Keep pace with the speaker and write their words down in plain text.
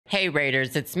Hey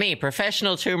Raiders, it's me,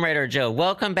 Professional Tomb Raider Joe.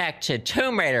 Welcome back to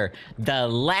Tomb Raider, the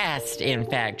last, in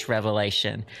fact,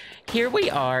 revelation. Here we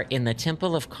are in the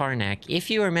Temple of Karnak. If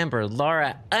you remember,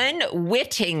 Lara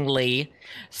unwittingly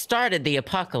started the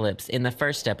apocalypse in the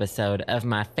first episode of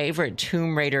my favorite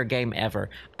Tomb Raider game ever.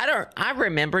 I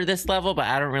remember this level, but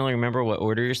I don't really remember what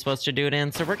order you're supposed to do it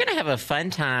in. So we're gonna have a fun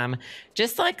time,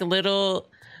 just like little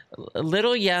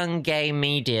young gay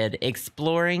me did,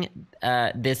 exploring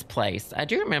this place. I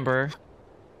do remember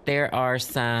there are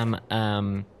some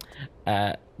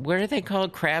what are they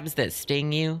called? Crabs that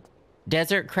sting you?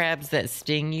 Desert crabs that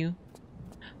sting you?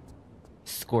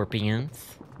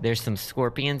 Scorpions. There's some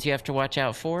scorpions you have to watch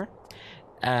out for.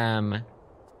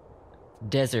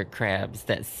 Desert crabs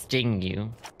that sting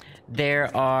you.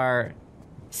 There are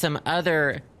some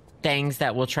other things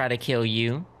that will try to kill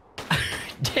you.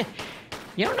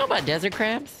 You don't know about desert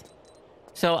crabs?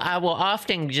 So I will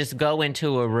often just go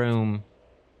into a room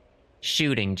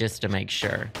shooting just to make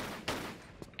sure.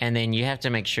 And then you have to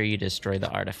make sure you destroy the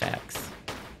artifacts.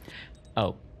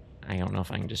 Oh, I don't know if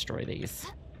I can destroy these.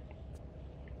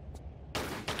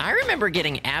 I remember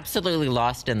getting absolutely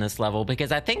lost in this level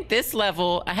because I think this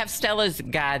level, I have Stella's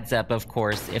guides up, of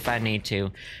course, if I need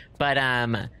to. But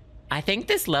I think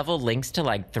this level links to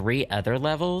like 3 other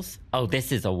levels. Oh,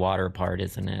 this is a water part,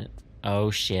 isn't it?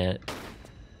 Oh shit.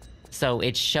 So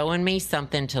it's showing me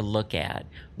something to look at.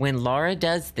 When Lara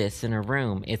does this in a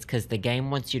room, it's because the game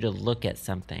wants you to look at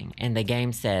something. And the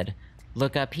game said,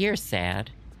 look up here, sad.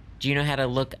 Do you know how to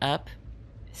look up,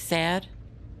 sad?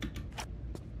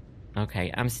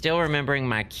 Okay, I'm still remembering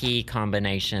my key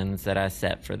combinations that I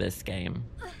set for this game.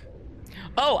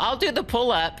 Oh, I'll do the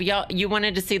pull-up. Y'all, you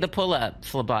wanted to see the pull-up,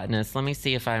 phlebotomist. Let me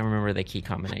see if I remember the key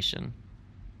combination.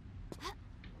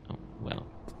 Oh, well.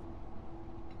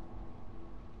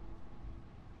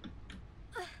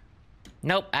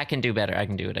 Nope, I can do better. I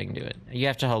can do it. You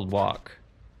have to hold walk.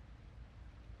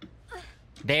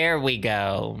 There we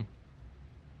go.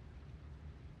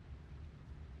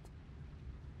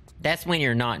 That's when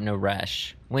you're not in a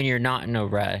rush.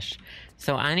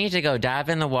 So I need to go dive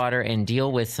in the water and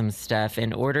deal with some stuff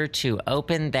in order to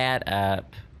open that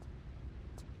up.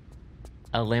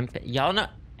 Y'all know,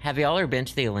 have y'all ever been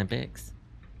to the Olympics?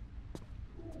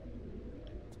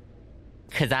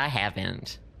 'Cause I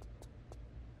haven't.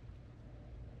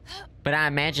 But I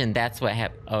imagine that's what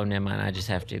happened. Oh, never mind. I just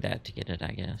have to do that to get it,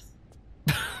 I guess.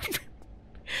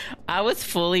 I was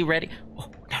fully ready. Oh,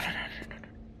 no.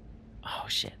 Oh,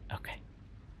 shit. Okay.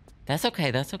 That's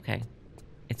okay.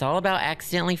 It's all about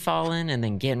accidentally falling and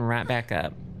then getting right back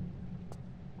up.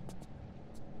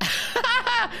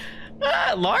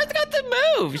 Lara's got some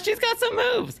moves. She's got some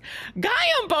moves. Guy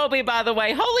on Bobby, by the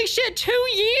way. Holy shit, 2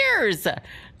 years.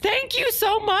 Thank you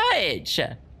so much.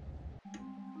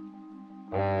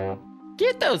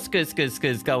 Get those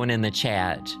skis going in the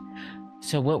chat.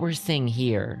 So what we're seeing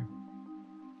here,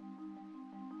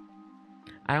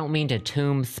 I don't mean to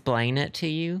tomb-splain it to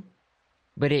you,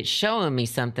 but it's showing me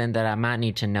something that I might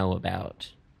need to know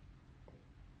about.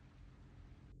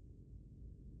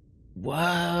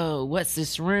 Whoa, what's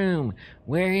this room?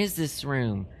 Where is this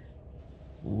room?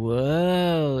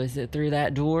 Whoa, is it through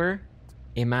that door?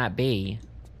 It might be.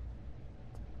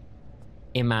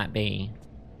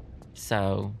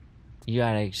 So you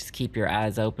gotta just keep your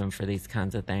eyes open for these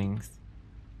kinds of things.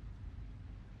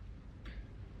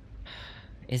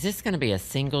 Is this gonna be a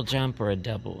single jump or a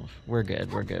double? We're good.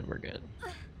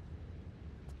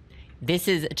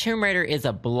 Tomb Raider is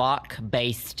a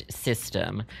block-based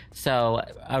system. So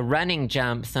a running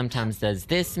jump sometimes does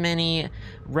this many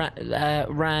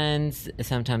runs,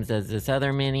 sometimes does this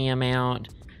other many amount.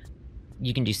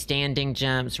 You can do standing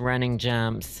jumps, running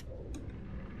jumps.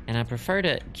 And I prefer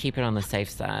to keep it on the safe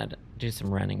side. Do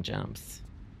some running jumps.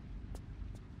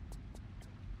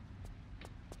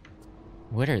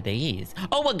 What are these?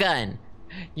 Oh, a gun!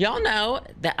 Y'all know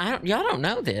that y'all don't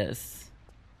know this.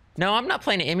 No, I'm not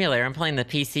playing an emulator. I'm playing the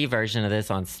PC version of this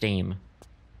on Steam.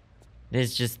 This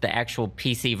is just the actual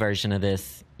PC version of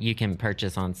this you can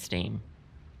purchase on Steam.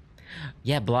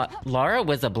 Yeah, Lara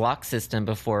was a block system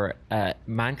before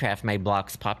Minecraft made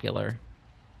blocks popular.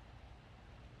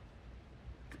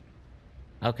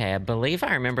 Okay, I believe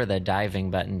I remember the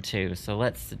diving button too. So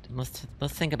let's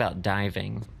think about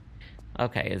diving.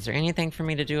 Okay, is there anything for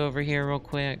me to do over here real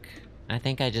quick? I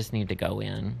think I just need to go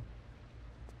in.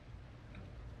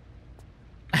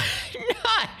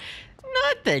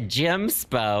 not the gem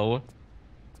spo.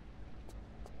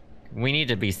 We need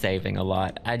to be saving a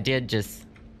lot.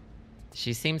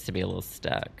 She seems to be a little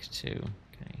stuck too.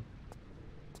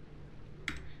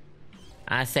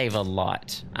 I save a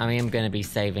lot. I mean, I'm going to be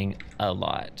saving a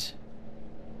lot.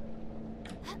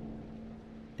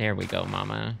 There we go,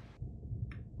 mama.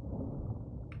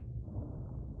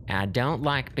 I don't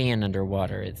like being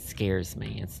underwater. It scares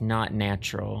me. It's not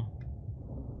natural.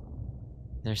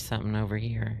 There's something over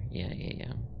here.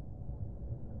 Yeah.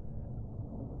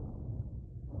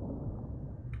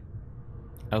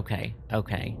 Okay.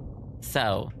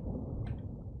 So,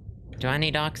 do I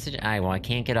need oxygen? Well, I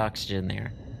can't get oxygen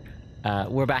there.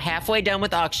 We're about halfway done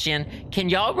with oxygen. Can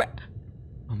y'all...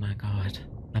 Oh my God.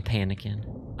 I'm panicking.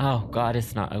 Oh God,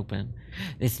 it's not open.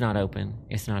 It's not open.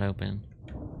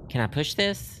 Can I push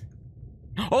this?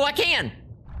 Oh, I can!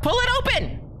 Pull it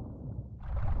open!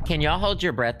 Can y'all hold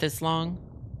your breath this long?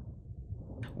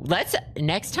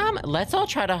 Next time, let's all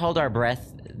try to hold our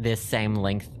breath this same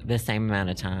amount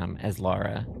of time as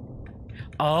Lara.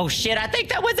 Oh shit, I think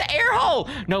that was an air hole!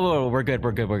 No, we're good.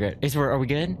 Are we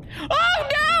good? Oh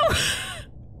no!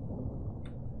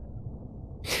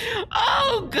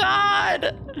 Oh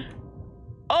God!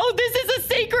 Oh, this is a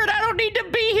secret! I don't need to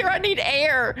be here, I need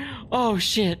air! Oh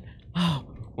shit. Oh,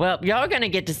 well, y'all are gonna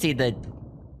get to see the...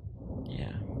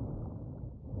 Yeah.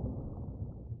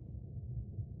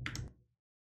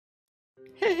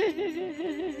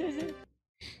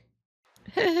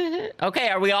 Okay,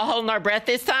 are we all holding our breath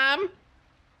this time?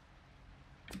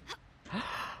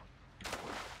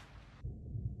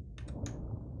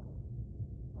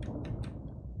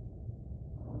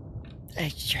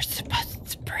 You're supposed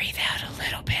to breathe out a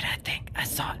little bit, I think. I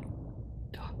saw it.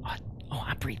 Oh,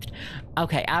 I breathed.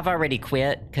 Okay, I've already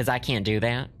quit because I can't do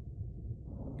that.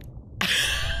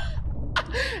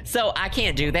 So I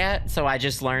can't do that, so I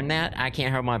just learned that. I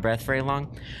can't hold my breath very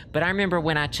long. But I remember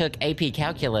when I took AP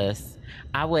Calculus,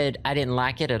 I didn't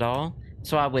like it at all.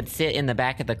 So I would sit in the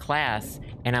back of the class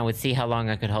and I would see how long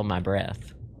I could hold my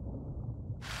breath.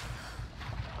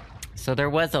 So there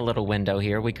was a little window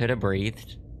here. We could have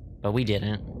breathed, but we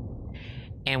didn't.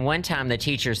 And one time the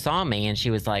teacher saw me and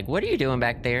she was like, "What are you doing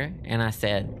back there?" And I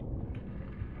said,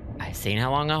 "I've seen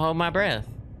how long I hold my breath."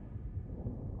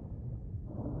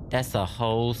 That's the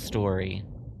whole story.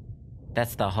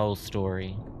 That's the whole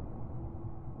story.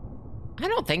 I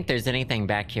don't think there's anything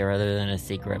back here other than a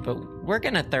secret, but we're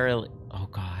gonna thoroughly... Oh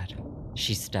God,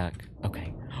 she's stuck.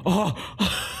 Okay. Oh!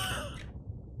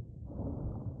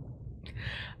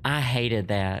 I hated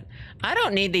that. I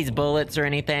don't need these bullets or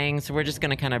anything, so we're just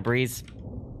gonna kind of breeze.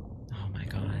 Oh my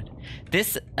God.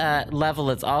 This level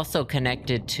is also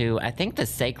connected to, I think, the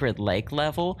Sacred Lake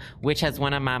level, which has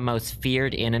one of my most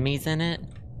feared enemies in it,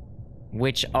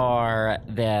 which are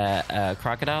the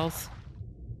crocodiles.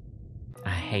 I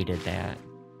hated that.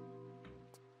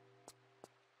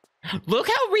 Look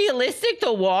how realistic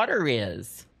the water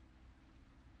is.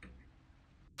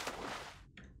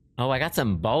 Oh, I got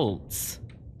some bolts.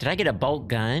 Did I get a bolt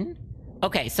gun?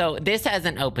 Okay, so this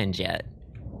hasn't opened yet.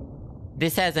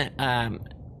 This hasn't, I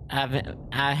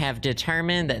have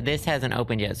determined that this hasn't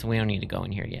opened yet, so we don't need to go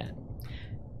in here yet.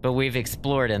 But we've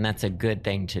explored, and that's a good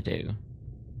thing to do.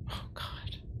 Oh God.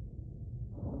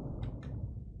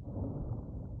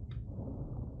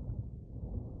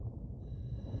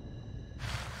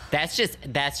 That's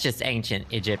just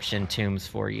ancient Egyptian tombs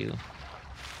for you.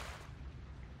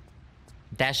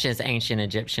 That's just ancient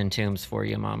Egyptian tombs for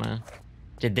you, mama.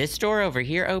 Did this door over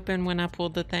here open when I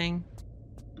pulled the thing?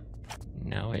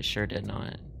 No, it sure did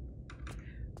not.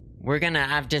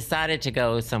 I've decided to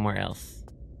go somewhere else.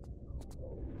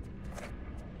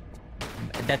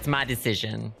 That's my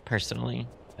decision, personally,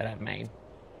 that I've made.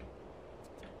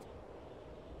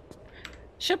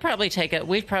 Should probably take it.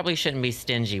 We probably shouldn't be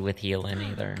stingy with healing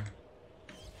either.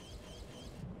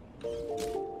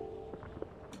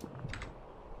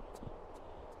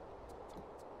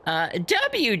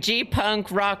 WG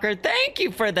Punk Rocker, thank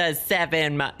you for the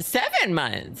 7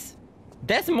 months.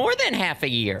 That's more than half a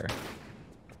year.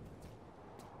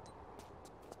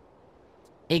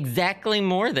 Exactly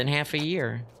more than half a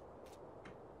year.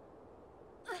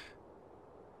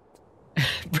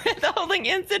 Breath holding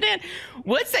incident?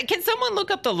 What's that? Can someone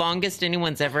look up the longest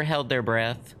anyone's ever held their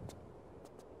breath?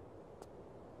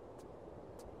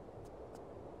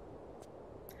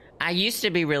 I used to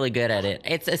be really good at it.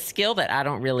 It's a skill that I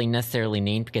don't really necessarily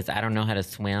need because I don't know how to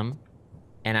swim.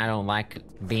 And I don't like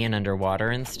being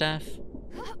underwater and stuff.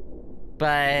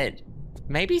 But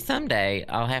maybe someday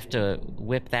I'll have to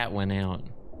whip that one out.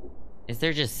 Is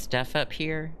there just stuff up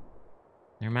here?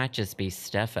 There might just be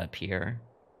stuff up here.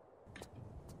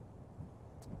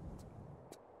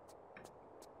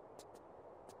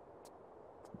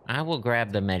 I will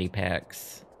grab the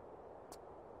medipacks.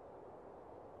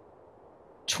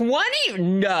 20?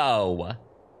 No.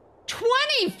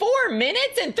 24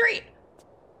 minutes and 3...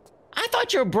 I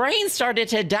thought your brain started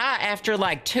to die after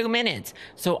like 2 minutes.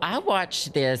 So I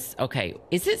watched this. Okay,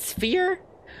 is it Sphere?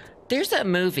 There's a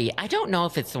movie. I don't know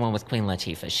if it's the one with Queen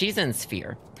Latifah. She's in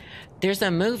Sphere. There's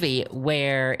a movie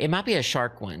where, it might be a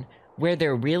shark one, where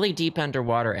they're really deep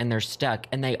underwater and they're stuck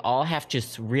and they all have to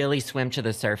really swim to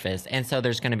the surface. And so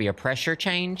there's going to be a pressure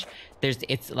change.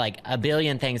 It's like a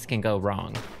billion things can go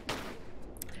wrong.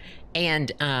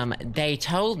 And they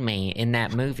told me in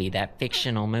that movie, that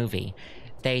fictional movie,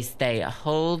 they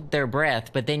hold their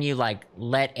breath, but then you like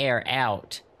let air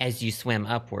out as you swim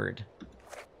upward.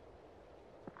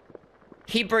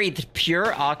 He breathed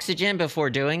pure oxygen before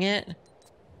doing it.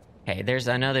 Okay,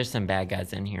 I know there's some bad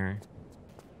guys in here.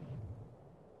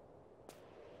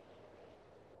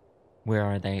 Where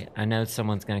are they? I know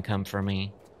someone's gonna come for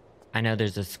me. I know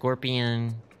there's a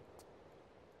scorpion.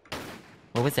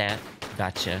 What was that?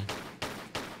 Gotcha.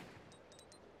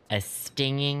 A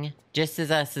stinging, just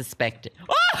as I suspected.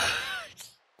 Oh!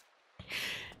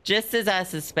 Just as I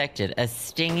suspected, a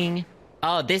stinging.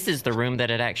 Oh, this is the room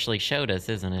that it actually showed us,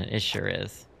 isn't it? It sure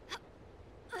is.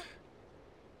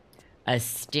 A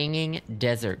stinging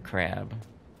desert crab.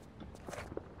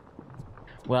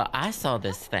 Well, I saw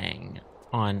this thing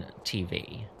on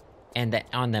TV and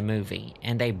on the movie,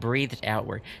 and they breathed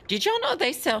outward. Did y'all know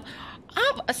they sell?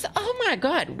 Oh my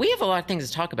God, we have a lot of things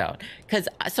to talk about.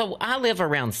 So I live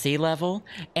around sea level,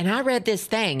 and I read this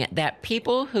thing that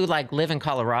people who like live in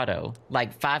Colorado,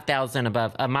 like 5,000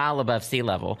 above, a mile above sea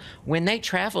level, when they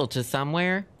travel to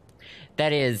somewhere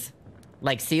that is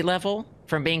like sea level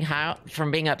from being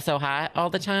up so high all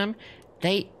the time,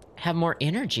 they have more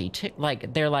energy too.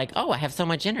 Like they're like, oh, I have so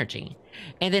much energy.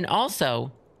 And then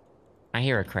also, I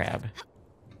hear a crab.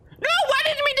 No, I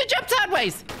didn't mean to jump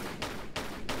sideways.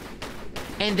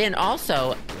 And then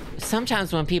also,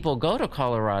 sometimes when people go to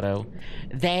Colorado,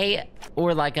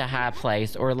 or like a high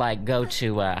place, or like go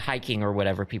to hiking or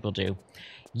whatever people do,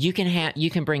 you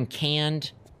can bring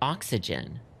canned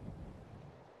oxygen.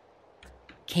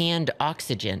 Canned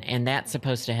oxygen, and that's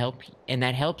supposed to help, and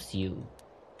that helps you.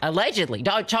 Allegedly.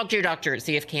 Talk to your doctor and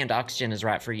see if canned oxygen is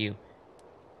right for you.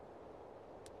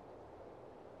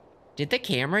 Did the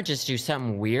camera just do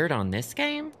something weird on this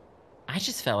game? I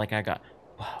just felt like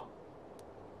whoa.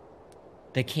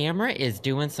 The camera is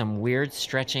doing some weird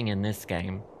stretching in this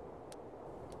game.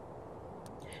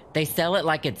 They sell it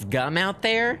like it's gum out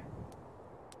there.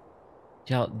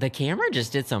 Yo, the camera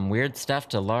just did some weird stuff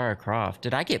to Lara Croft.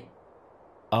 Did I get...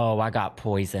 Oh, I got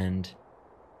poisoned.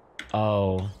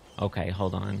 Oh, okay,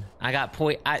 hold on. I got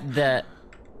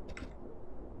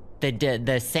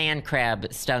the sand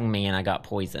crab stung me and I got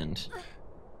poisoned.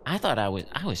 I thought I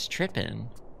was tripping.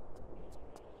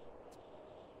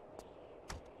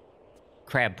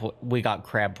 We got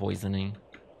crab poisoning.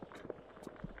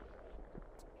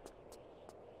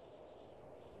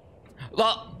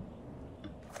 Well,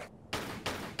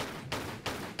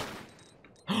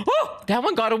 oh, that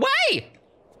one got away.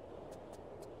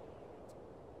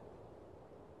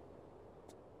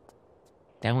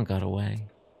 That one got away.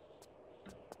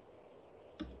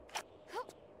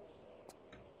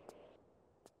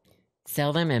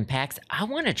 Sell them in packs. I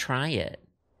want to try it.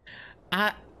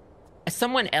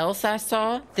 Someone else I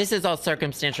saw, this is all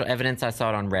circumstantial evidence. I saw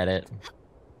it on Reddit.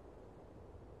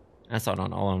 I saw it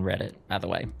all on Reddit, by the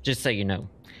way. Just so you know.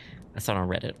 I saw it on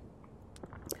Reddit.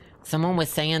 Someone was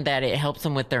saying that it helps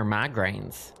them with their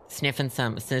migraines. Sniffing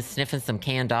some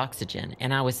canned oxygen.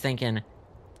 And I was thinking,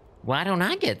 why don't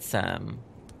I get some?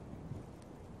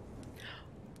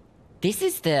 This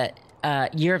is the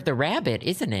year of the rabbit,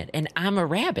 isn't it? And I'm a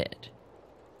rabbit.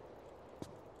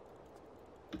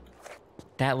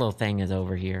 That little thing is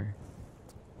over here.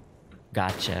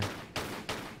 Gotcha.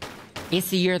 It's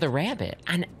the year of the rabbit,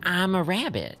 and I'm a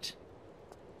rabbit.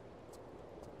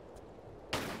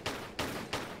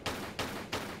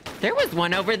 There was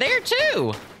one over there,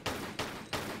 too.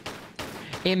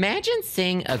 Imagine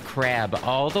seeing a crab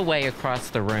all the way across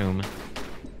the room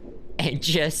and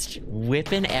just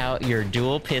whipping out your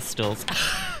dual pistols.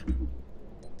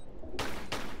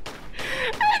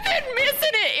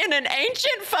 In an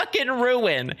ancient fucking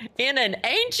ruin. In an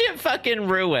ancient fucking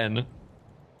ruin.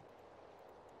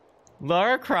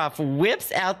 Lara Croft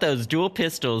whips out those dual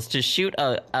pistols to shoot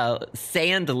a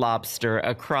sand lobster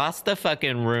across the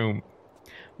fucking room.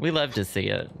 We love to see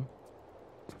it.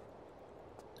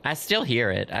 I still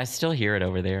hear it. I still hear it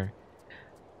over there.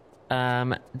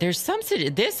 There's some...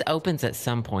 This opens at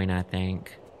some point, I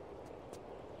think.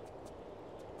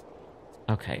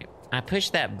 Okay. I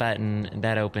pushed that button,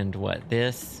 that opened what?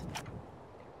 This?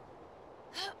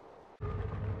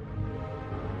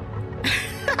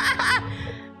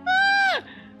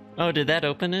 Oh, did that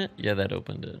open it? Yeah, that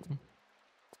opened it.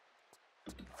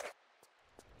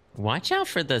 Watch out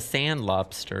for the sand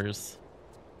lobsters.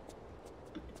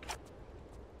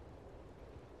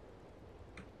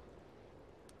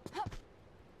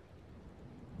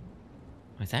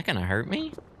 Is that gonna hurt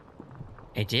me?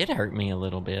 It did hurt me a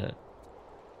little bit.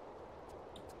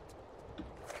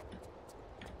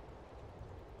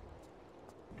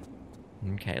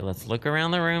 Okay, let's look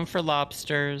around the room for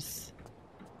lobsters.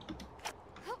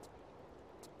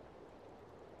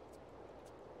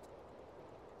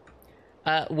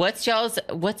 What's y'all's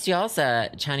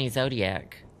Chinese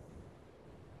zodiac?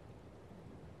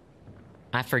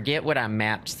 I forget what I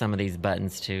mapped some of these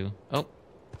buttons to. Oh,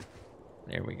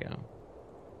 there we go.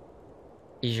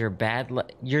 Is your bad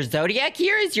luck... Your zodiac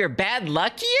year is your bad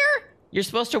luck year? You're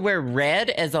supposed to wear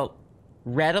red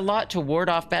a lot to ward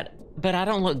off bad... But I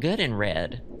don't look good in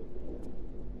red.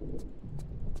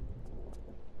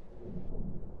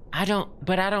 I don't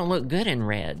look good in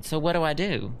red. So what do I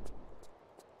do?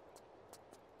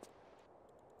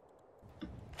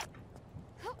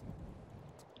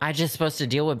 I just supposed to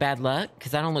deal with bad luck?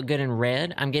 Because I don't look good in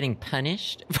red? I'm getting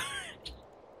punished?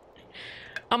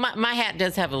 Oh, my hat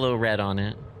does have a little red on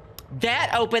it.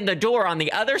 That opened the door on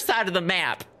the other side of the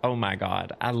map. Oh my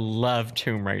god. I love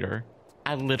Tomb Raider.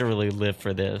 I literally live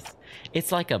for this.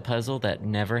 It's like a puzzle that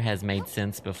never has made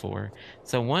sense before.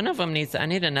 So one of them needs... I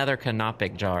need another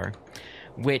canopic jar,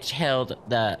 which held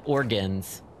the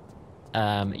organs.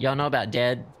 Y'all know about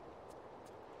dead?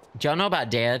 Do y'all know about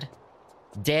dead?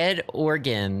 Dead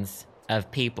organs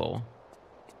of people.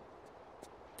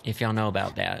 If y'all know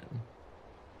about that.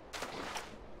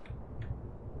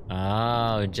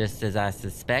 Oh, just as I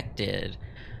suspected.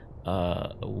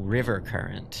 River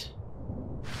current.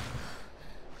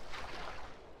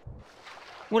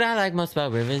 What I like most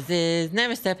about rivers is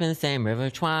never step in the same river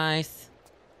twice.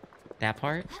 That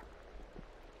part?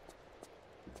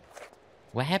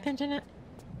 What happened in it?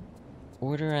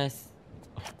 Order us...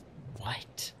 Oh,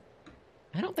 what?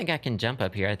 I don't think I can jump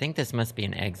up here. I think this must be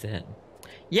an exit.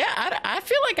 Yeah, I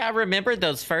feel like I remembered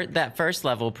that first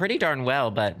level pretty darn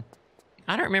well, but...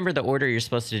 I don't remember the order you're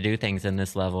supposed to do things in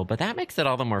this level, but that makes it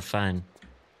all the more fun.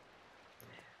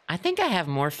 I think I have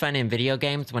more fun in video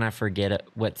games when I forget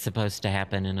what's supposed to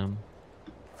happen in them.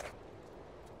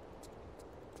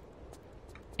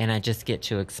 And I just get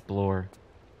to explore.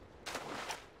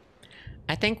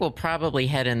 I think we'll probably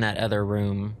head in that other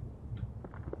room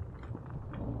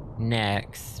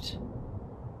next.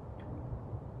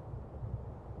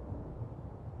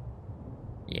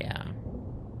 Yeah.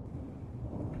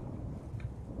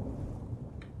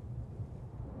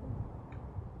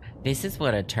 This is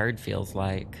what a turd feels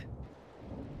like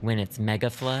when it's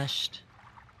mega flushed.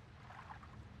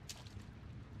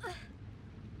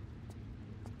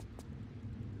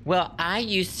 Well, I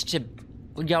used to...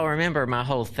 Y'all remember my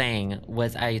whole thing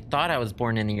was I thought I was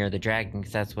born in the year of the dragon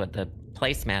because that's what the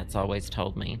placemats always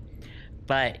told me.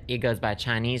 But it goes by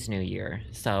Chinese New Year,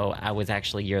 so I was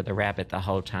actually Year of the Rabbit the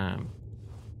whole time.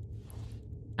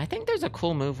 I think there's a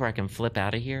cool move where I can flip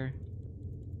out of here.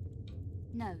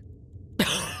 No.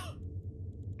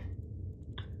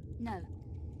 No.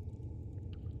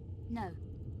 No.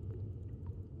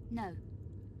 No.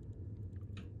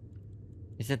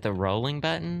 Is it the rolling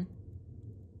button?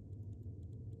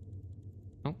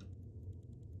 Oh.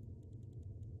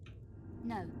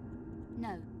 No.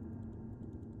 No.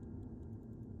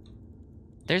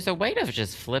 There's a way to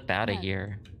just flip out of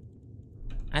here.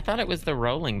 I thought it was the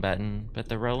rolling button, but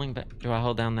the rolling button... Do I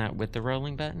hold down that with the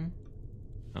rolling button?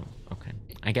 Oh, okay.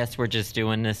 I guess we're just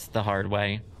doing this the hard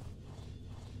way.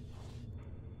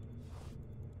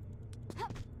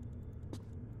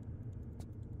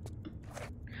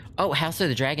 Oh, House of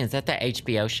the Dragon, is that that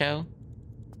HBO show?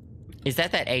 Is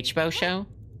that HBO show?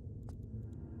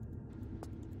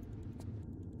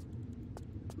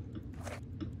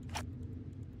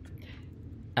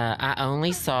 I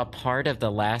only saw part of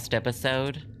the last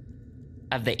episode,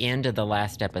 of the end of the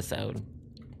last episode.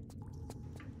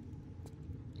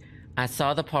 I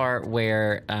saw the part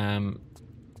where,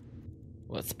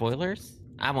 what, spoilers?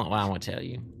 I won't tell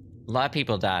you. A lot of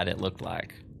people died, it looked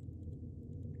like.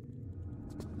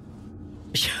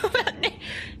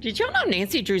 Did y'all know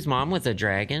Nancy Drew's mom was a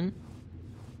dragon?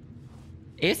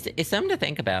 It's something to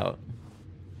think about.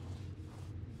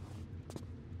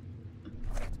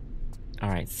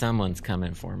 Alright, someone's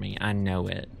coming for me. I know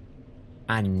it.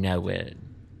 I know it.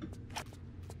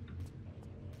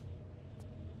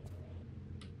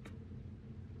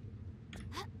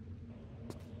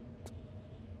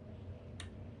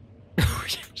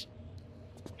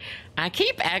 I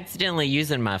keep accidentally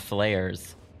using my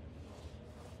flares.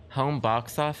 Home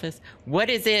box office? What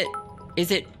is it?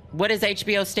 What does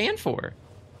HBO stand for?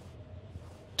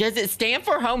 Does it stand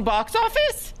for home box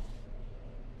office?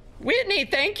 Whitney,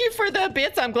 thank you for the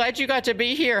bits. I'm glad you got to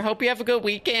be here. Hope you have a good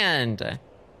weekend.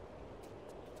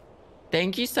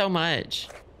 Thank you so much.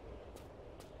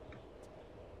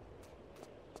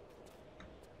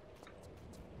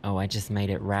 Oh, I just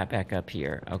made it right back up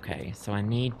here. Okay, so I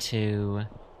need to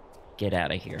get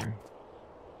out of here.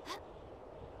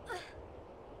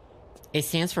 It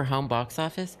stands for home box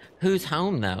office? Who's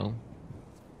home, though?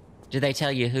 Do they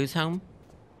tell you who's home?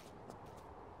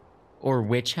 Or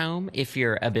which home? If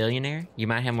you're a billionaire, you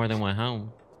might have more than one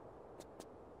home.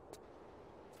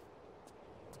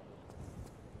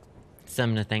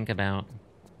 Something to think about.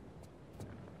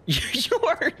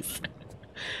 Yours.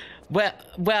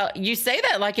 Well, you say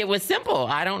that like it was simple.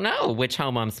 I don't know which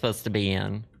home I'm supposed to be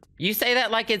in. You say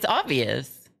that like it's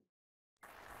obvious.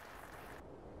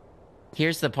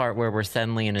 Here's the part where we're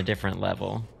suddenly in a different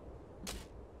level.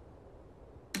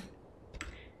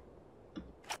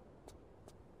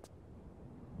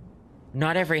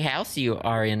 Not every house you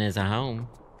are in is a home.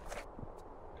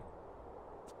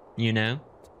 You know?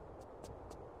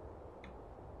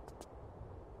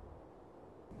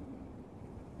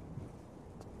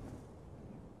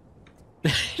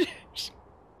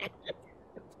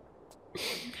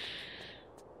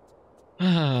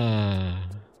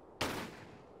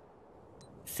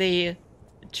 See,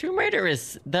 Tomb Raider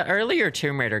is... The earlier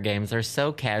Tomb Raider games are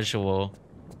so casual.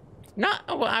 Not...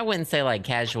 Well, I wouldn't say, like,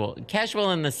 casual.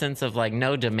 Casual in the sense of, like,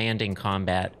 no demanding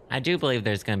combat. I do believe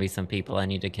there's gonna be some people I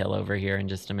need to kill over here in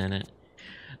just a minute.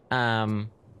 But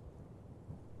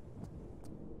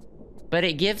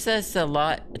it gives us a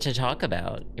lot to talk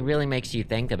about. It really makes you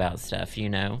think about stuff, you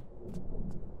know?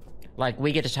 Like,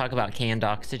 we get to talk about canned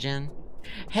oxygen.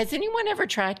 Has anyone ever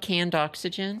tried canned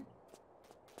oxygen?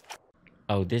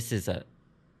 Oh, this is a...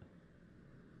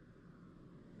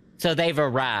 So they've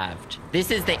arrived.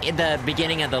 This is the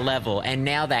beginning of the level, and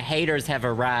now the haters have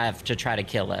arrived to try to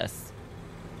kill us.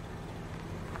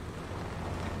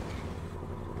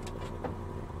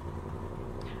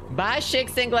 Bye,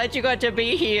 Shixon. Glad you got to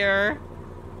be here.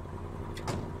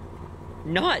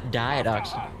 Not diet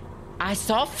oxygen. I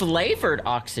saw flavored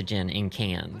oxygen in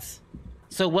cans.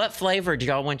 So what flavor do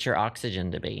y'all want your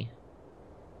oxygen to be?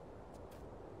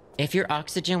 If your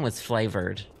oxygen was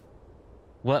flavored,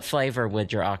 what flavor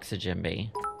would your oxygen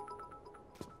be?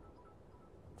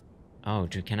 Oh,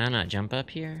 can I not jump up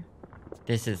here?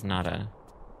 This is not a...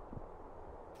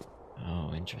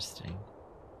 Oh, interesting.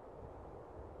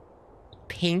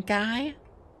 Pink eye?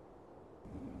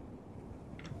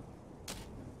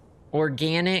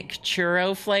 Organic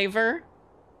churro flavor?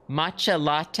 Matcha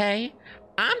latte?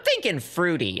 I'm thinking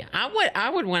fruity. I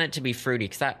would want it to be fruity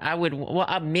because I would... Well,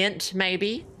 a mint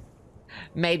maybe?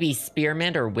 Maybe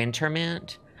spearmint or winter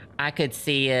mint. I could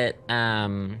see it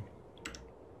being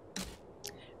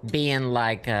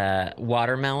like a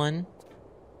watermelon.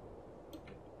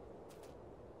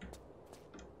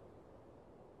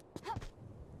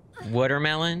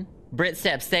 Watermelon. Brit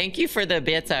Steps, thank you for the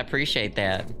bits. I appreciate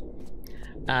that.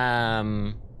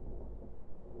 Yeah,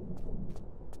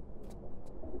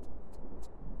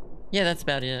 that's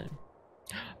about it.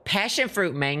 Passion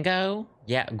fruit mango.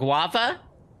 Yeah, guava.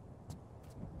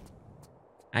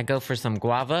 I go for some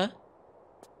guava.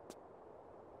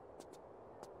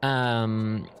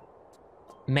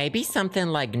 Maybe something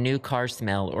like new car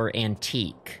smell or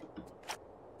antique.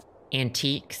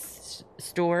 Antiques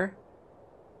store.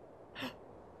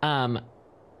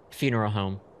 Funeral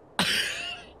home.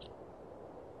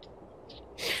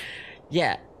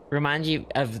 Yeah, remind you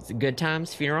of good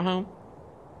times, funeral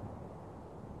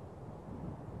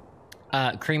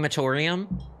home.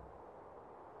 Crematorium.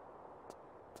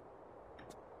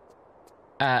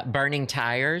 Burning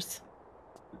tires.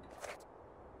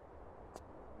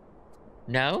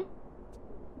 No?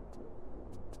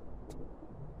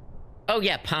 Oh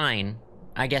yeah, pine.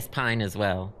 I guess pine as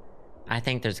well. I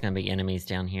think there's gonna be enemies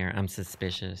down here. I'm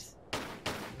suspicious.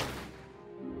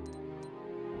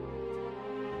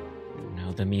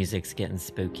 No, the music's getting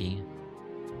spooky.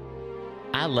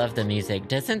 I love the music.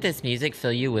 Doesn't this music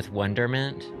fill you with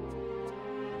wonderment?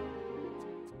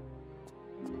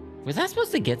 Was I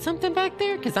supposed to get something back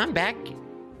there? Because I'm back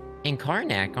in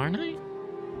Karnak, aren't I?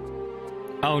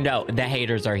 Oh no, the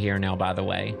haters are here now, by the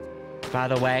way. By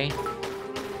the way,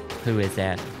 who is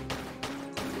that?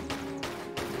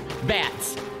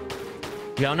 Bats.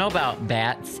 Y'all know about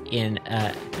bats in,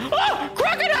 Oh!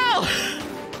 Crocodile!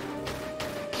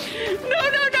 No,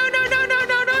 no, no, no, no, no,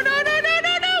 no, no, no, no, no,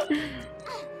 no, no!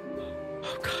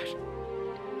 Oh, God.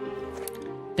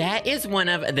 That is one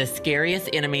of the scariest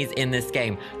enemies in this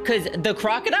game. Because the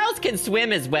crocodiles can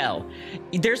swim as well.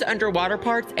 There's underwater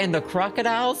parts, and the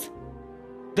crocodiles...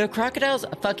 The crocodiles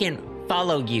fucking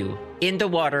follow you in the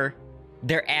water.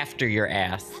 They're after your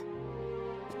ass.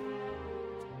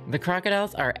 The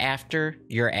crocodiles are after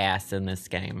your ass in this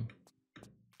game.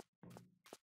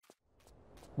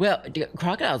 Well,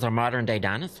 crocodiles are modern day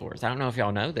dinosaurs. I don't know if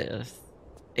y'all know this.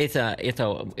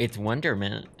 It's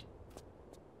wonderment.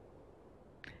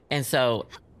 And so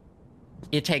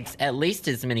it takes at least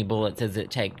as many bullets as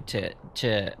it takes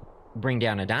to bring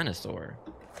down a dinosaur.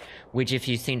 Which, if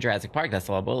you've seen Jurassic Park, that's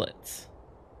a lot of bullets.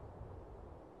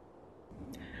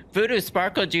 Voodoo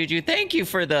Sparkle Juju, thank you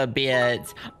for the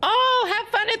bits. Oh, have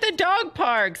fun at the dog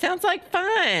park. Sounds like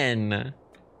fun.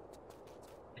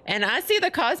 And I see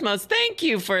the Cosmos, thank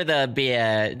you for the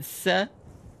bits.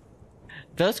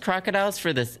 Those crocodiles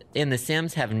for this in The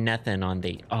Sims have nothing on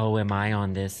the... Oh, am I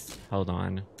on this? Hold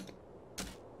on.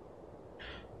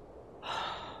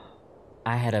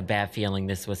 I had a bad feeling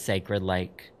this was Sacred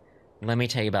Lake. Let me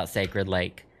tell you about Sacred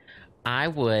Lake. I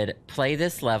would play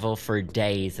this level for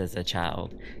days as a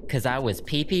child because I was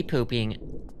pee-pee pooping.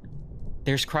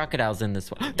 There's crocodiles in this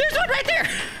one. There's one right there!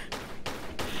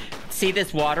 See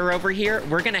this water over here?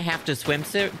 We're gonna have to swim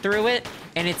through it,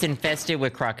 and it's infested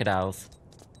with crocodiles.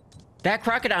 That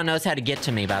crocodile knows how to get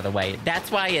to me, by the way.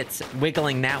 That's why it's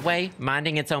wiggling that way,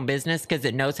 minding its own business, because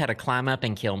it knows how to climb up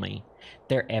and kill me.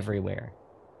 They're everywhere.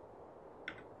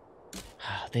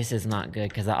 Oh, this is not good,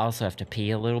 because I also have to pee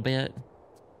a little bit.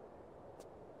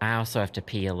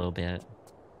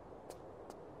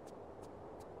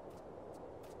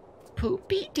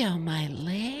 Poopy down my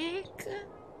leg?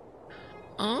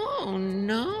 Oh,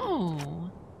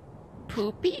 no.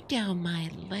 Poopy down my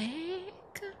leg?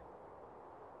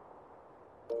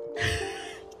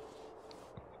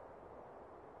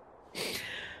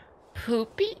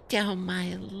 Poopy down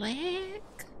my leg?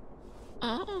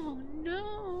 Oh,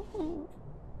 no.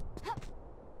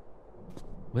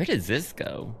 Where does this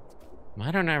go? Why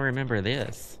don't I remember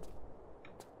this?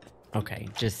 Okay,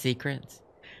 just secrets.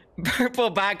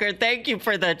 Purple Biker, thank you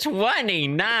for the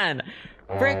 29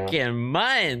 freaking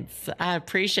months. I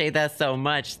appreciate that so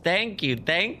much. Thank you,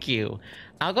 thank you.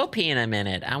 I'll go pee in a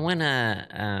minute. I wanna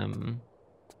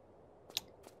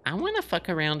fuck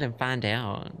around and find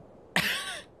out.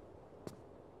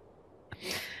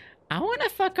 I wanna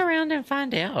fuck around and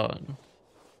find out.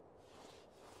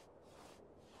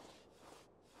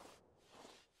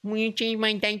 Will you change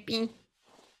my diaper?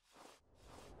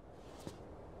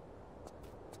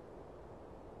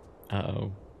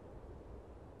 Uh-oh.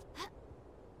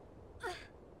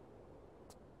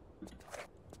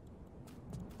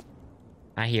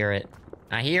 I hear it.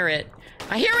 I hear it.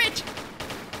 I hear it!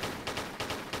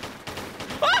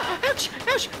 Oh! Ouch!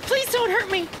 Ouch! Please don't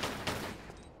hurt me!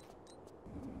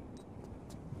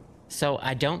 So,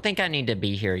 I don't think I need to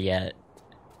be here yet.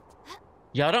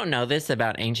 Y'all don't know this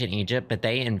about ancient Egypt, but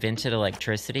they invented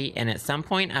electricity, and at some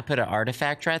point I put an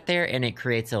artifact right there, and it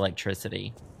creates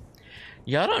electricity.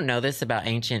 Y'all don't know this about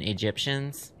ancient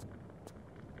Egyptians?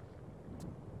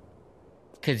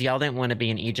 Because y'all didn't want to be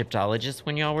an Egyptologist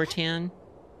when y'all were 10?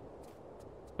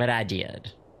 But I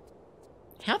did.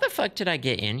 How the fuck did I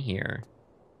get in here?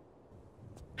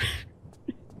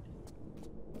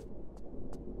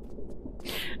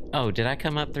 Oh, did I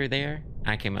come up through there?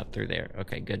 I came up through there.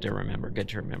 Okay, good to remember, good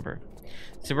to remember.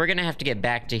 So we're gonna have to get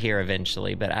back to here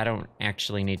eventually, but I don't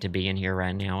actually need to be in here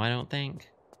right now, I don't think.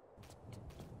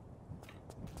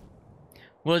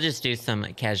 We'll just do some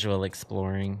casual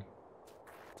exploring.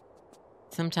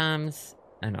 Sometimes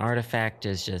an artifact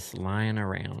is just lying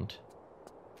around.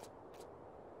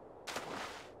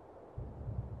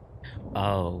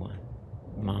 Oh,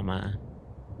 mama.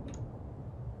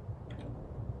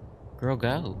 Girl,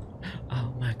 go.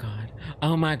 Oh my god.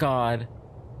 Oh my god.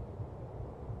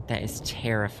 That is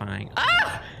terrifying.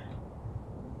 Ah!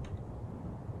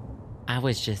 I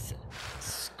was just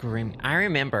screaming. I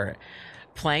remember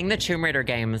playing the Tomb Raider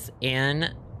games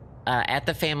in at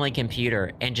the family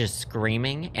computer and just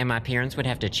screaming, and my parents would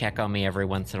have to check on me every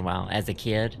once in a while as a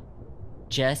kid.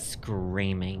 Just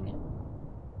screaming.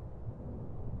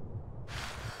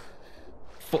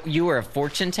 You were a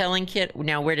fortune-telling kid?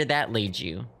 Now, where did that lead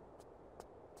you?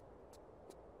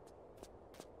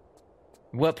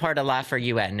 What part of life are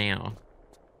you at now?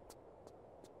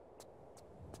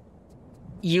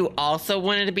 You also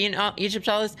wanted to be an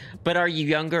Egyptologist? But are you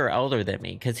younger or older than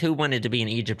me? Because who wanted to be an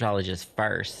Egyptologist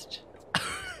first?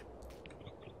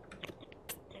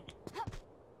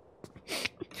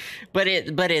 But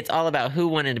it's all about who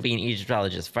wanted to be an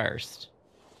Egyptologist first.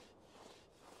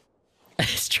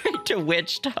 Straight to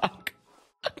witch talk.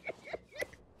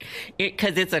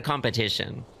 Because it's a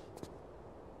competition.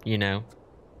 You know?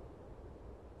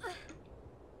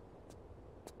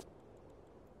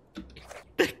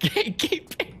 The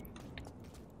gatekeeping.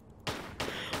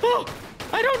 Oh,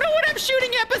 I don't know what I'm shooting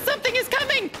at, but something is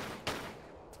coming.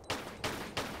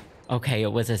 Okay,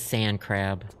 it was a sand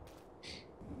crab.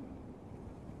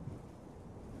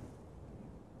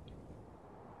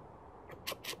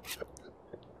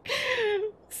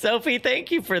 Sophie, thank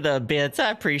you for the bits.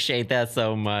 I appreciate that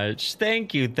so much.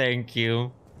 Thank you, thank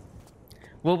you.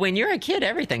 Well, when you're a kid,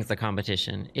 everything's a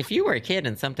competition. If you were a kid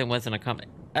and something wasn't a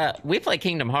competition... we play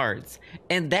Kingdom Hearts.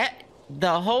 And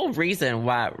the whole reason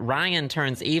why Ryan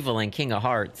turns evil in King of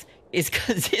Hearts is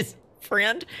because his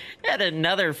friend had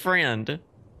another friend.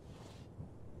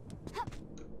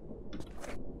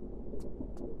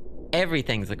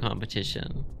 Everything's a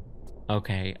competition.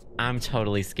 Okay, I'm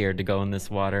totally scared to go in this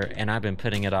water, and I've been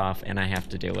putting it off, and I have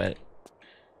to do it.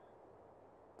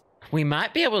 We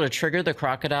might be able to trigger the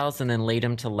crocodiles and then lead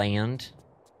them to land.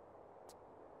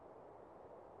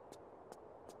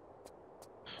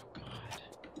 Oh, God.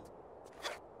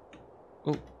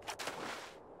 Ooh.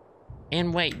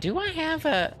 And wait, do I have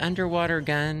a underwater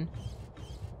gun?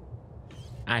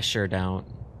 I sure don't.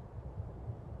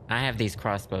 I have these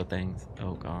crossbow things.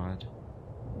 Oh, God.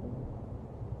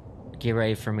 Get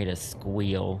ready for me to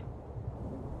squeal.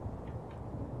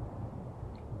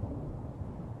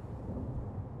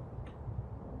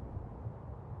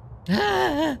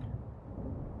 Ah!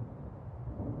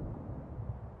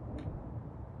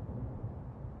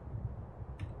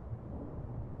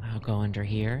 I'll go under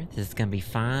here. This is gonna be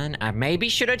fine. I maybe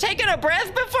should have taken a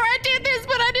breath before I did this,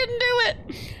 but I didn't do it.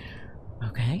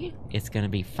 Okay, it's gonna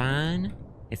be fine.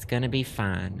 It's gonna be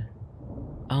fine.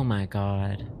 Oh my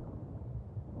God.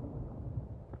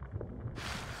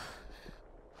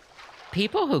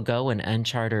 People who go in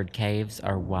uncharted caves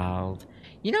are wild.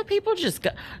 You know, people just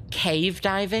go cave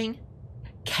diving.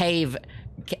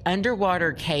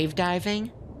 Underwater cave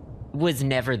diving was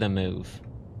never the move.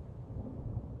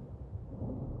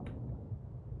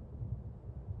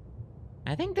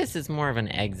 I think this is more of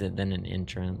an exit than an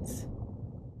entrance.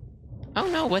 Oh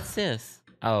no, what's this?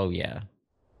 Oh yeah.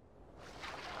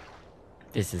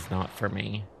 This is not for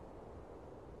me.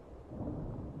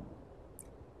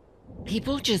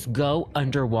 People just go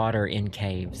underwater in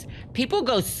caves. People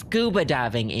go scuba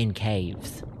diving in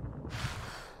caves.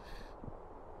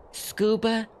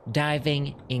 Scuba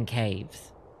diving in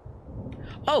caves.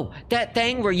 Oh, that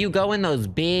thing where you go in those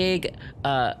big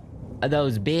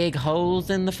holes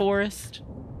in the forest.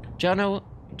 Do y'all know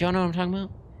what I'm talking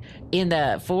about? In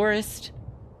the forest,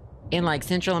 in like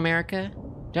Central America.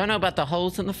 Do y'all know about the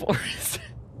holes in the forest?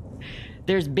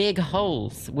 There's big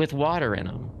holes with water in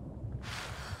them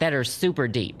that are super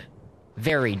deep.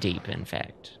 Very deep, in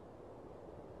fact.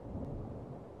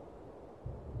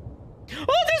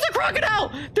 Oh, there's a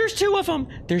crocodile! There's two of them.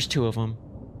 There's two of them.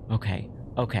 Okay,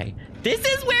 okay. This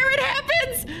is where it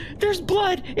happens! There's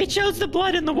blood. It shows the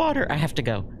blood in the water. I have to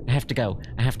go. I have to go.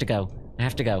 I have to go. I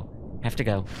have to go. I have to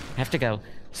go. I have to go.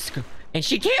 And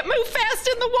she can't move fast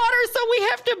in the water, so we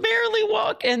have to barely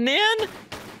walk. And then...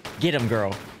 Get him,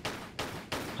 girl.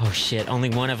 Oh, shit. Only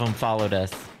one of them followed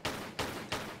us.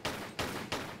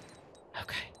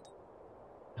 Okay.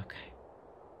 Okay.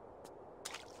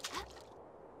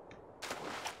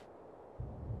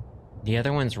 The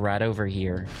other one's right over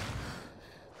here.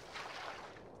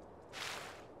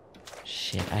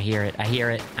 Shit, I hear it. I hear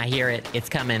it. I hear it. It's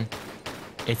coming.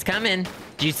 It's coming.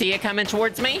 Do you see it coming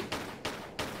towards me?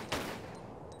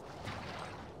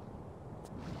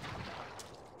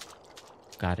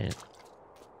 Got it.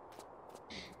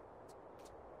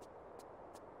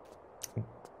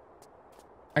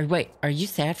 Wait, are you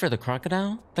sad for the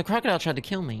crocodile? The crocodile tried to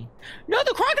kill me. No,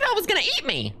 the crocodile was gonna eat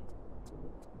me!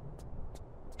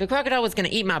 The crocodile was gonna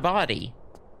eat my body.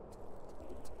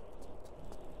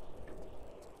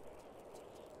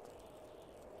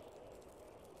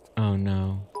 Oh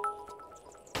no.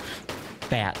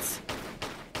 Bats.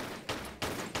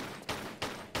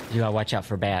 You gotta watch out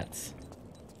for bats.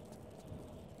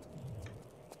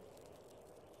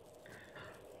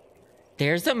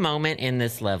 There's a moment in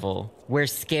this level where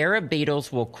scarab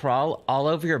beetles will crawl all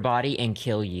over your body and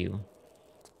kill you.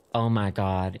 Oh my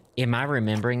God. Am I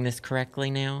remembering this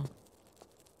correctly now?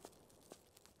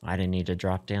 I didn't need to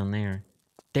drop down there.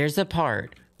 There's a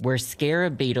part where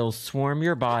scarab beetles swarm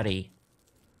your body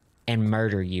and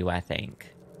murder you, I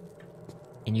think.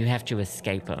 And you have to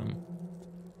escape them.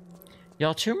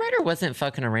 Y'all, Tomb Raider wasn't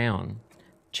fucking around.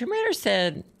 Tomb Raider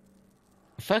said,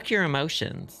 fuck your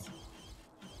emotions.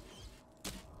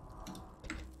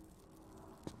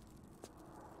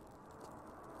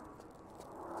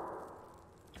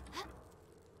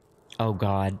 Oh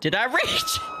God, did I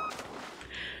reach?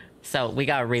 So we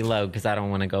gotta reload because I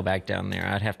don't want to go back down there.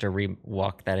 I'd have to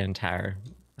re-walk that entire...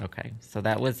 Okay, so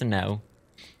that was a no.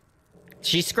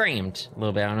 She screamed a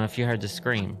little bit. I don't know if you heard the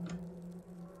scream.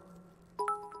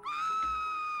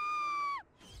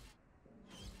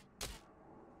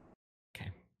 Okay.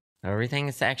 Everything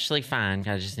is actually fine.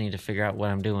 I just need to figure out what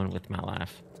I'm doing with my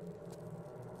life.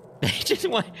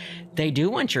 They do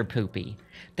want your poopy.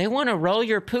 They want to roll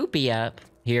your poopy up.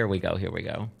 Here we go, here we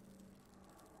go.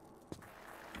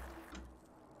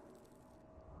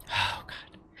 Oh,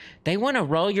 God. They want to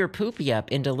roll your poopy up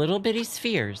into little bitty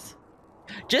spheres.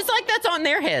 Just like that's on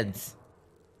their heads.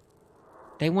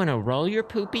 They want to roll your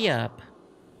poopy up.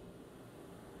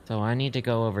 So I need to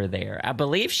go over there. I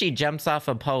believe she jumps off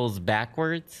of poles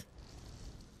backwards.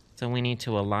 So we need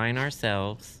to align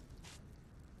ourselves.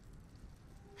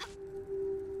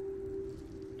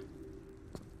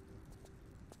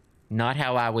 Not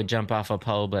how I would jump off a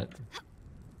pole, but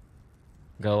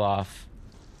go off.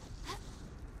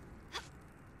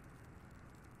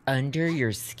 Under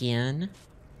your skin?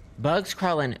 Bugs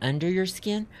crawling under your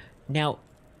skin? Now,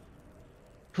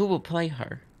 who will play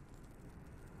her?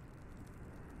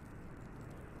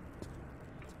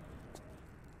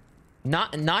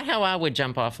 Not how I would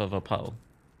jump off of a pole.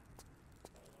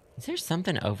 Is there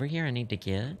something over here I need to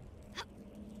get?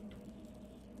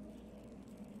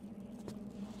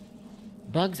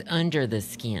 Bugs under the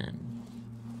skin.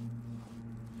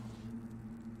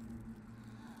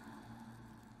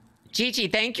 Gigi,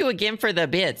 thank you again for the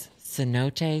bits.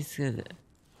 Cenotes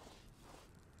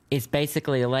is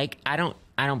basically a lake. I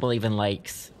don't believe in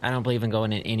lakes. I don't believe in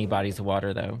going in anybody's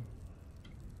water though.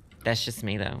 That's just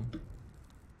me though.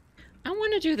 I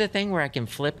want to do the thing where I can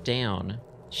flip down.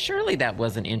 Surely that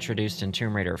wasn't introduced in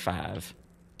Tomb Raider 5.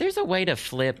 There's a way to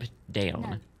flip down.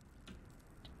 No.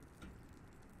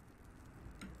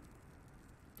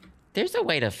 There's a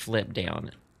way to flip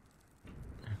down.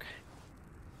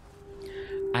 Okay.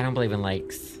 I don't believe in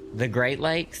lakes. The Great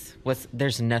Lakes?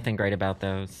 There's nothing great about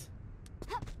those.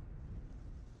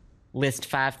 List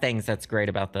 5 things that's great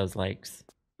about those lakes.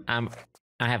 I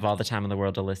have all the time in the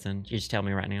world to listen. You just tell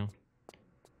me right now.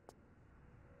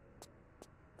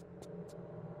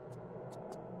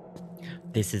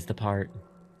 This is the part.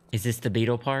 Is this the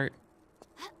beetle part?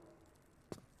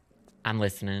 I'm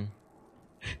listening.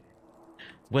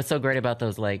 What's so great about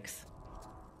those lakes?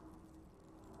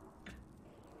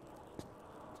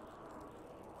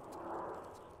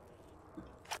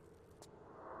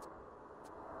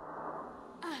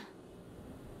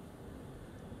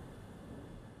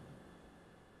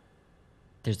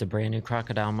 There's a brand new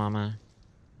crocodile, mama.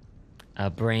 A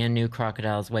brand new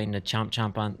crocodile's waiting to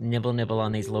chomp on, nibble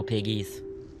on these little piggies.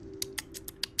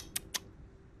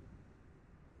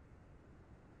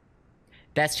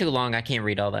 That's too long. I can't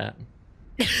read all that.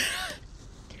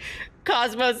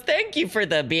 Cosmos, thank you for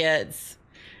the bits.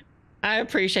 I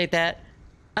appreciate that.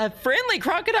 A friendly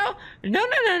crocodile?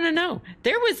 No.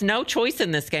 There was no choice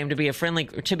in this game to be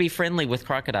friendly with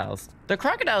crocodiles. The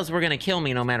crocodiles were gonna kill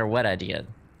me no matter what I did.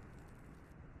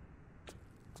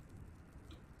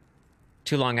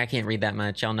 Too long. I can't read that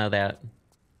much. Y'all know that.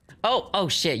 Oh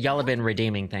shit. Y'all have been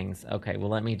redeeming things. Okay, well,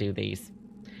 let me do these.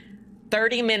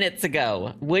 30 minutes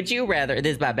ago, would you rather,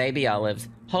 this is by Baby Olives,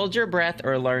 hold your breath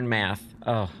or learn math?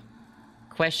 Oh,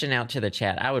 question out to the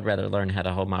chat. I would rather learn how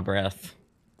to hold my breath.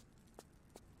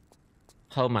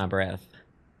 Hold my breath.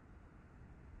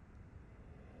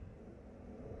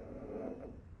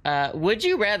 Would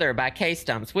you rather, by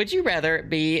K-Stumps, would you rather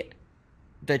be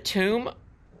the tomb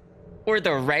or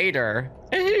the raider?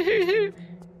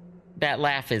 That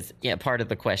laugh is part of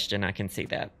the question. I can see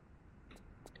that.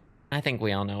 I think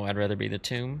we all know I'd rather be the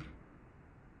tomb.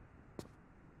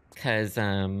 Because,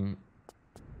 a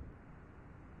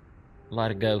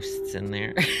lot of ghosts in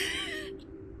there. A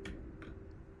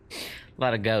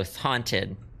lot of ghosts.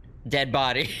 Haunted. Dead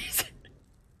bodies.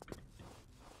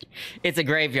 It's a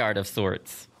graveyard of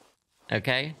sorts.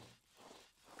 Okay?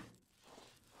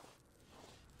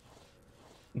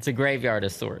 It's a graveyard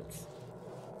of sorts.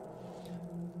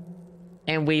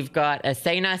 And we've got a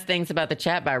Say Nice Things About the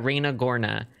Chat by Rena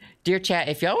Gorna. Dear chat,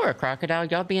 if y'all were a crocodile,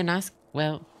 y'all be a nice...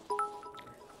 Well...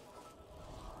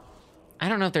 I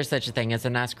don't know if there's such a thing as a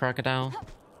nice crocodile.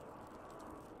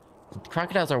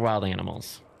 Crocodiles are wild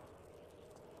animals.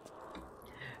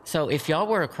 So if y'all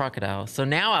were a crocodile... So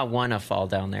now I want to fall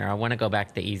down there. I want to go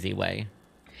back the easy way.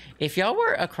 If y'all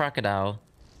were a crocodile,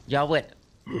 y'all would...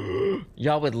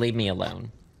 y'all would leave me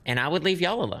alone. And I would leave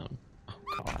y'all alone. Oh,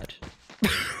 God.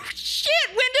 Shit!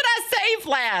 When did I save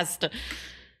last?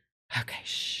 Okay,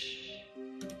 shh.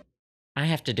 I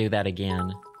have to do that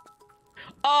again.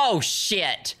 Oh,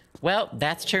 shit! Well,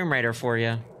 that's Tomb Raider for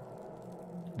you.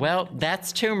 Well,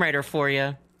 that's Tomb Raider for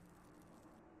you.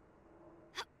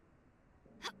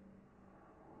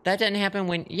 That doesn't happen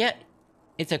when... Yeah,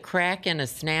 it's a crack and a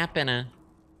snap and a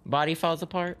body falls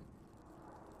apart.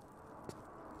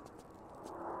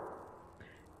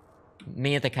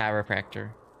 Me at the chiropractor.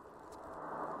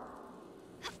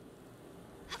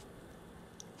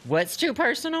 What's too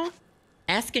personal?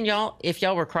 Asking y'all if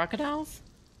y'all were crocodiles?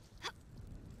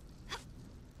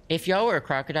 If y'all were a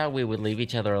crocodile, we would leave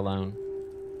each other alone.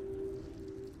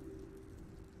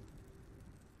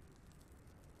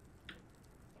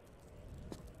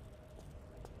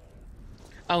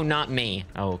 Oh, not me.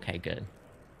 Oh, okay, good.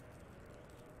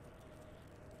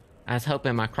 I was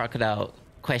hoping my crocodile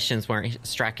questions weren't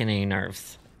striking any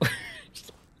nerves.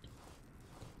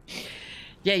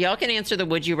 Yeah, y'all can answer the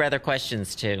would you rather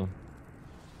questions too.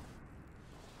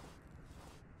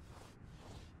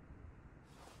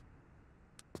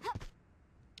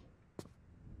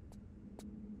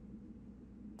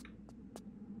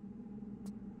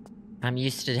 I'm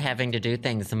used to having to do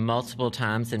things multiple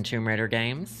times in Tomb Raider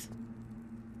games.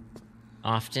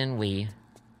 Often we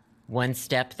one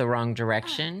step the wrong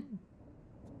direction,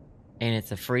 and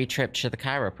it's a free trip to the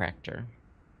chiropractor.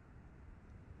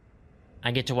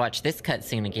 I get to watch this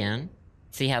cutscene again,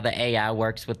 see how the AI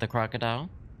works with the crocodile.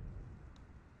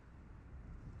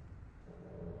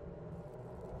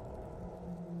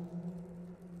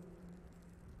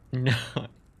 No,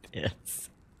 yes.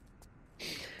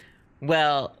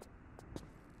 Well,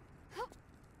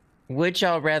 would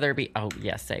y'all rather be... Oh,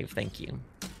 yeah, save, thank you.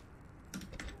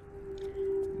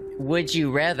 Would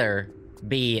you rather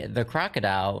be the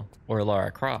crocodile or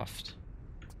Lara Croft?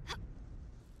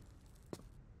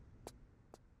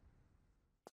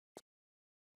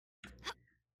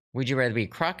 Would you rather be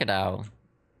crocodile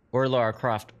or Lara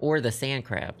Croft or the sand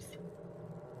crabs?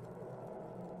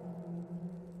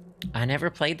 I never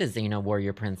played the Xena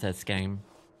Warrior Princess game.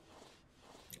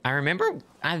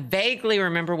 I vaguely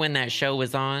remember when that show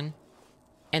was on.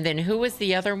 And then who was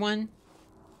the other one?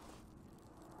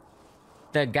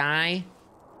 The guy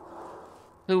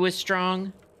who was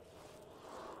strong?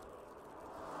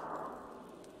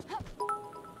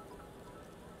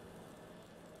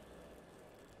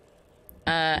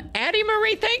 Addie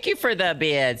Marie, thank you for the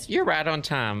bids. You're right on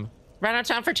time. Right on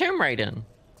time for Tomb Raider.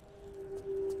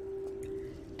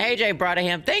 AJ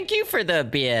Broadham, thank you for the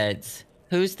bids.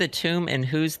 Who's the tomb and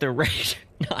who's the raider?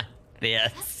 Not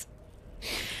this.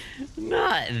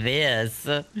 Not this.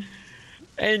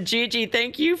 And Gigi,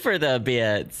 thank you for the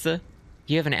bits.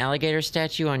 You have an alligator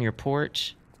statue on your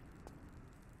porch?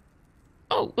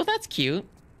 Oh, well, that's cute.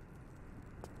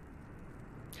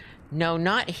 No,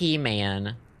 not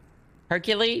He-Man.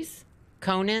 Hercules?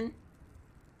 Conan?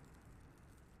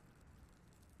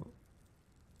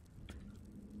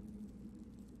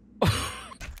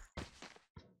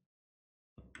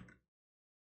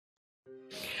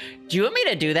 Do you want me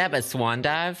to do that but swan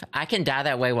dive? I can die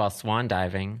that way while swan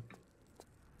diving.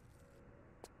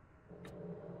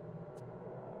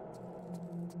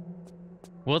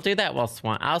 We'll do that while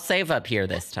swan... I'll save up here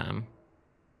this time.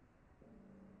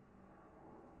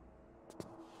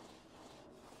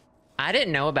 I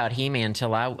didn't know about He-Man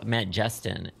until I met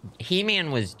Justin.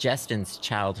 He-Man was Justin's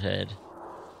childhood.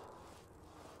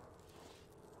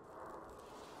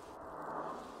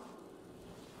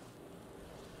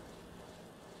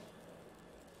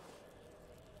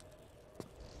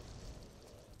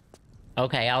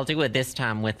 Okay, I'll do it this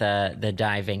time with the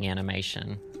diving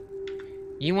animation.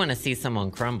 You want to see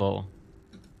someone crumble.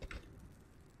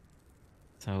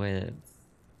 So it's...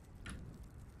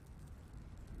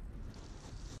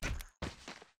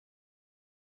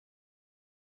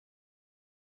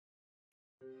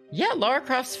 Yeah, Lara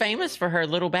Croft's famous for her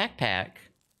little backpack.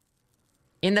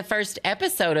 In the first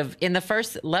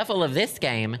level of this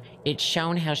game, it's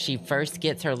shown how she first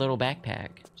gets her little backpack.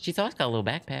 She's always got a little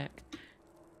backpack.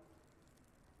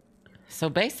 So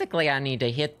basically I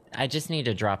just need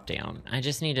to drop down. I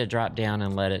just need to drop down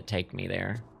and let it take me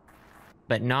there.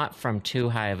 But not from too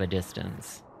high of a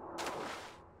distance.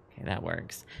 Okay, that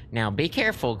works. Now be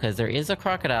careful, because there is a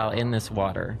crocodile in this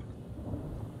water.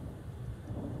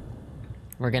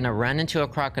 We're gonna run into a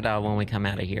crocodile when we come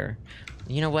out of here.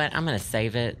 You know what? I'm gonna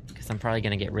save it, because I'm probably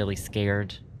gonna get really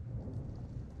scared.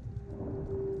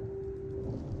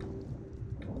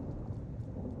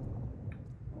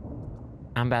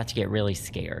 I'm about to get really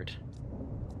scared.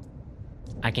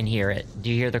 I can hear it. Do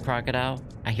you hear the crocodile?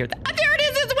 I hear the... Ah, there it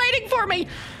is! It's waiting for me!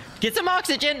 Get some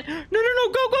oxygen! No, no, no!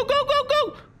 Go, go, go, go,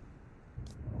 go!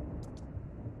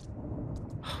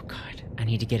 Oh, God. I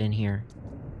need to get in here.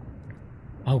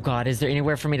 Oh, God. Is there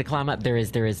anywhere for me to climb up? There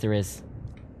is, there is, there is.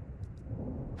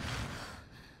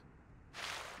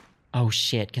 Oh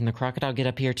shit, can the crocodile get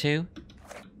up here too?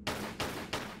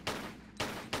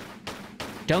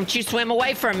 Don't you swim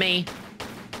away from me!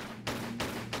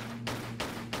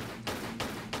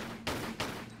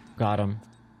 Got him.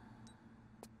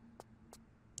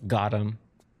 Got him.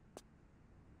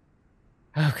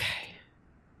 Okay.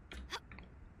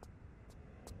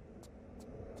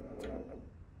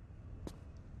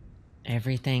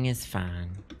 Everything is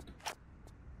fine.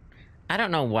 I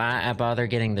don't know why I bother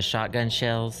getting the shotgun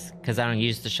shells, because I don't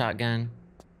use the shotgun.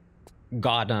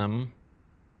 Got him.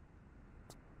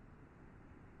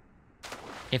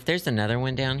 If there's another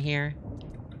one down here...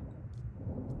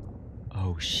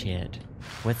 Oh shit.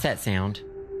 What's that sound?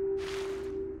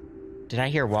 Did I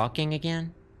hear walking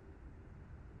again?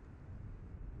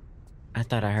 I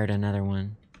thought I heard another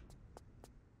one.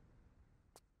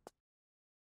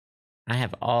 I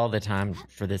have all the time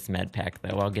for this med pack,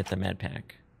 though. I'll get the med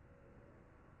pack.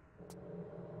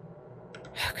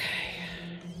 Okay.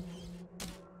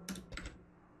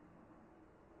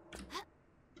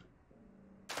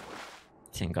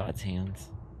 It's in God's hands.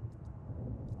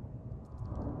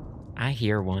 I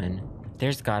hear one.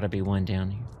 There's gotta be one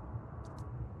down here.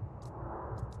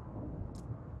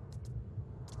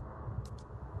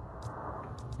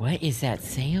 What is that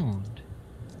sound?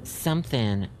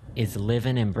 Something is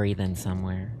living and breathing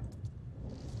somewhere.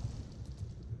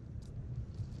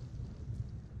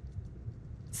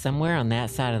 Somewhere on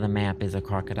that side of the map is a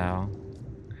crocodile.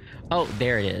 Oh,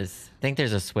 there it is. I think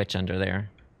there's a switch under there.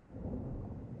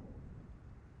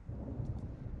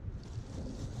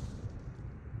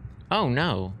 Oh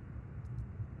no.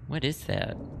 What is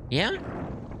that? Yeah?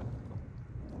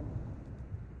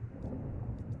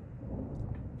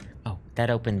 Oh, that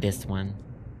opened this one.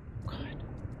 God.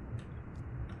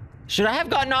 Should I have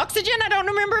gotten oxygen? I don't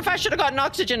remember if I should have gotten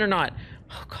oxygen or not.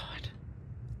 Oh God.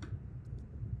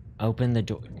 Open the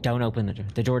door. Don't open the door.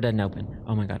 The door doesn't open.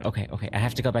 Oh my God. Okay, okay. I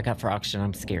have to go back up for oxygen.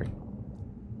 I'm scared.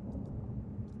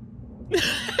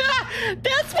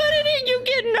 That's what it is. You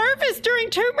get nervous during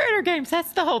Tomb Raider games.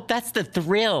 That's the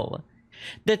thrill.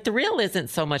 The thrill isn't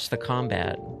so much the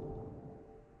combat.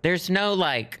 There's no,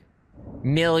 like,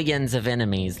 millions of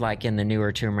enemies like in the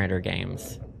newer Tomb Raider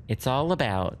games. It's all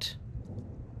about...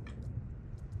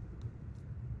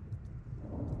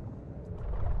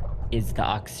 Is the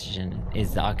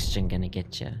oxygen gonna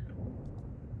get you?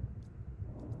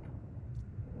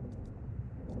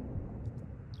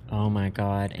 Oh my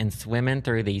God, and swimming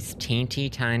through these teeny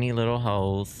tiny little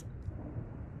holes.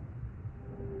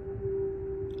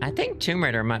 I think Tomb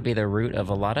Raider might be the root of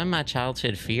a lot of my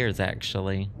childhood fears,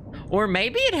 actually. Or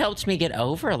maybe it helped me get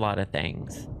over a lot of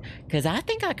things. Cause I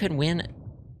think I could win.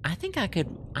 I think I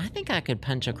could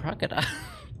punch a crocodile.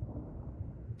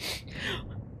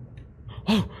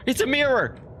 Oh, it's a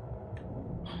mirror.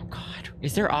 Oh God,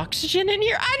 is there oxygen in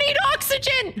here? I need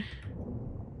oxygen.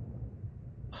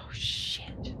 Oh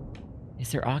shit.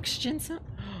 Is there oxygen?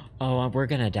 Oh, we're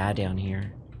gonna die down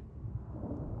here.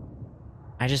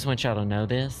 I just want y'all to know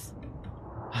this.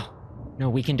 Oh, no,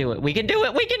 we can do it. We can do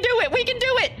it. We can do it. We can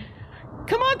do it.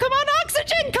 Come on,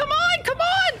 oxygen. Come on, come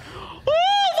on.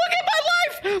 Oh, look at my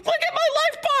life. Look at my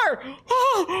life bar.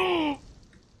 Oh.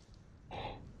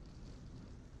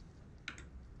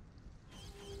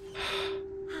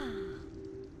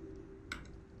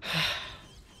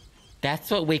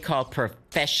 That's what we call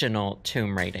professional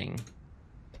tomb raiding.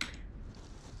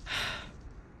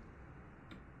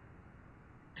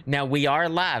 Now, we are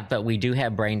alive, but we do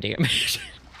have brain damage.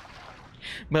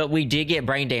 But we did get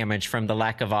brain damage from the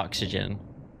lack of oxygen.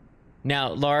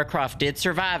 Now, Lara Croft did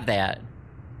survive that.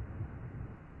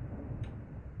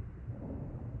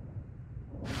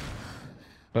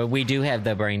 But we do have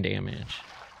the brain damage.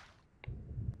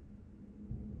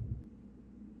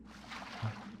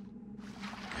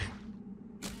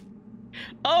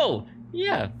 Oh,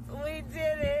 yeah. We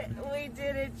did it. We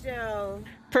did it, Joe.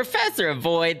 Professor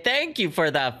Void, thank you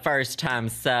for the first time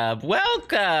sub.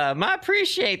 Welcome. I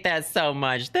appreciate that so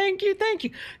much. Thank you, thank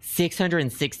you.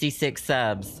 666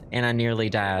 subs, and I nearly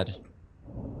died.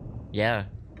 Yeah.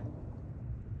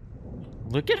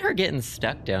 Look at her getting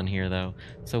stuck down here, though.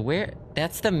 So where...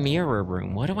 That's the mirror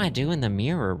room. What do I do in the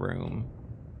mirror room?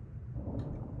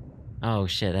 Oh,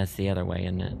 shit. That's the other way,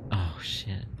 isn't it? Oh,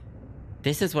 shit.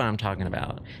 This is what I'm talking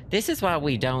about. This is why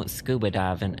we don't scuba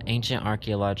dive in ancient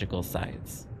archaeological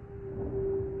sites.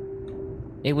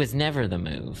 It was never the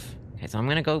move. Okay, so I'm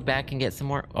gonna go back and get some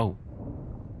more... Oh.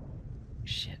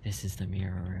 Shit, this is the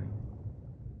mirror room.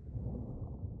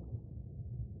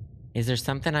 Is there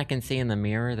something I can see in the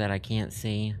mirror that I can't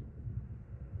see?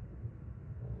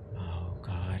 Oh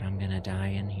God, I'm gonna die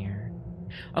in here.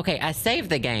 Okay, I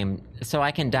saved the game, so I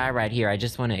can die right here. I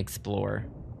just want to explore.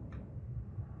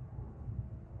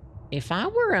 If I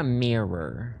were a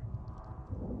mirror...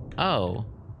 Oh.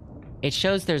 It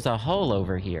shows there's a hole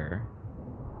over here.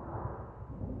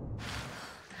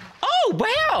 Oh,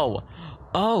 wow!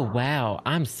 Oh, wow.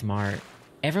 I'm smart.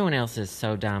 Everyone else is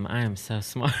so dumb. I am so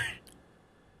smart.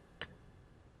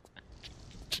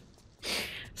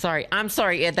 Sorry. I'm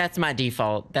sorry. That's my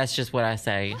default. That's just what I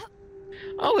say.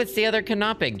 Oh, it's the other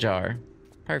canopic jar.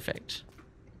 Perfect.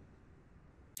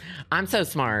 I'm so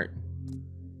smart.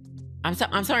 I'm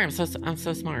sorry. I'm so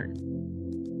smart.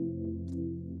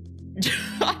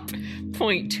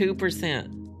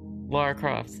 0.2% Lara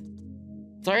Crofts.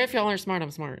 Sorry if y'all aren't smart. I'm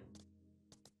smart.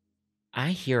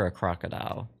 I hear a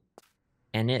crocodile,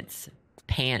 and it's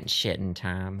pants shitting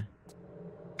time.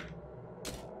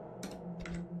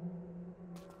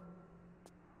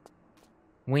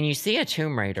 When you see a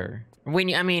Tomb Raider, when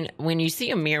you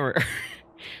see a mirror,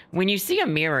 when you see a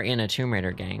mirror in a Tomb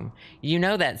Raider game, you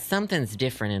know that something's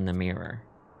different in the mirror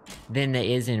than there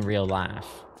is in real life.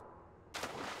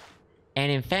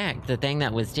 And in fact, the thing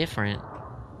that was different,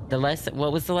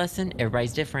 what was the lesson?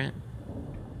 Everybody's different.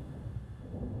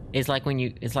 It's like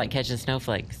it's like catching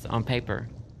snowflakes on paper.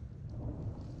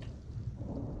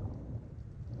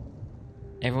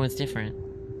 Everyone's different.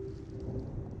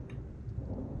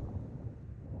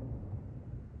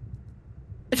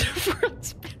 The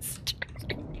world's best Tomb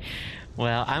Raider.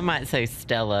 Well, I might say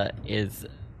Stella is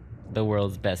the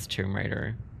world's best Tomb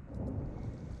Raider.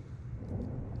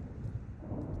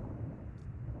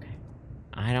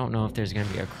 I don't know if there's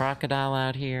gonna be a crocodile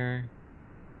out here.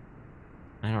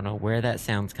 I don't know where that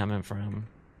sound's coming from.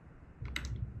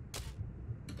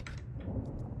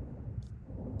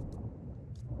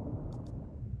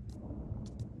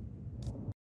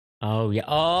 Oh, yeah.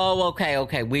 Oh,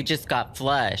 okay. We just got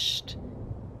flushed.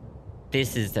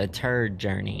 This is a turd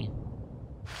journey.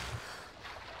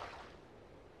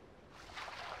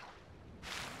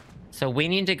 So we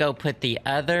need to go put the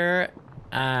other,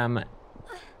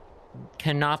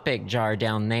 canopic jar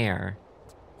down there.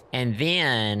 And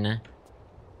then...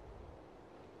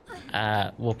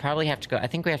 we'll probably have to go... I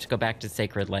think we have to go back to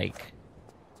Sacred Lake.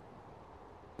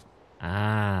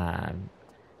 Ah...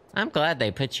 I'm glad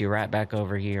they put you right back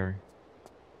over here.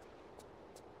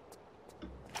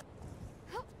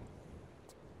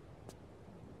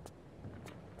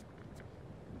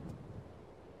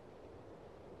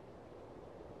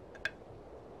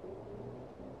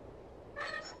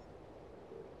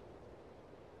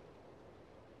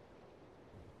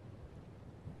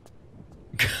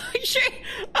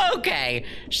 Okay,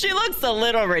 she looks a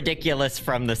little ridiculous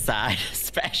from the side,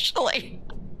 especially.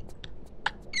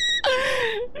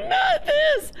 Not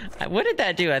this! What did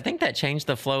that do? I think that changed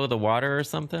the flow of the water or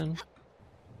something.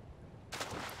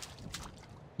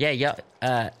 Yeah.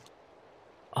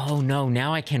 Oh no,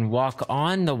 now I can walk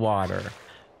on the water.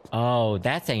 Oh,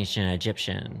 that's ancient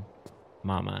Egyptian,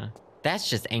 mama. That's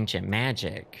just ancient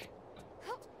magic.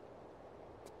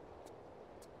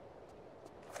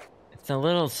 It's a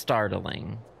little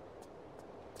startling.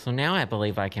 So now I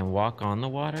believe I can walk on the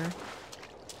water.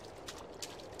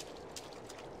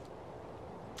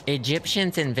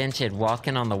 Egyptians invented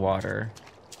walking on the water.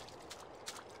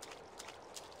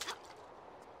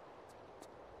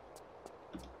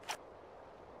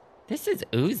 This is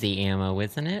Uzi ammo,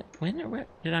 isn't it? When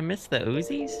did I miss the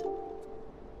Uzis?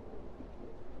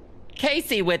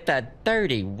 Casey with the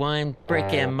 31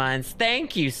 frickin' months.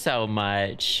 Thank you so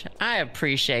much. I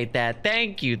appreciate that.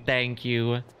 Thank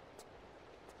you.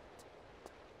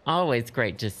 Always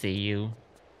great to see you.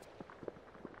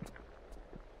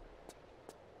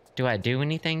 Do I do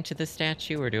anything to the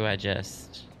statue, or do I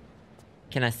just...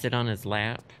 Can I sit on his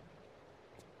lap?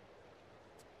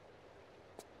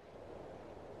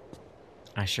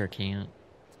 I sure can't.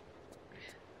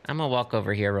 I'm gonna walk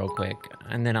over here real quick,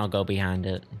 and then I'll go behind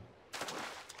it.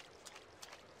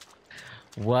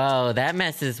 Whoa, that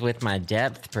messes with my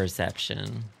depth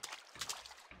perception.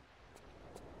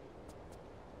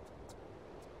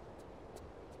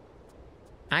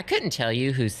 I couldn't tell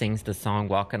you who sings the song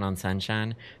Walking on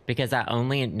Sunshine because I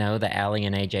only know the Allie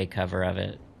and AJ cover of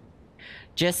it.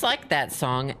 Just like that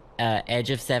song, Edge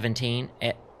of 17,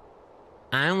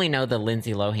 I only know the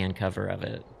Lindsay Lohan cover of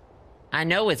it. I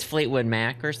know it's Fleetwood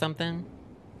Mac or something.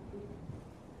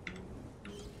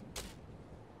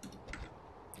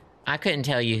 I couldn't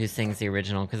tell you who sings the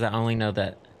original because I only know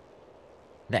the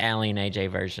Allie and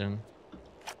AJ version.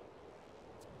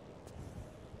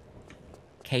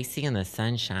 Casey and the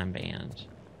Sunshine Band.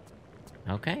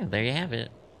 Okay, there you have it.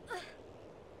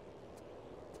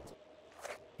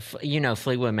 You know,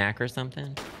 Fleetwood Mac or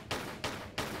something?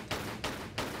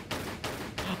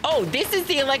 Oh, this is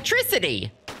the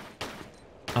electricity!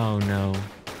 Oh no.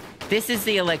 This is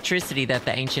the electricity that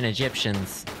the ancient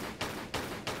Egyptians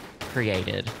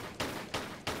created.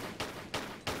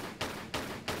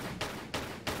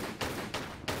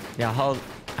 Yeah,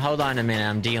 hold on a minute.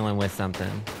 I'm dealing with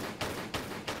something.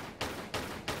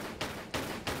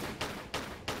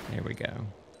 There we go.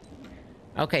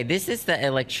 Okay, this is the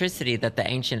electricity that the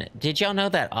ancient... Did y'all know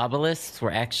that obelisks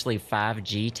were actually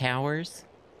 5G towers?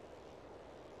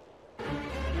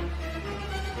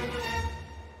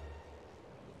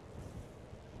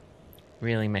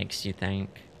 Really makes you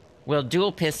think. Well,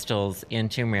 dual pistols in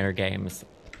Tomb Raider games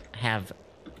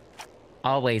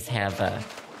always have a...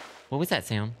 What was that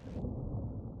sound?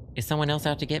 Is someone else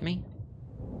out to get me?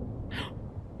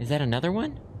 Is that another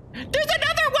one? There's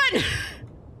another one!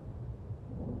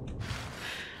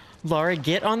 Lara,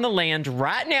 get on the land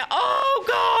right now. Oh,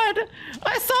 God!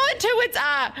 I saw it to its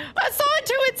eye! I saw it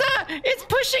to its eye! It's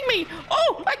pushing me!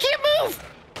 Oh, I can't move!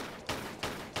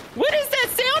 What is that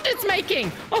sound it's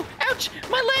making? Oh, ouch!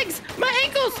 My legs! My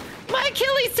ankles! My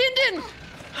Achilles tendon!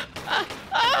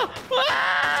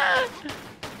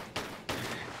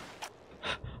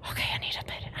 Okay, I need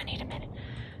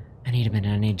a minute.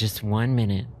 I need just 1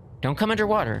 minute. Don't come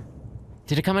underwater.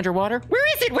 Did it come underwater? Where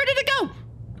is it? Where did it go?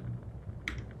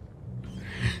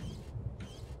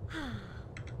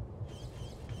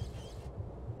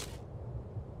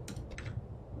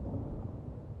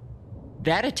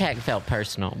 That attack felt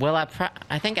personal. Well,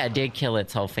 I think I did kill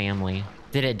its whole family.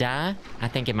 Did it die? I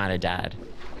think it might have died.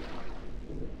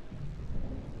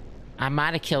 I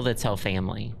might have killed its whole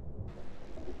family.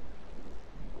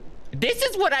 This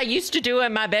is what I used to do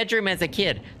in my bedroom as a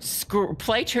kid.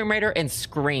 Play Tomb Raider and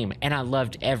scream. And I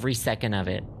loved every second of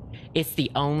it. It's the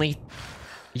only...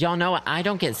 Y'all know I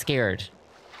don't get scared.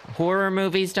 Horror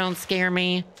movies don't scare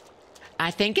me. I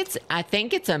think it's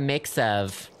a mix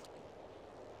of...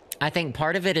 I think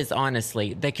part of it is,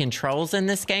 honestly, the controls in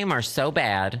this game are so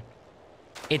bad.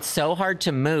 It's so hard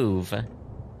to move.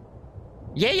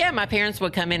 Yeah, my parents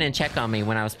would come in and check on me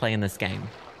when I was playing this game.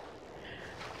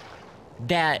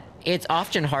 That it's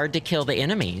often hard to kill the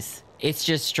enemies. It's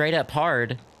just straight up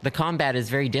hard. The combat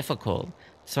is very difficult.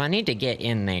 So I need to get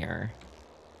in there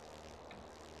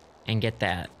and get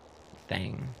that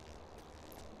thing.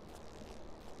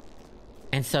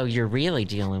 And so you're really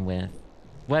dealing with...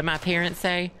 What'd my parents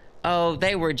say? Oh,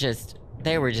 they were just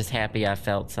happy I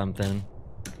felt something.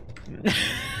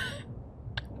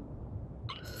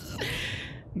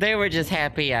 They were just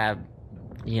happy I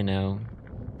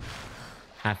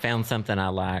found something I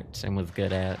liked and was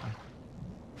good at.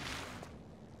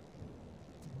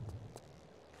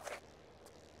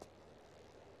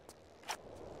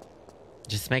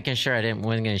 Just making sure I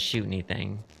wasn't gonna shoot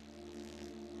anything.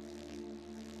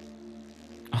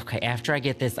 Okay, after I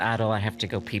get this idol, I have to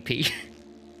go pee-pee.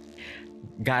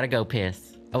 Gotta go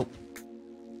piss. Oh.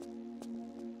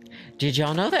 Did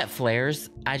y'all know that flares...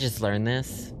 I just learned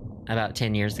this about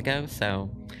 10 years ago, so...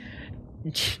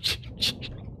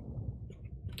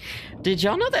 Did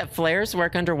y'all know that flares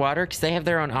work underwater because they have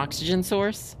their own oxygen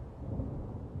source?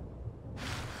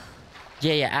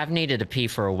 Yeah, I've needed to pee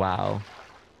for a while.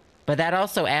 But that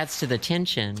also adds to the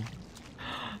tension.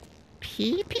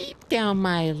 Pee down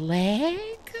my leg?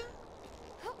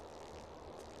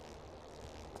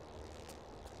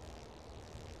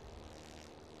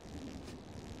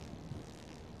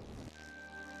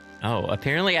 Oh,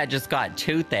 apparently I just got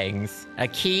 2 things. A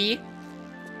key.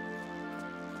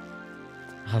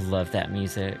 I love that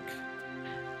music.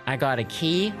 I got a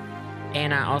key,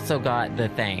 and I also got the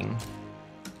thing.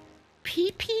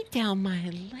 Pee down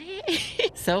my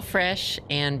leg. So fresh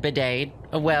and bidet.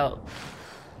 Well,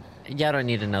 y'all don't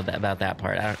need to know that about that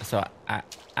part.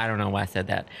 I don't know why I said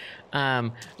that.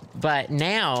 But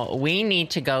now we need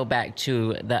to go back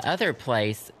to the other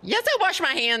place. Yes, I wash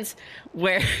my hands.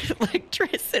 Where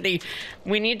electricity.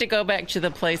 We need to go back to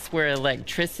the place where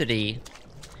electricity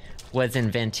was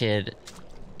invented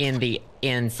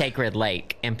in Sacred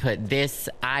Lake and put this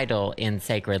idol in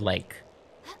Sacred Lake.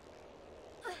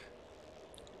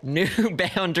 New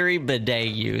boundary bidet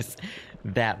use.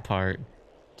 That part.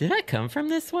 Did I come from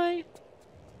this way?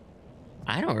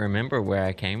 I don't remember where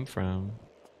I came from.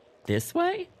 This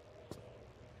way?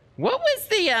 What was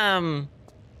the,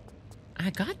 I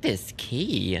got this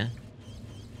key.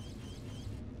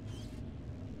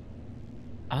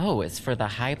 Oh, it's for the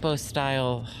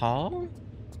Hypostyle Hall?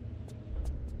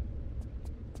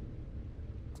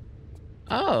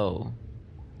 Oh.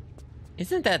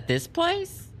 Isn't that this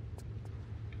place?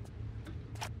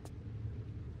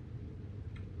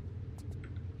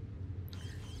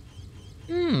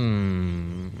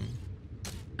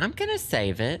 I'm gonna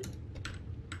save it.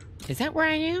 Is that where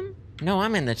I am? No,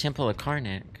 I'm in the Temple of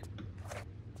Karnak.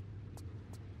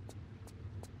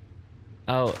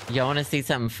 Oh, y'all want to see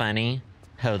something funny?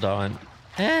 Hold on.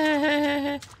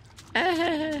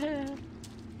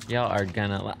 Y'all are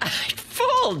gonna like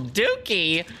full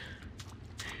dookie.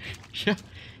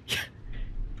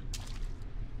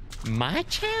 My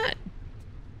chat?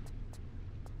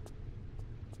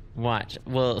 Watch.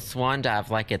 We'll swan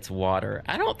dive like it's water.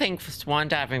 I don't think swan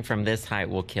diving from this height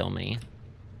will kill me.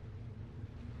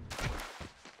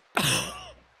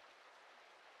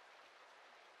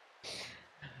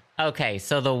 Okay,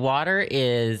 so the water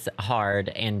is hard,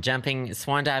 and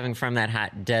swan diving from that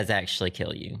height does actually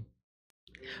kill you.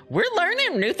 We're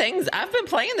learning new things. I've been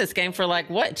playing this game for like,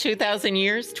 what, 2,000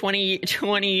 years? 20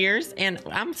 years? And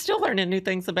I'm still learning new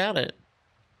things about it.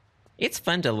 It's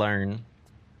fun to learn.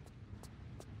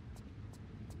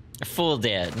 Full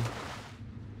dead.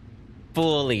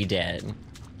 Fully dead.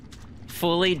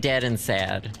 Fully dead and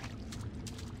sad.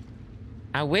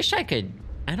 I wish I could...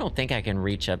 I don't think I can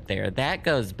reach up there. That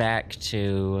goes back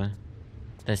to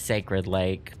the sacred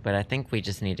lake, but I think we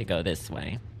just need to go this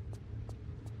way.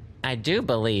 I do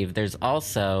believe there's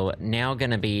also now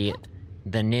gonna be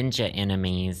the ninja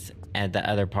enemies at the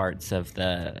other parts of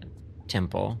the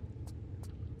temple.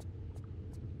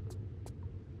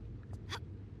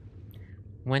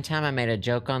 One time I made a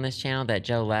joke on this channel that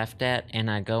Joe laughed at, and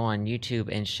I go on YouTube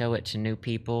and show it to new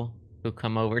people who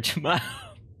come over to my...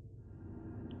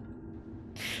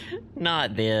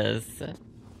 Not this.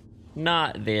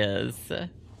 Not this.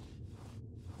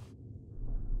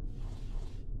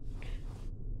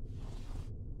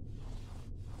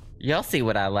 Y'all see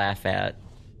what I laugh at.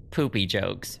 Poopy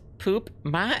jokes.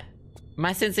 My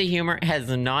sense of humor has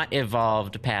not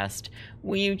evolved past,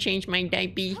 will you change my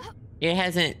diaper? It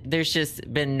hasn't, there's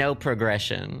just been no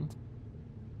progression.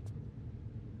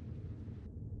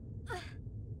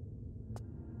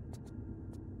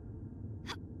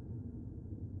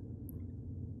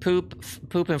 Poop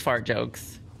and fart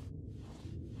jokes.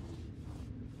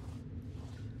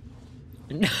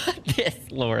 Not this,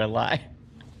 Lorelai.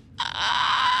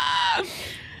 I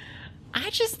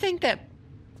just think that,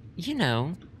 you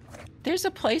know, there's a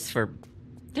place for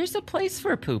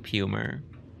poop humor,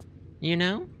 you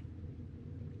know?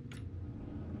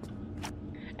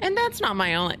 And that's not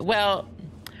my only, well,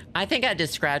 I think I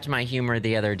described my humor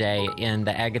the other day in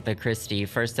the Agatha Christie,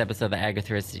 first episode of the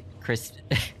Agatha Christie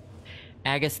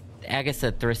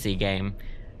game.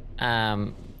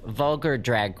 Vulgar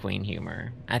drag queen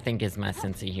humor, I think, is my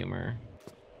sense of humor.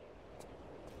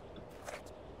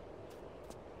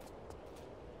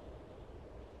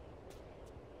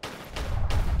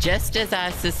 Just as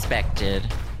I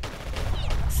suspected.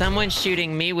 Someone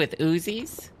shooting me with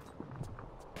Uzis?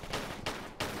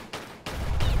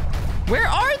 Where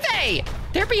are they?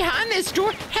 They're behind this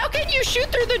door. How can you shoot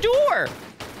through the door?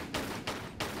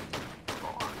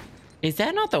 Is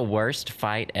that not the worst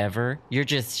fight ever? You're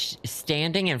just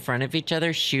standing in front of each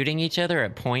other, shooting each other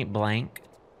at point blank.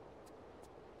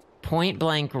 Point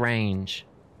blank range.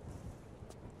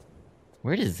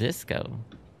 Where does this go?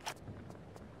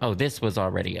 Oh, this was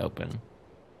already open.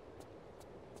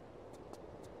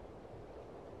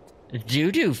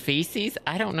 Doo-doo feces?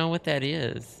 I don't know what that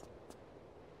is.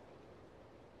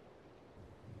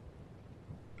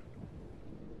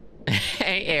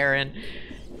 Hey, Aaron.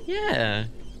 Yeah.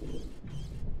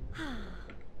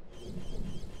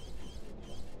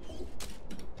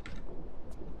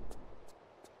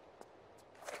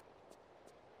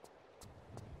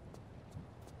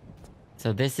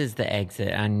 So this is the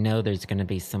exit. I know there's going to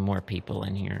be some more people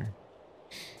in here.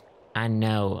 I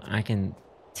know. I can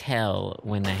tell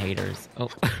when the haters... Oh.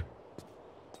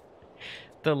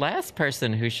 The last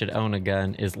person who should own a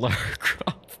gun is Lara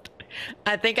Croft.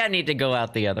 I think I need to go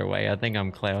out the other way. I think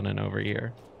I'm clowning over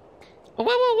here. Whoa, whoa,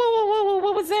 whoa, whoa, whoa, whoa,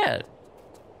 what was that?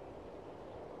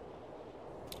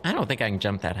 I don't think I can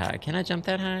jump that high. Can I jump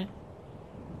that high?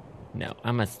 No,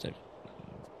 I must have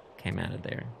came out of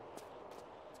there.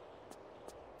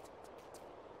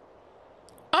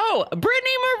 Oh,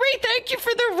 Brittany Marie, thank you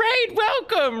for the raid.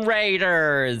 Welcome,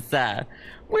 raiders.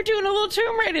 We're doing a little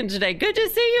tomb raiding today. Good to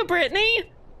see you,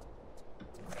 Brittany.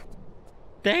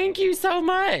 Thank you so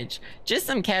much. Just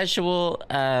some casual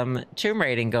tomb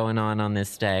raiding going on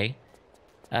this day.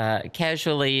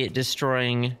 Casually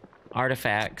destroying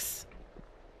artifacts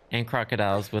and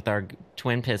crocodiles with our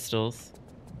twin pistols.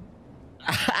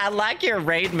 I like your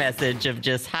raid message of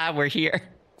just, hi, we're here.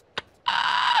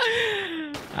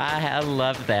 I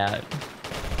love that.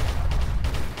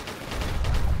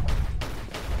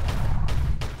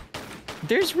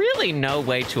 There's really no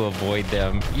way to avoid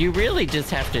them. You really just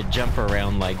have to jump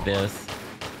around like this.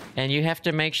 And you have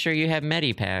to make sure you have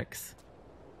medipacks.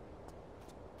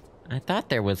 I thought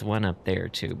there was one up there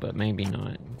too, but maybe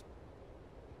not.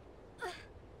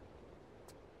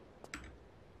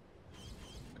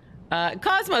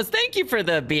 Cosmos, thank you for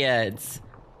the bits.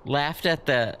 Laughed at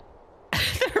the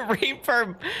the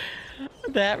reverb.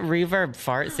 That reverb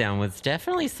fart sound was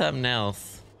definitely something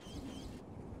else.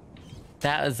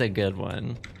 That was a good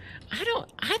one.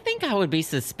 I think I would be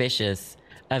suspicious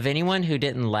of anyone who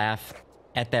didn't laugh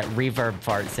at that reverb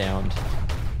fart sound.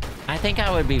 I think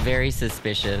I would be very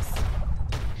suspicious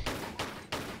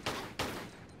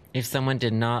if someone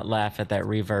did not laugh at that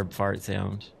reverb fart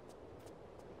sound.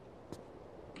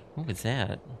 What was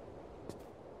that?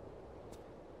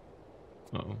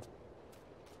 Uh-oh.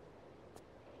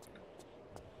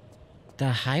 The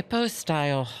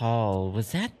Hypostyle Hall,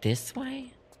 was that this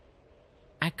way?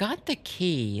 I got the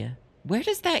key. Where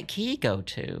does that key go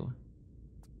to?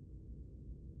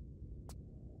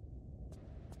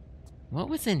 What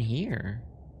was in here?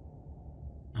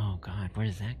 Oh God, where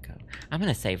does that go? I'm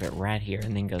gonna save it right here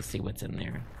and then go see what's in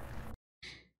there.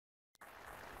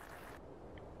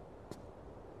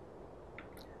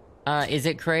 Is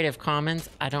it Creative Commons?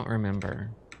 I don't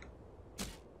remember.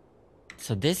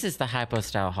 So this is the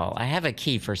Hypostyle Hall. I have a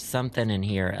key for something in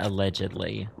here,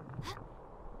 allegedly.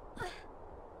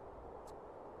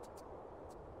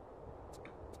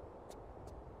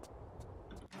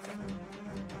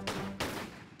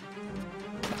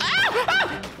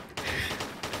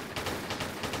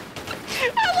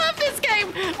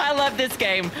 I love this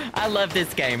game. I love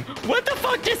this game. What the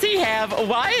fuck does he have?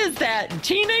 Why is that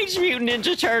Teenage Mutant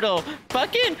Ninja Turtle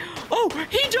fucking... Oh,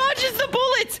 he dodges the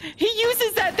bullets. He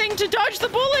uses that thing to dodge the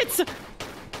bullets.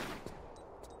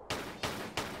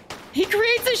 He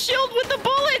creates a shield with the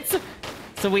bullets.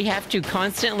 So we have to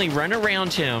constantly run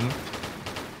around him.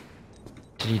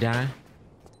 Did he die?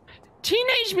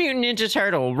 Teenage Mutant Ninja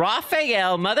Turtle.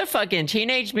 Raphael, motherfucking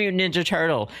Teenage Mutant Ninja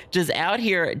Turtle. Just out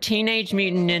here, Teenage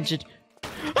Mutant Ninja...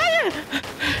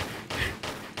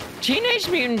 Teenage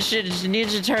Mutant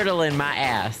Ninja Turtle in my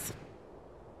ass.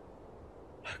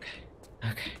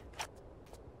 Okay.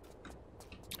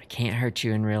 I can't hurt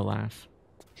you in real life.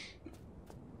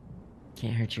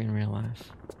 Can't hurt you in real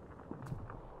life.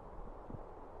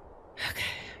 Okay.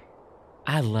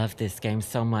 I love this game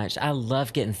so much. I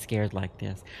love getting scared like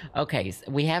this. Okay, so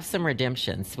we have some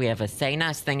redemptions. We have a Say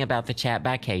Nice Thing About the Chat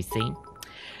by Casey.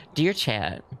 Dear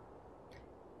chat,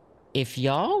 if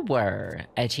y'all were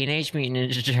a Teenage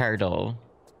Mutant Ninja Turtle,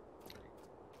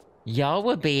 y'all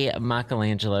would be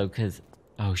Michelangelo, because...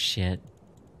 Oh, shit.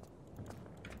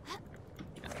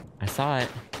 I saw it.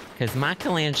 Because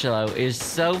Michelangelo is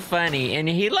so funny, and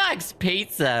he likes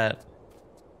pizza.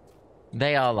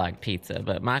 They all like pizza,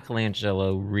 but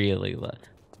Michelangelo really loves...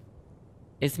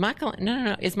 Is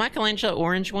No. Is Michelangelo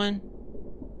orange one?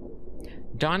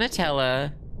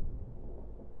 Donatella,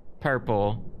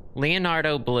 purple.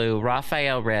 Leonardo blue,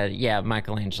 Raphael red. Yeah,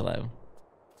 Michelangelo.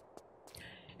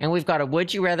 And we've got a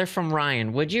would you rather from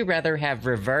Ryan. Would you rather have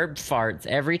reverb farts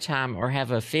every time or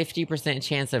have a 50%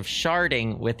 chance of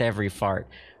sharding with every fart?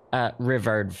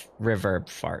 Reverb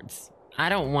farts. I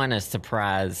don't want a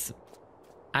surprise.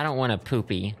 I don't want a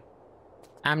poopy.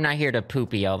 I'm not here to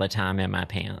poopy all the time in my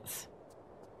pants.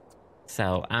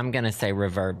 So I'm gonna say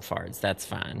reverb farts. That's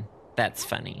fine. That's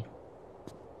funny.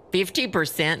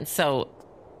 50%, so...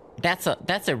 That's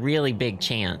a really big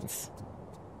chance.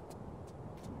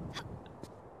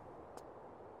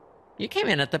 You came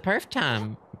in at the perf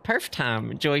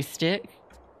time, joystick.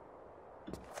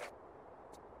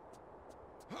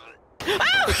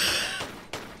 Oh!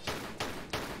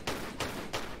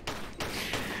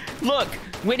 Look,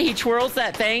 when he twirls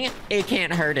that thing, it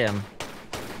can't hurt him.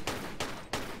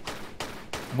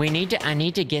 I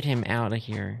need to get him out of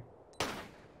here.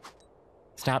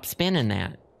 Stop spinning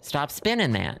that. Stop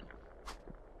spinning that.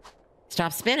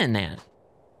 Stop spinning that.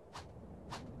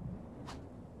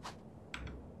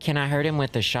 Can I hurt him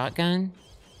with the shotgun?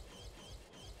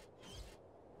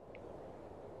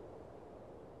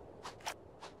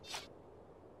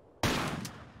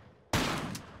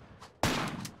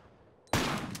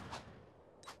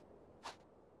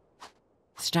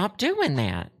 Stop doing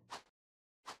that.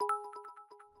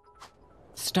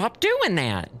 Stop doing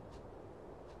that.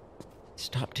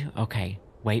 Okay,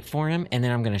 wait for him, and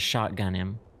then I'm gonna shotgun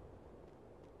him.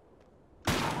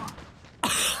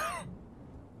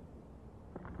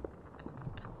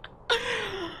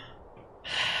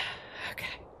 Okay.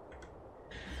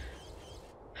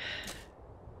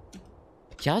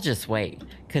 Y'all just wait,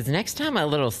 because next time a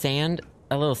little sand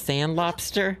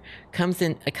lobster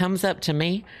comes up to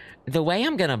me, the way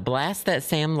I'm gonna blast that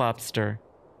sand lobster,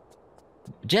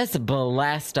 just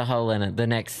blast a hole in it, the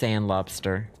next sand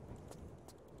lobster.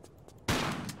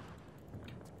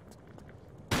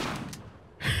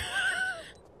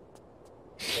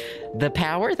 The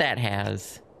power that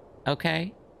has,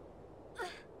 okay?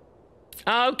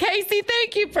 Oh, Casey,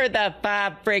 thank you for the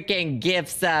 5 freaking gift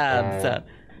subs.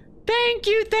 Thank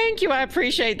you. I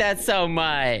appreciate that so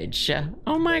much.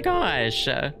 Oh my gosh.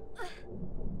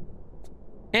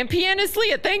 And Pianist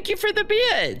Leah, thank you for the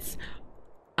bits.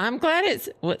 I'm glad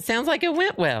it sounds like it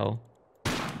went well.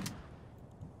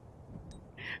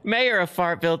 Mayor of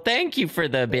Fartville, thank you for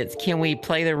the bits. Can we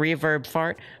play the reverb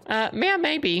fart? Yeah,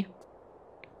 maybe.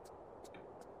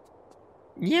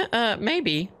 Yeah,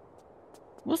 maybe.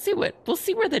 We'll see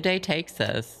where the day takes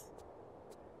us.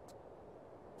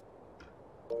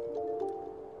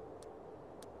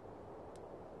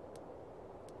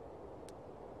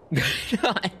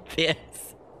 Not this.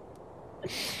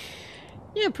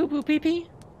 Yeah, poo poo pee pee.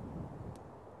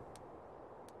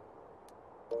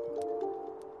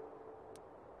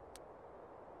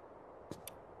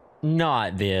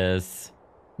 Not this.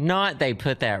 Not they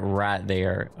put that right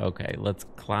there. Okay, let's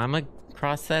climb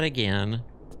across that again.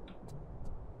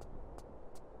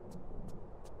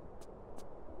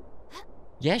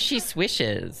 Yes, she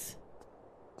swishes.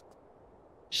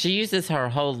 She uses her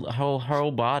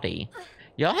whole body.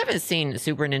 Y'all haven't seen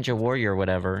Super Ninja Warrior or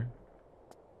whatever.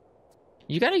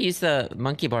 You gotta use the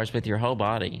monkey bars with your whole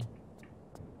body.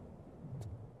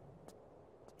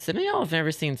 Some of y'all have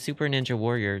never seen Super Ninja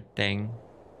Warrior thing.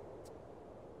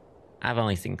 I've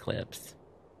only seen clips.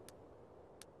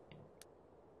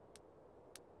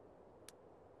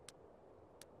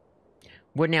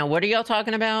 What are y'all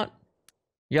talking about?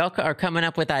 Y'all are coming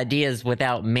up with ideas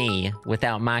without me,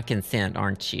 without my consent,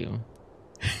 aren't you?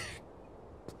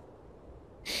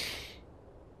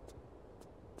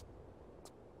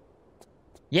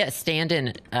 Yeah,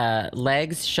 standing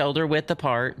legs shoulder width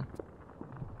apart,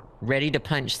 ready to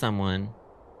punch someone.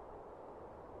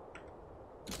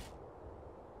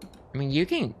 I mean, you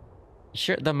can...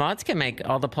 Sure, the mods can make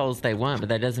all the polls they want, but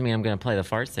that doesn't mean I'm going to play the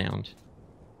fart sound.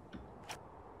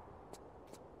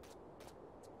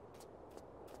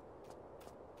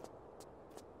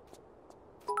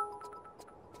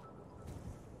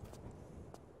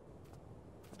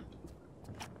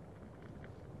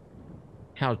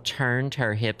 How turned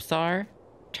her hips are?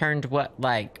 Turned what,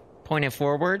 like, pointed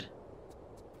forward?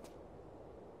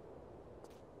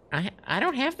 I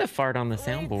don't have the fart on the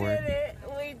soundboard.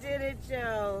 We did it,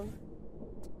 Joe.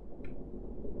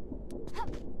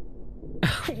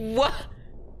 What?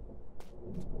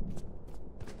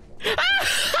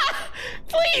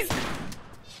 Please!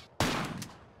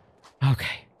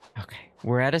 Okay.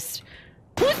 We're at a...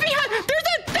 Who's behind? There's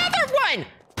another one!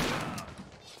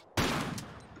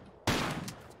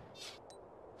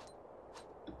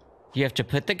 You have to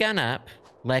put the gun up,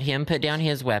 let him put down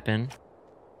his weapon.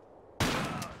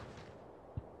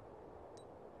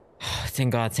 It's in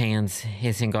God's hands.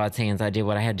 It's in God's hands. I did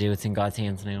what I had to do. It's in God's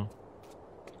hands now.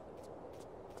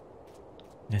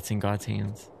 It's in God's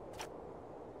hands.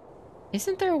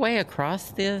 Isn't there a way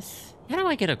across this? How do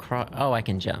I get across? Oh, I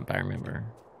can jump. I remember.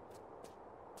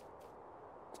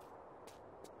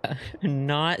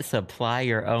 Not supply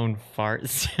your own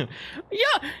farts.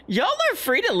 Yeah, y'all are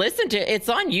free to listen to it. It's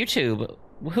on YouTube.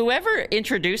 Whoever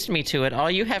introduced me to it,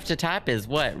 all you have to type is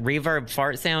what? Reverb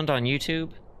fart sound on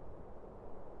YouTube?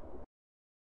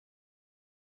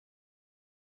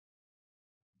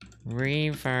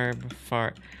 Reverb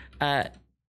fart.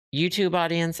 YouTube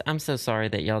audience, I'm so sorry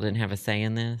that y'all didn't have a say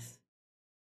in this.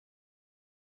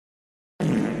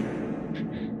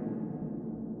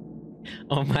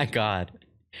 Oh my God.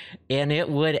 And it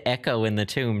would echo in the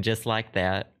tomb just like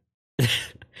that.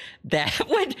 That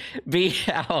would be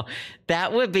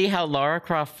how Lara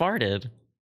Croft farted.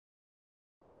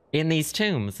 In these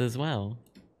tombs as well.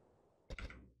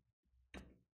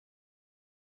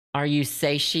 Are you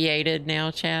satiated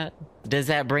now, chat? Does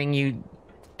that bring you...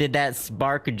 Did that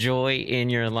spark joy in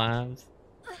your lives?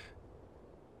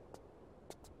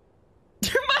 The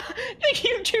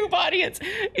YouTube audience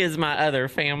is my other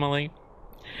family.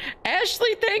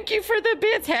 Ashley, thank you for the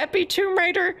bits. Happy Tomb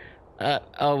Raider.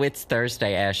 Oh, it's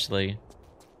Thursday, Ashley.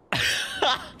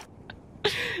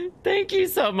 Thank you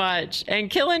so much. And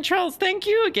Killing Trolls, thank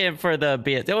you again for the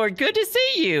bits. Or good to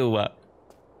see you.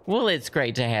 Well, it's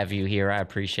great to have you here. I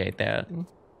appreciate that.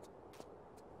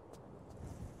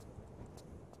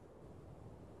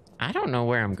 I don't know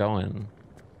where I'm going.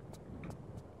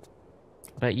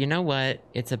 But you know what?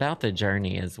 It's about the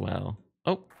journey as well.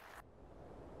 Oh.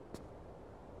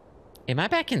 Am I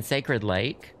back in Sacred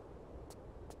Lake?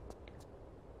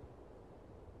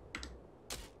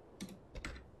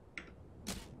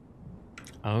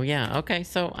 Oh yeah, okay,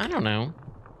 so I don't know.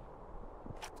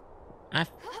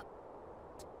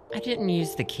 I didn't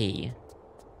use the key.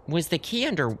 Was the key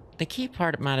under... The key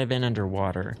part might have been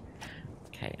underwater.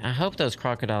 Okay, I hope those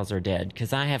crocodiles are dead,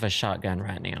 because I have a shotgun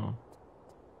right now.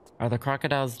 Are the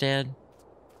crocodiles dead?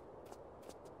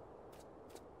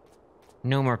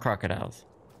 No more crocodiles.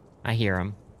 I hear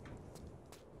them.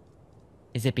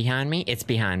 Is it behind me? It's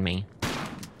behind me.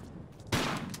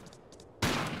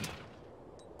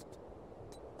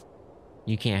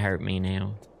 You can't hurt me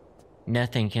now.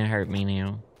 Nothing can hurt me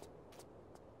now.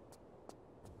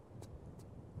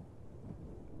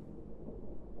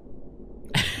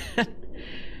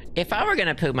 If I were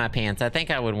gonna poop my pants, I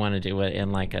think I would want to do it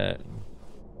in like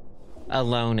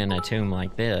alone in a tomb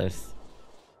like this.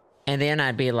 And then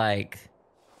I'd be like,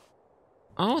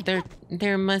 oh,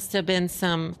 there must have been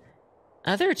some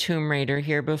other Tomb Raider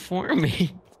here before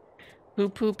me who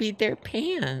poopied their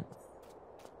pants.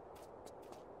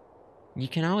 You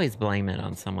can always blame it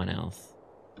on someone else.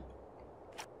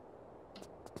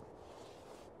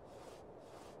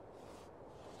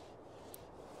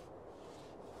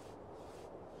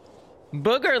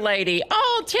 Booger Lady,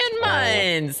 oh, 10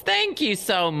 months! Thank you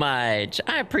so much.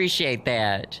 I appreciate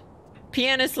that.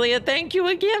 Pianist Leah, thank you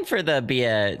again for the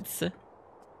bits.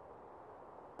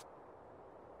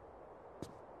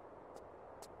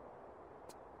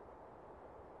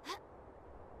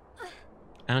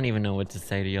 I don't even know what to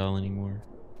say to y'all anymore.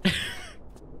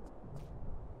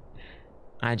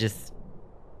 I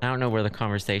don't know where the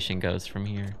conversation goes from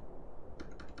here.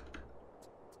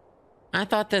 I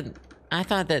thought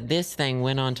that this thing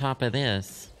went on top of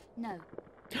this. No.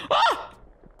 Ah!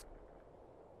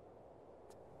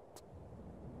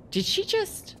 Did she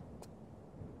just...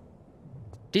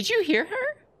 Did you hear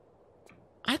her?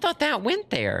 I thought that went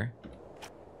there.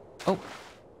 Oh.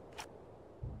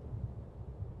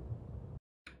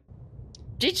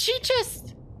 Did she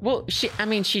just... Well,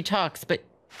 she talks, but...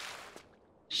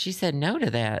 She said no to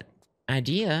that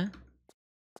idea.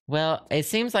 Well, it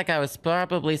seems like I was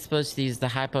probably supposed to use the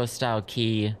Hypostyle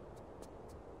key.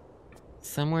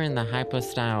 Somewhere in the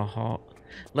Hypostyle Hall.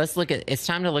 Let's look at... It's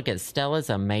time to look at Stella's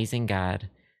amazing guide.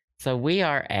 So we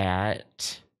are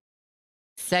at...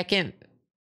 Second...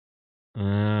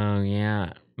 Oh,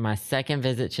 yeah. My second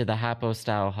visit to the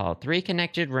Hypostyle Hall. 3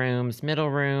 connected rooms,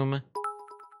 middle room...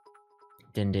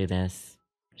 Didn't do this.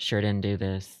 Sure didn't do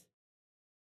this.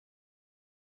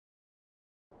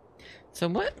 So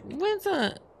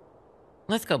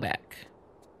let's go back.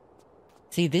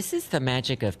 See, this is the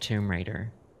magic of Tomb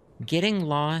Raider. Getting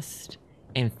lost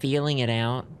and feeling it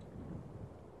out.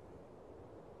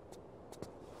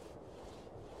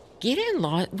 Getting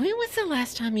lost. When was the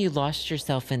last time you lost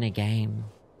yourself in a game?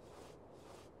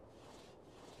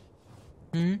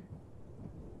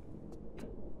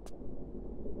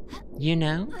 You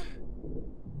know?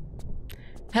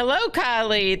 Hello,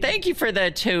 Kylie! Thank you for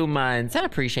the 2 months. I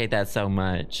appreciate that so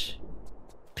much.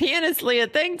 Pianist Leah,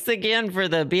 thanks again for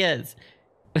the bits.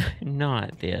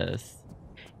 Not this.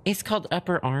 It's called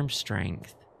upper arm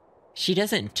strength. She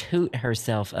doesn't toot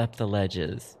herself up the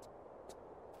ledges.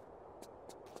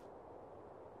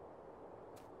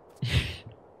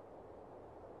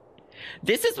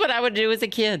 This is what I would do as a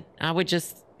kid. I would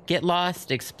just get lost,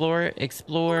 explore,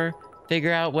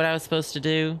 figure out what I was supposed to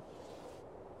do.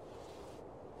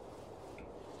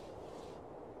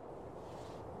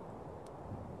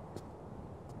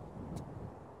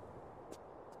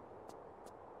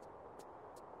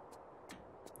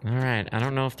 All right, I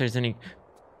don't know if there's any...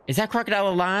 Is that crocodile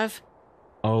alive?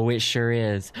 Oh, it sure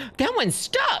is. That one's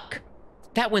stuck!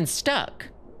 That one's stuck.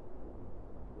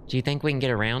 Do you think we can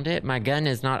get around it? My gun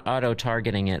is not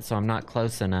auto-targeting it, so I'm not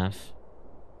close enough.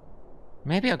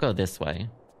 Maybe I'll go this way.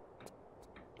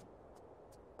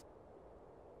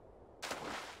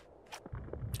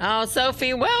 Oh,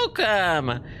 Sophie,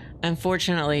 welcome!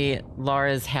 Unfortunately,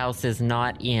 Lara's house is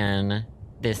not in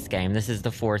this game. This is the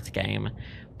 4th game.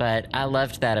 But I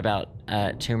loved that about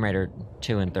Tomb Raider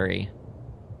 2 and 3.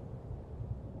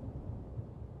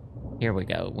 Here we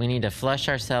go. We need to flush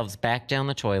ourselves back down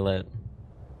the toilet.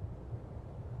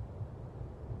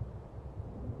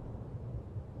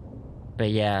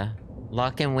 But yeah,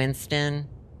 locking up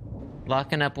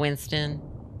Winston,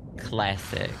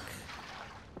 classic.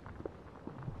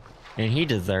 And he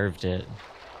deserved it.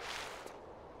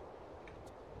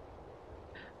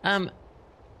 I've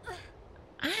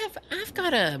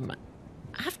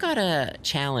got a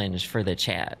challenge for the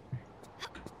chat.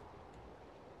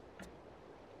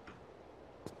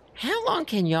 How long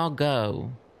can y'all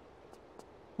go?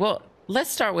 Well, let's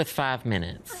start with 5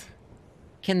 minutes.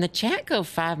 Can the chat go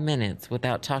 5 minutes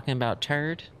without talking about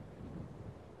turd?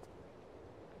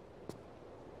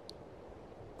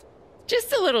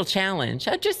 Just a little challenge.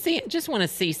 I just want to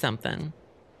see something.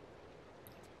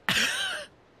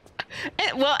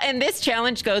 And this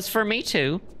challenge goes for me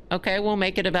too. Okay, we'll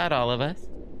make it about all of us.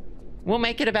 We'll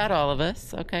make it about all of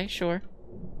us. Okay, sure.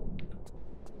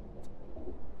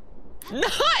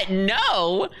 Not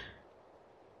no!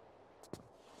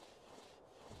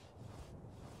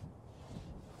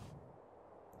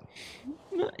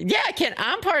 Yeah,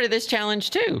 I'm part of this challenge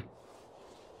too.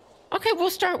 Okay, we'll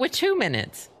start with 2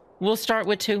 minutes. We'll start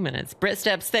with 2 minutes. Britt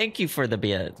Steps, thank you for the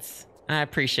bits. I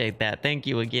appreciate that. Thank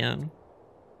you again.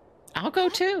 I'll go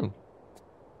too.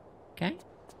 Okay.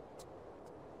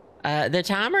 The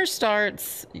timer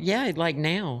starts, yeah, like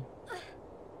now.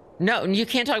 No, you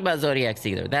can't talk about zodiacs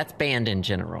either. That's banned in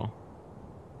general.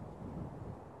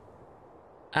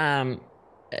 Can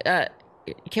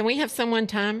we have someone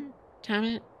time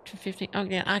it to 15? Oh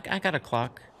yeah, I got a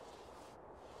clock.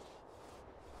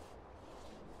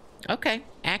 Okay,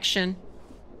 action.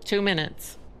 2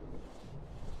 minutes.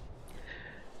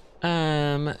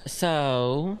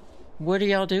 So what are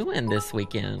y'all doing this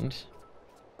weekend?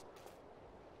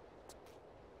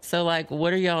 So like,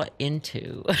 what are y'all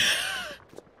into?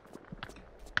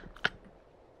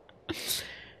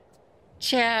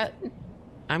 Chat.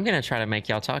 I'm gonna try to make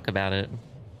y'all talk about it.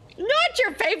 Not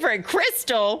your favorite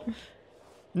crystal.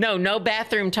 No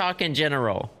bathroom talk in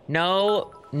general.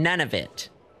 No, none of it.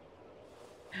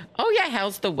 Oh yeah,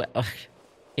 how's the weather?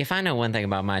 If I know one thing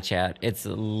about my chat, it's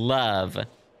love.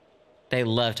 They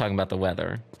love talking about the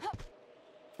weather.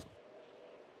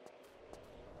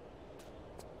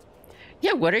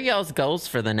 Yeah, what are y'all's goals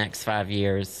for the next 5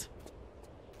 years?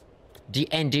 Do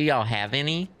y'all have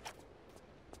any?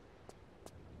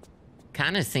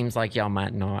 Kind of seems like y'all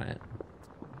might not.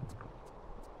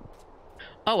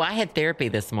 Oh, I had therapy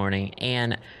this morning,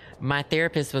 and my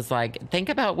therapist was like, think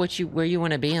about where you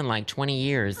want to be in like 20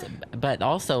 years. But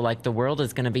also, like, the world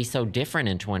is going to be so different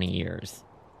in 20 years.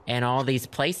 And all these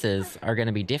places are going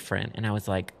to be different. And I was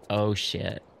like, oh,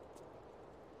 shit.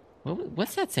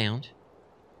 What's that sound?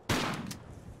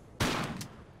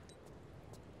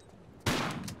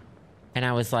 And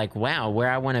I was like, wow,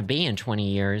 where I want to be in 20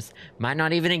 years might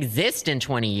not even exist in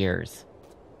 20 years.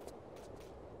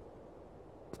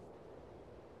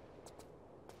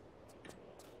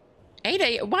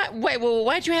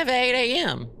 Why'd you have at 8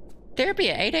 a.m.? Therapy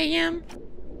at 8 a.m.?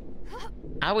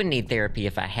 I would need therapy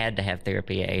if I had to have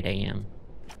therapy at 8 a.m.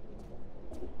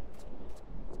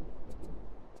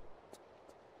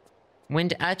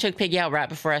 I took Piggy out right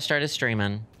before I started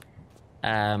streaming.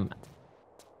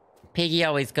 Piggy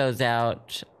always goes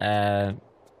out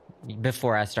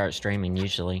before I start streaming,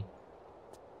 usually.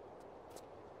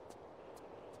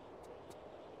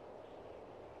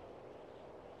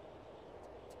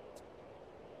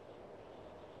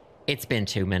 It's been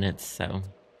 2 minutes, so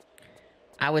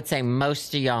I would say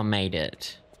most of y'all made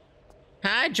it.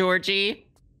 Hi, Georgie.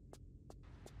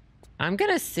 I'm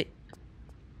gonna see.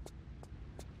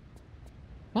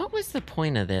 What was the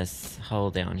point of this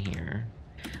hole down here?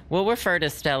 We'll refer to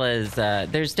Stella's,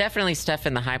 there's definitely stuff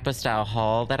in the Hypostyle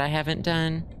Hall that I haven't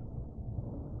done.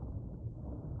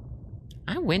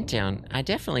 I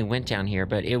definitely went down here,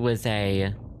 but it was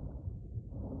a...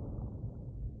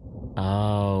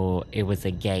 Oh, it was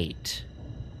a gate.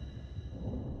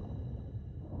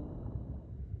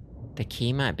 The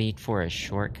key might be for a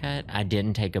shortcut. I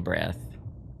didn't take a breath.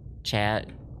 Chat.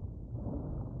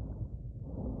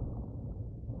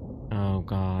 Oh,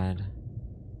 God.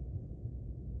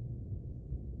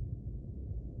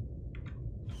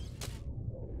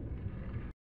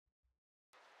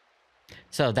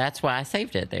 So that's why I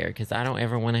saved it there, because I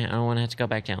don't want to have to go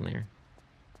back down there.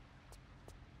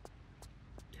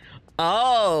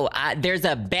 Oh, there's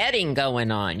a betting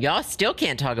going on. Y'all still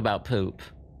can't talk about poop.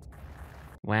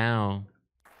 Wow.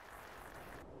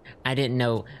 I didn't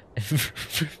know.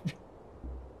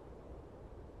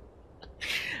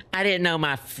 I didn't know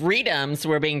my freedoms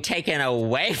were being taken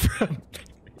away from me.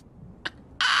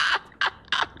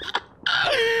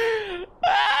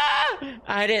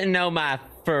 I didn't know my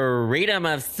freedom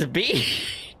of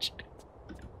speech.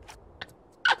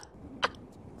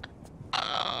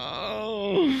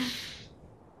 Oh.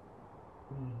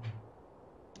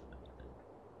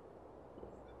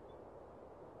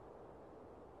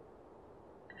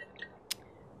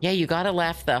 Yeah, you gotta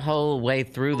laugh the whole way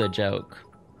through the joke.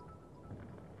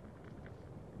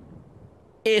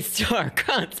 It's our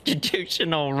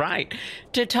constitutional right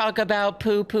to talk about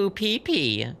poo-poo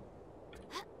pee-pee.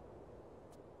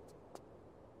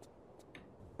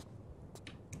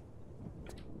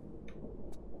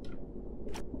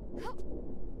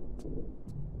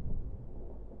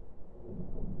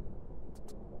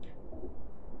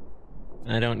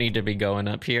 I don't need to be going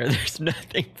up here. There's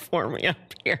nothing for me up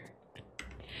here.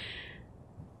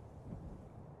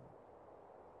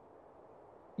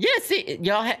 Yeah, see,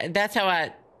 y'all, that's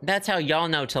how y'all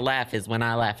know to laugh, is when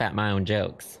I laugh at my own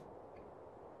jokes.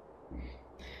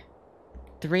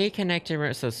 3 connected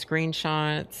rooms, so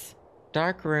screenshots.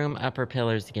 Dark room, upper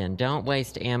pillars again. Don't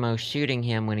waste ammo shooting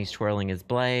him when he's twirling his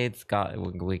blades.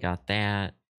 We got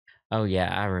that. Oh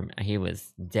yeah, he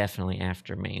was definitely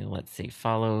after me. Let's see,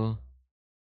 follow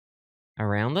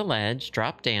around the ledge,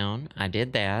 drop down. I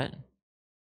did that.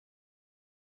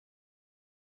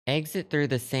 Exit through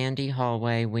the sandy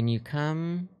hallway when you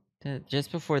come to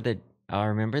just before the... Oh,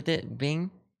 remember that being...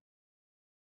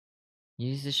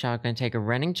 Use the shotgun, take a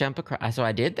running jump across. So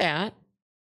I did that.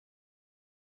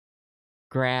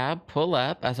 Grab, pull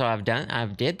up. So I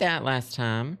did that last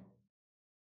time.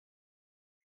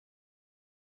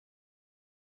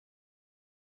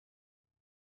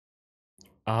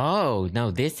 Oh, no,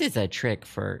 this is a trick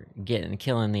for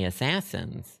killing the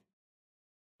assassins.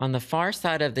 On the far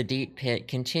side of the deep pit,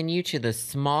 continue to the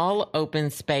small open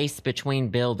space between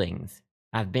buildings.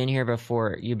 I've been here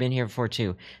before. You've been here before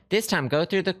too. This time, go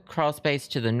through the crawl space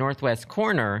to the northwest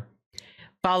corner,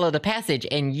 follow the passage,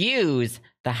 and use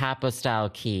the hypostyle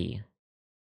key.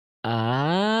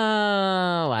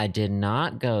 Oh, I did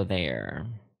not go there.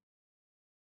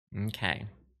 Okay.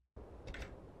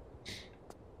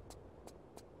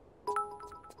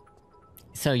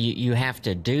 So you have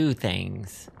to do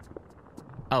things.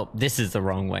 Oh, this is the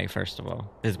wrong way, first of all.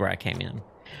 This is where I came in.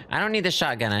 I don't need the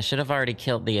shotgun. I should have already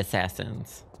killed the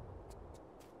assassins.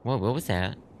 Whoa, what was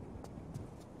that?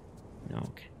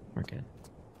 Okay, we're good.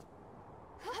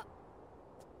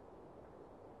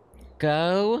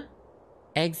 Go,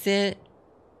 exit,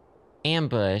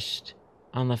 ambushed.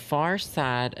 On the far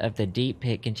side of the deep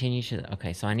pit, continue to...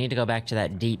 Okay, so I need to go back to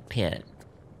that deep pit.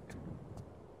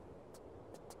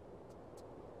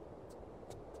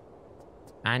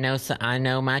 I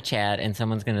know my chat, and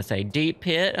someone's gonna say, deep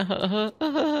pit?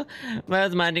 That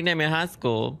was my nickname in high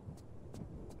school.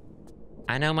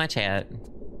 I know my chat.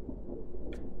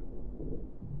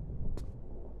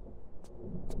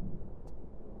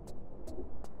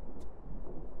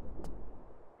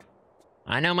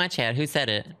 I know my chat. Who said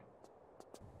it?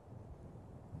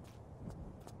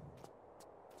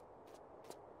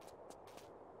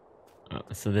 Oh,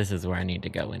 so this is where I need to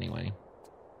go anyway.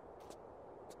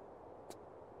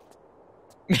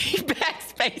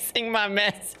 Backspacing my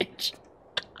message.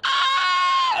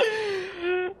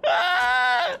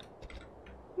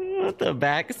 What the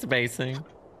backspacing?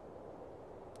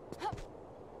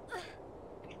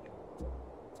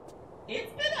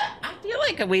 I feel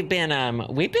like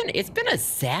it's been a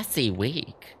sassy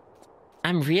week.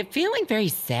 I'm feeling very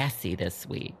sassy this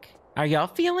week. Are y'all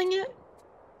feeling it?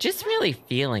 Just really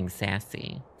feeling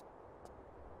sassy.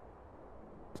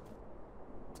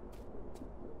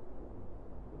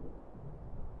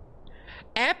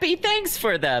 Appy, thanks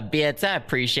for the bits. I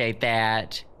appreciate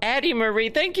that. Addie Marie,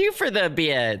 thank you for the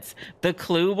bits. The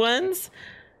Clue ones.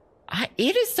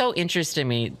 It is so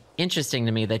interesting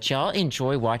to me that y'all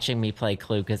enjoy watching me play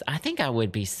Clue, because I think I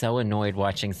would be so annoyed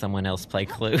watching someone else play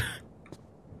Clue.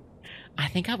 I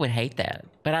think I would hate that.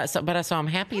 So I'm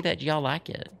happy that y'all like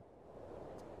it.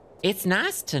 It's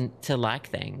nice to like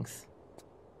things.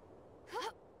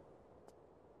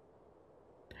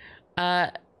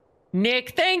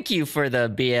 Nick, thank you for the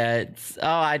bits. Oh,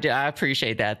 I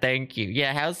appreciate that. Thank you.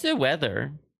 Yeah, how's the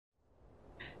weather?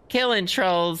 Killing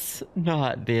trolls,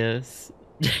 not this.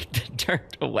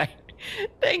 Turned away.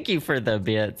 Thank you for the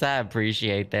bits. I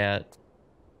appreciate that.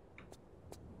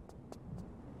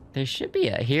 There should be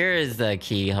here is the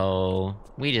keyhole.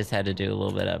 We just had to do a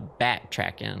little bit of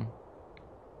backtracking.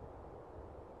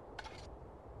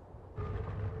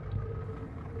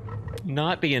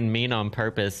 Not being mean on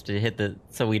purpose to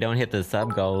so we don't hit the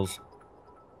sub goals.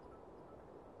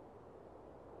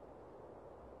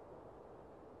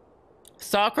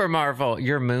 Soccer Marvel,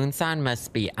 your moon sign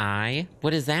must be I.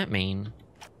 What does that mean?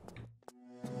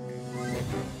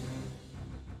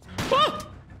 Ah!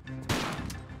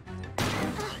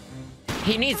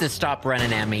 He needs to stop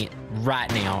running at me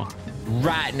right now.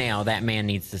 Right now, that man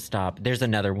needs to stop. There's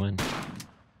another one.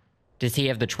 Does he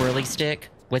have the twirly stick?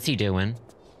 What's he doing?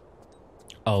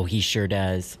 Oh, he sure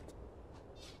does.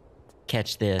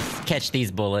 Catch this. Catch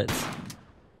these bullets.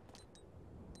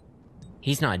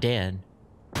 He's not dead.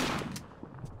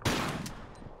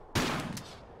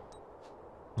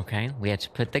 Okay, we have to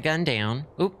put the gun down.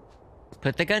 Oop.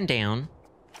 Put the gun down.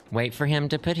 Wait for him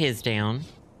to put his down.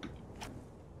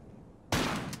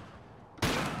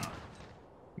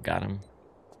 Got him.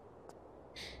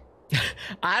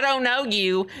 I don't know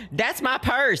you. That's my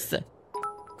purse.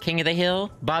 King of the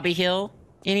Hill? Bobby Hill?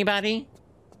 Anybody?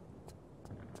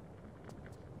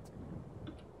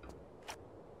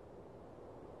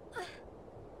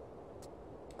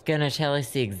 gonna tell us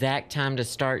the exact time to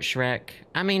start Shrek?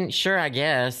 I mean, sure, I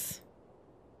guess.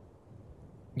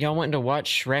 Y'all wanting to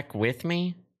watch Shrek with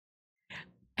me?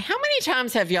 How many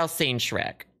times have y'all seen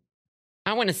Shrek?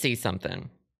 I want to see something.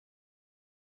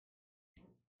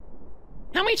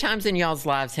 How many times in y'all's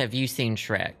lives have you seen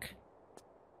Shrek?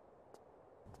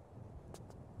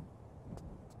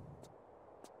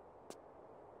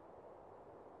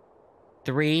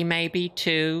 Three, maybe?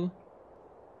 Two?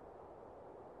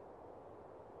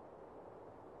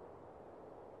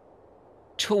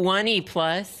 $20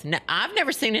 plus? No, I've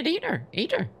never seen it either.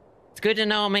 It's good to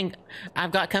know. I mean,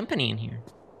 I've got company in here.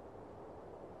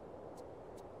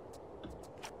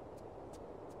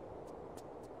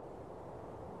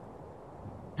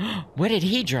 What did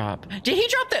he drop? Did he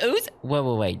drop the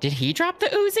Uzi? Wait. Did he drop the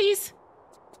Uzis?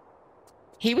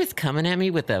 He was coming at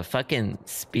me with a fucking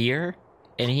spear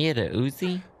and he had a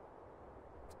Uzi?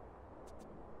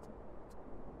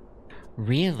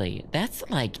 Really? That's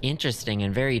like interesting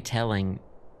and very telling,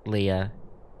 Leah.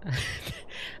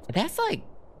 That's like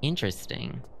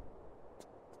interesting.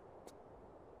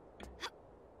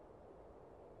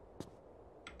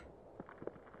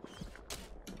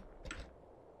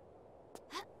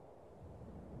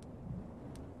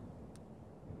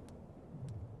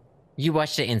 You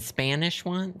watched it in Spanish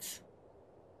once?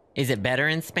 Is it better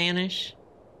in Spanish?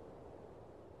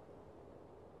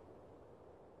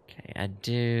 Okay, I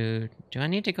do... Do I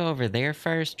need to go over there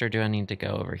first, or do I need to go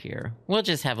over here? We'll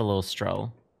just have a little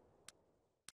stroll.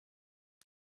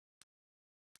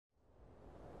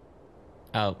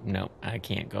 Oh, no, I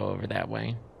can't go over that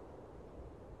way.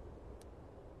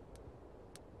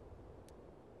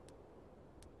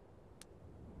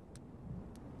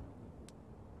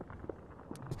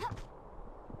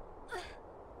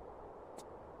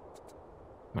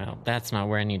 Well, that's not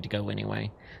where I need to go anyway.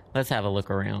 Let's have a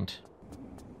look around.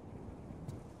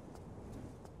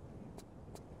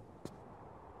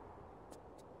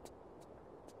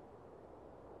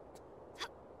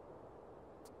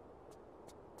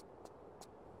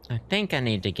 I think I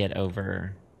need to get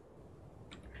over...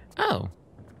 Oh!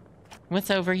 What's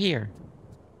over here?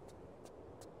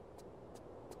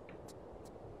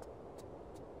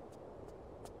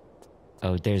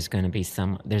 Oh, there's gonna be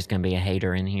a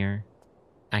hater in here.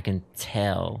 I can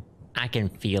tell. I can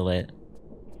feel it.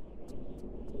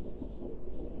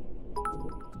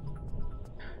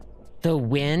 The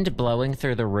wind blowing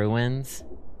through the ruins.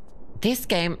 This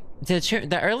game,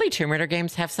 the early Tomb Raider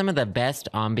games have some of the best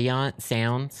ambient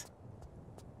sounds.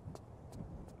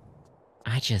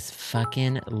 I just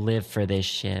fucking live for this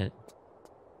shit.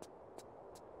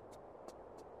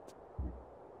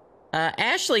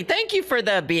 Ashley, thank you for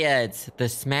the bits. The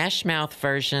Smash Mouth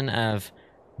version of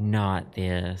Not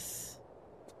This.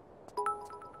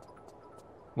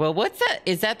 Well, what's that?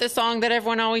 Is that the song that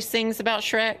everyone always sings about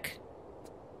Shrek?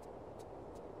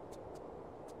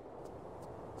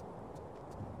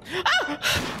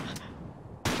 Ah!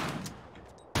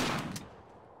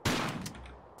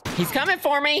 He's coming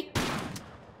for me.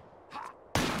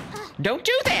 Don't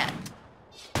do that.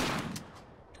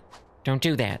 Don't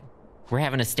do that. We're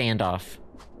having a standoff.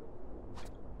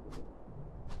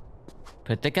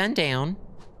 Put the gun down.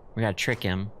 We gotta trick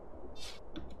him.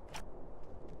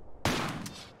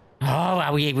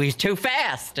 Oh, we was too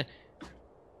fast.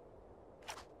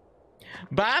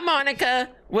 Bye, Monica.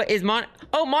 What is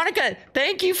Oh, Monica,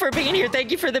 thank you for being here.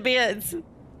 Thank you for the bits.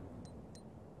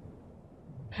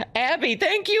 Abby,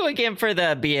 thank you again for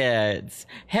the bits.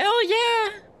 Hell yeah.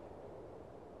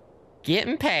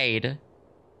 Getting paid.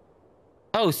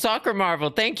 Oh, Soccer Marvel,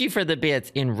 thank you for the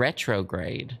bits. In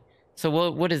retrograde. So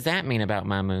what does that mean about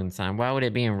my moon sign? Why would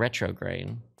it be in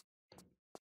retrograde?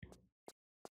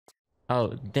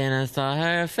 Oh, then I saw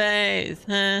her face.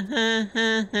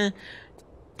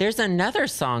 There's another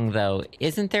song, though.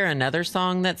 Isn't there another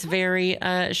song that's very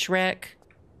Shrek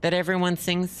that everyone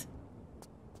sings?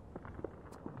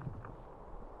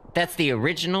 That's the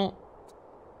original?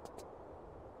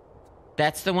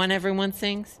 That's the one everyone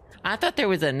sings? I thought there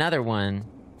was another one.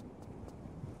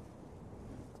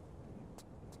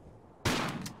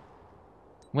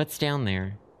 What's down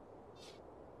there?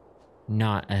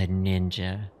 Not a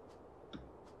ninja.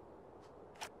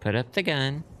 Put up the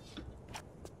gun.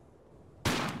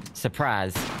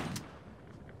 Surprise.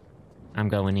 I'm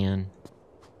going in.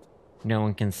 No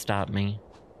one can stop me.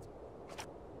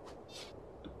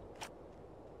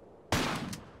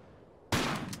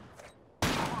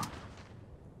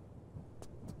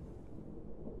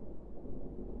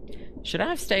 Should I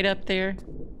have stayed up there?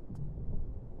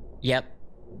 Yep.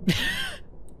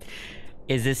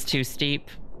 Is this too steep?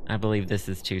 I believe this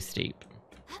is too steep.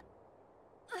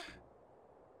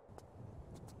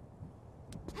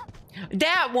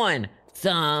 That one!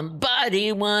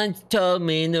 Somebody once told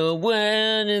me the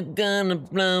world is gonna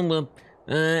blow up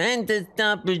and to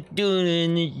stop us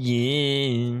doing it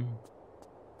again.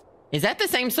 Is that the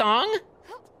same song?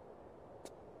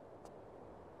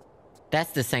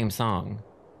 That's the same song.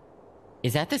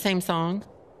 Is that the same song?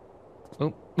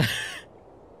 Oh.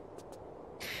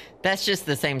 That's just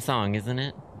the same song, isn't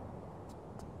it?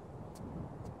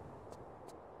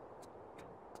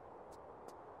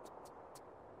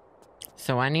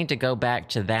 So I need to go back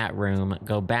to that room,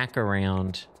 go back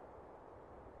around.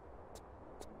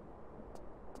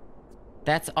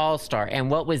 That's All Star. And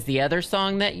what was the other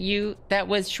song that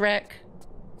was Shrek?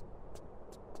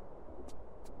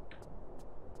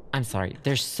 I'm sorry,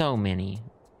 there's so many.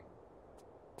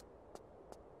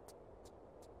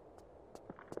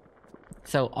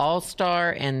 So All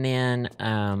Star and then,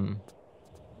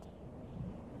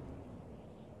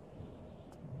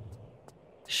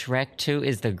 Shrek 2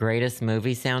 is the greatest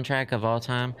movie soundtrack of all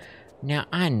time. Now,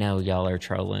 I know y'all are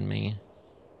trolling me.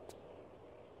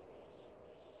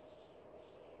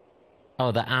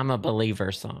 Oh, the I'm a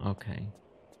Believer song. Okay.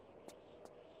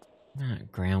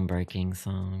 Not groundbreaking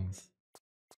songs.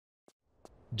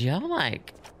 Do y'all,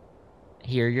 like,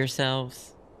 hear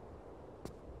yourselves?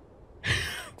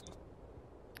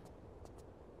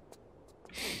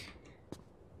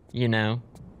 You know?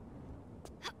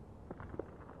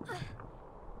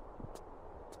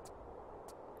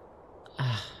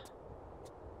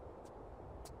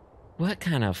 What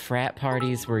kind of frat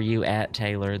parties were you at,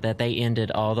 Taylor, that they ended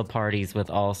all the parties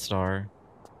with All Star?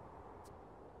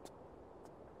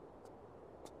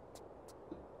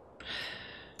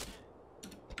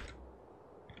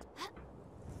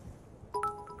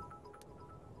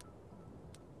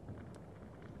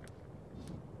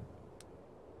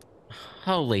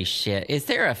 Holy shit. Is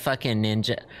there a fucking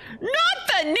ninja? Not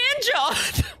the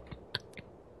ninja!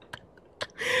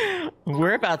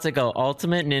 We're about to go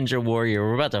Ultimate Ninja Warrior.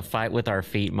 We're about to fight with our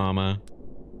feet, mama.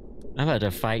 I'm about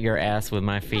to fight your ass with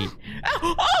my feet.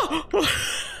 Ow!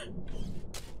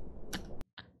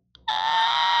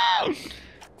 Oh!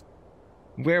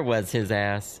 Where was his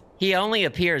ass? He only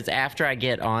appears after I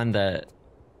get on the...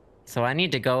 So I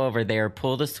need to go over there,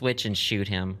 pull the switch, and shoot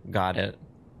him. Got it.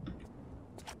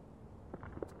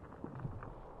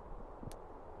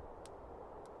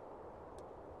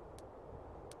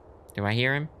 Do I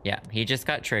hear him? Yeah, he just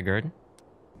got triggered.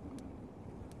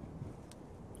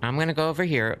 I'm gonna go over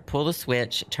here, pull the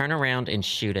switch, turn around, and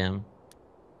shoot him.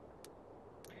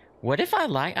 What if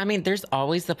I mean, there's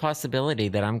always the possibility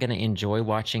that I'm gonna enjoy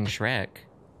watching Shrek.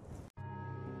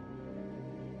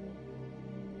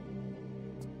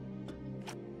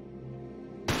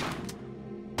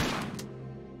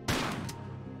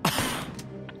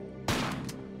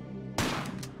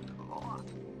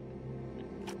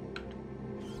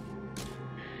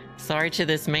 Sorry to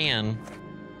this man.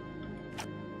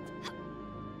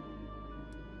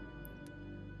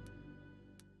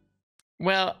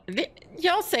 Well,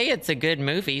 y'all say it's a good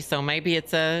movie, so maybe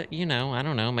it's a, you know, I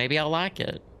don't know, maybe I'll like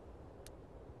it.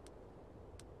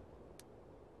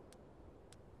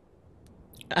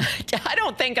 I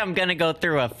don't think I'm gonna go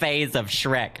through a phase of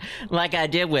Shrek like I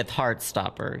did with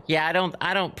Heartstopper. Yeah,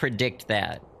 I don't predict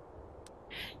that.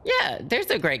 Yeah,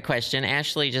 there's a great question.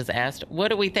 Ashley just asked, what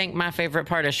do we think my favorite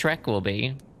part of Shrek will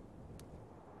be?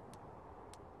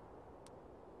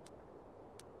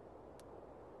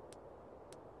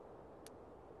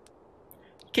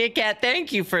 Kit Kat,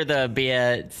 thank you for the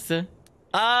bits.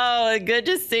 Oh, good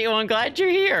to see you. I'm glad you're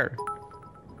here.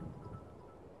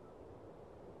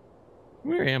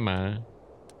 Where am I?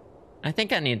 I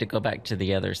think I need to go back to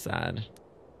the other side.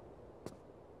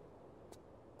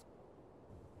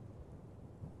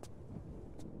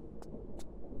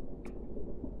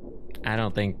 I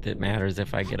don't think that matters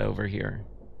if I get over here.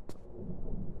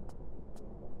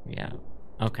 Yeah.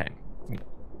 Okay.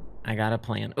 I got a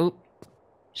plan. Oop.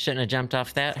 Shouldn't have jumped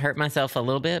off that. Hurt myself a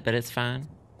little bit, but it's fine.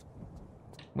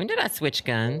 When did I switch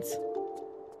guns?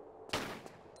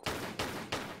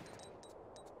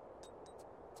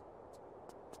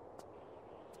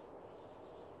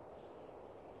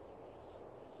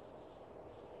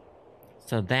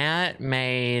 So that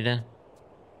made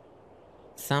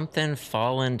something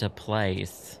fall into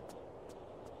place.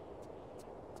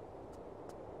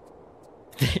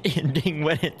 The ending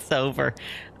when it's over.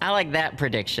 I like that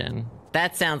prediction.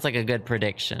 That sounds like a good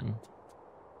prediction.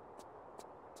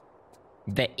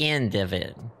 The end of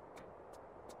it.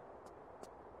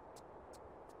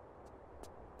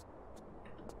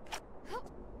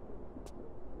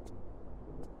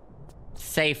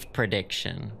 Safe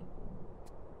prediction.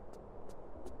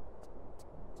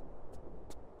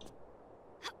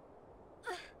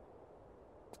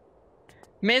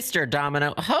 Mr.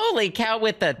 Domino, holy cow,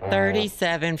 with the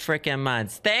 37 freaking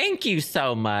months. Thank you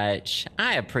so much.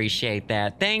 I appreciate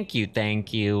that. Thank you,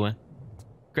 thank you.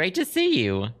 Great to see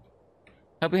you.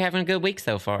 Hope you're having a good week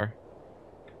so far.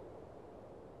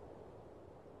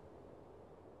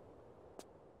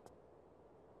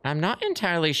 I'm not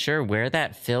entirely sure where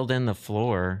that filled in the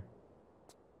floor.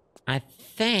 I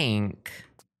think...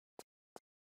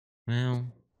 Well...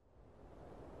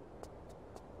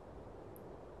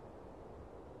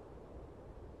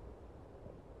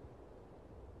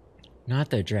 Not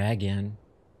the dragon.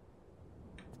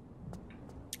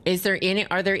 Is there any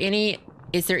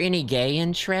gay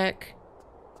in Shrek?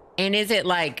 And is it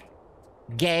like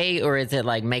gay or is it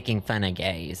like making fun of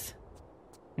gays?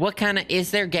 What kind of,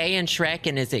 is there gay in Shrek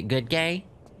and is it good gay?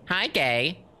 Hi,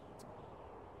 gay.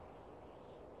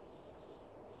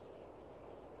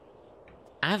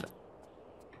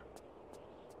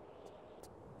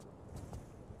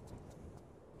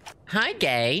 Hi,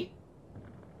 gay.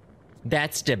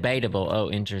 That's debatable. Oh,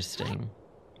 interesting.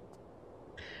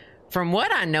 From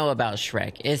what I know about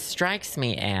Shrek, it strikes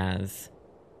me as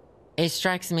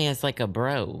like a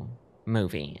bro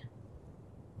movie.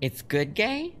 It's good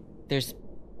gay.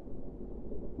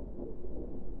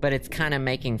 But it's kind of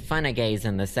making fun of gays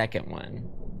in the second one.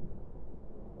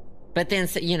 But then,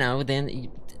 you know, then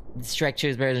Shrek 2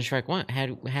 is better than Shrek 1. How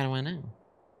do I know?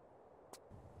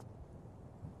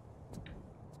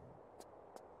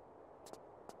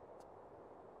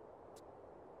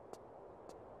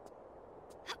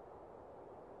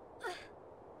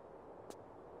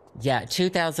 Yeah,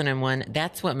 2001,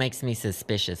 that's what makes me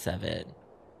suspicious of it.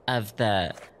 Of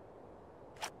the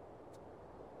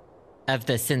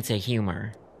sense of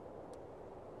humor.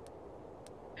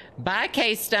 Bye,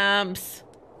 K-Stumps!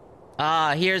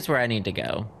 Ah, here's where I need to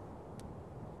go.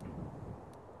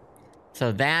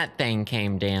 So that thing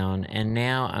came down, and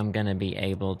now I'm gonna be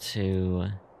able to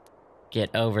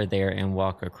get over there and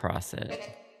walk across it.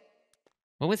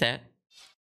 What was that?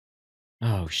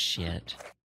 Oh, shit.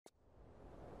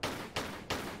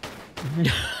 They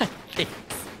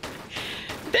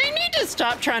need to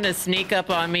stop trying to sneak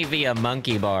up on me via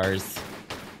monkey bars.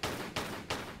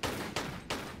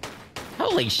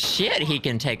 Holy shit, he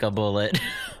can take a bullet.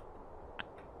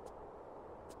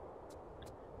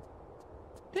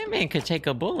 That man could take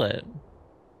a bullet.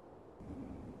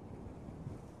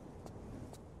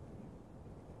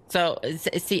 So,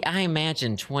 see, I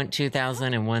imagine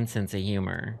 2001 sense of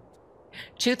humor.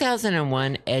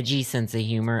 2001 edgy sense of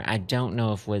humor, I don't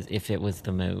know if it was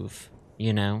the move,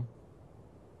 you know?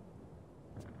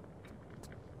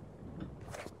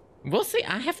 We'll see.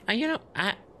 I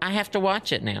have to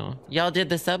watch it now. Y'all did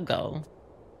the sub goal.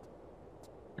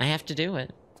 I have to do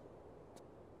it.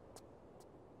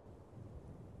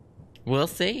 We'll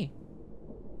see.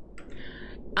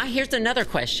 Here's another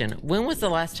question. When was the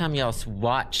last time y'all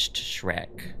watched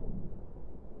Shrek?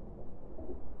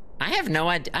 I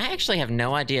actually have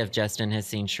no idea if Justin has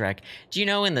seen Shrek. Do you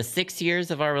know in the 6 years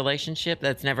of our relationship,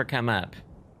 that's never come up?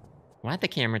 Why'd the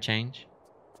camera change?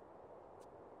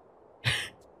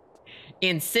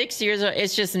 In 6 years,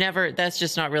 it's just never, that's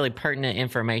just not really pertinent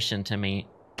information to me.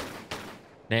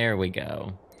 There we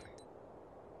go.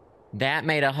 That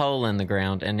made a hole in the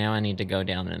ground, and now I need to go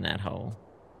down in that hole.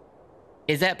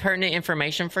 Is that pertinent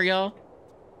information for y'all?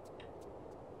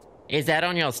 Is that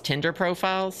on y'all's Tinder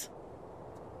profiles?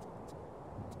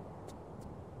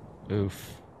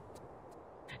 Oof.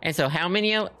 And so how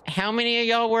many of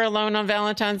y'all were alone on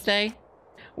Valentine's Day?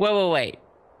 Wait.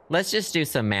 Let's just do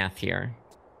some math here.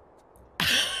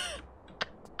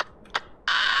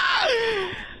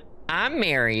 I'm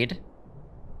married.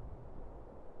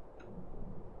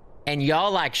 And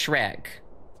y'all like Shrek.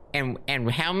 And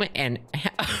how many, and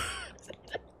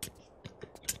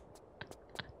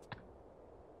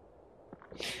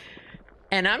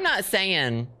and I'm not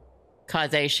saying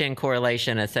causation,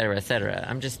 correlation, etc., etc.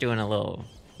 I'm just doing a little,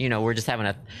 you know, we're just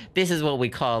having this is what we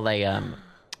call a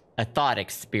thought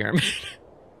experiment.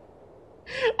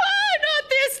 Oh, not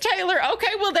this, Taylor.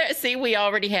 Okay, well, see, we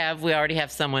already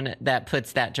have someone that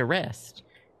puts that to rest.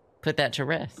 Put that to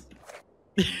rest.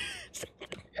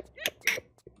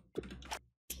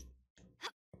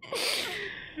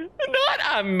 Not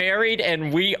I'm married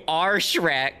and we are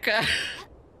Shrek.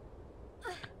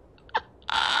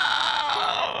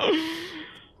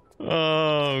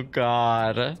 Oh,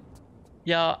 God.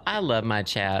 Y'all, I love my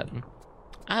chat.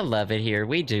 I love it here.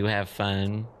 We do have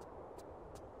fun.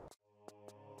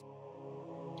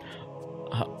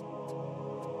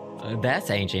 That's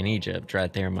ancient Egypt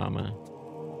right there, mama.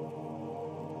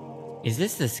 Is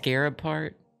this the scarab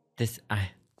part?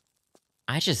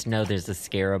 I just know there's a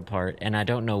scarab part, and I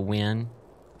don't know when.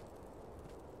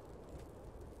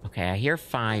 Okay, I hear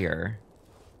fire.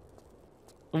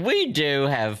 We do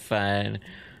have fun.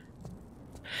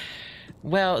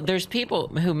 Well, there's people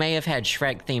who may have had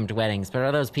Shrek-themed weddings, but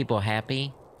are those people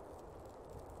happy?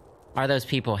 Are those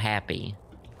people happy?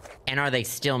 And are they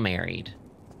still married?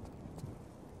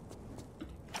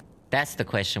 That's the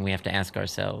question we have to ask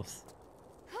ourselves.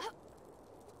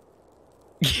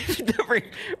 The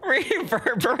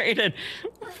reverberated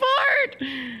fart!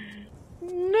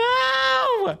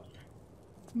 No!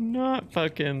 Not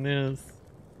fucking this.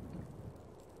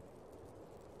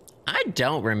 I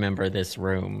don't remember this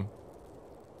room.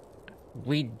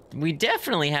 We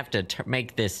definitely have to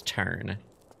make this turn.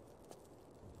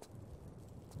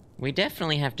 We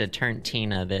definitely have to turn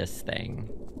Tina this thing.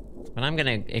 But I'm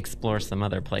gonna explore some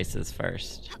other places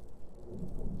first.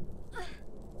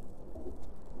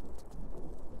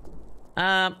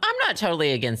 I'm not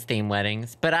totally against theme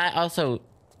weddings, but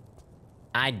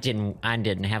I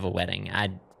didn't have a wedding. I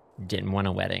didn't want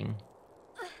a wedding.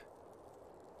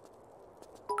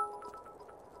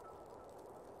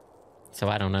 So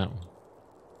I don't know.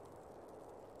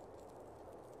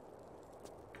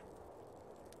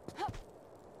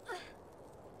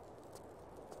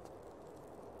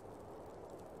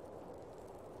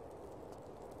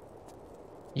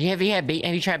 Have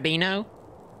you tried Beano?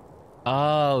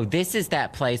 Oh, this is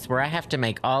that place where I have to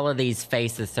make all of these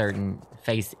face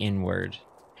inward.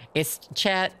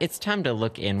 Chat, it's time to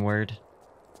look inward.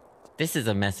 This is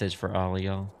a message for all of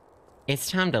y'all. It's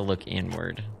time to look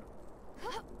inward.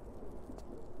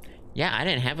 Yeah, I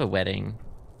didn't have a wedding.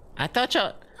 I've talked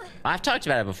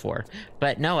about it before,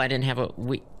 but no, I didn't have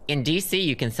in DC,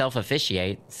 you can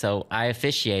self-officiate, so I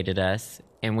officiated us,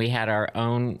 and we had our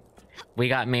own, we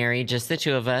got married, just the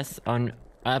two of us, on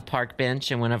a park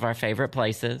bench in one of our favorite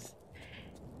places,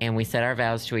 and we said our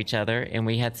vows to each other, and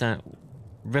we had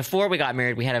before we got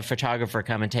married, we had a photographer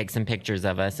come and take some pictures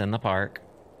of us in the park.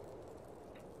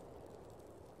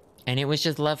 And it was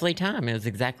just a lovely time. It was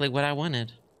exactly what I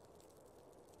wanted.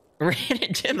 Ran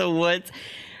into the woods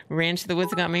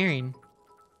and got married.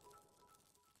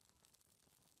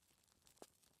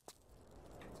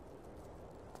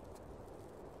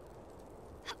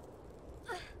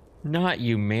 Not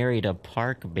you married a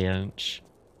park bench.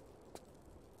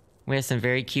 We have some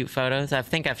very cute photos. I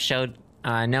think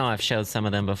I know I've showed some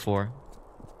of them before.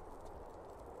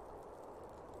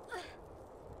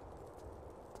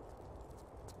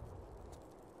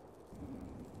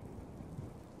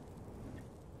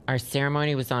 Our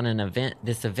ceremony was on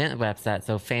this event website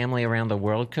so family around the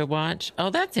world could watch. Oh,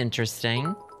 that's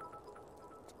interesting.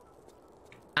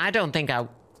 I don't think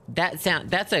that's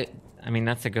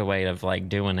a good way of like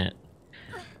doing it.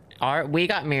 We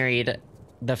got married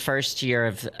the first year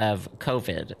of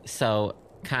COVID, so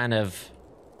kind of,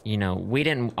 you know, we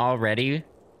didn't already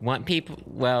want people.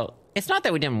 Well, it's not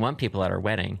that we didn't want people at our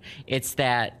wedding. It's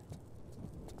that,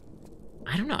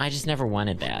 I don't know, I just never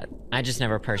wanted that. I just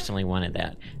never personally wanted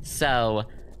that. So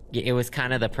it was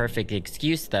kind of the perfect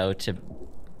excuse, though, to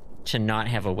not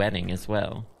have a wedding as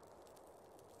well.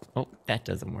 Oh, that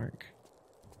doesn't work.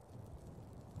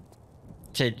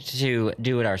 To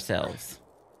do it ourselves.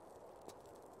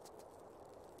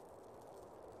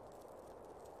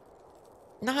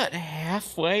 Not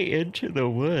halfway into the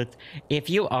woods. If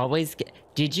you always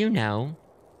did you know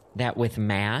that with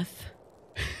math?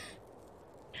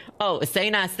 Oh, say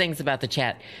nice things about the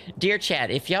chat. Dear chat,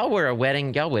 if y'all were a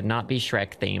wedding, y'all would not be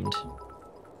Shrek themed.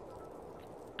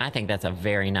 I think that's a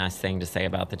very nice thing to say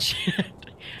about the chat.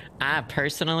 I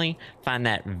personally find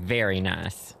that very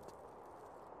nice.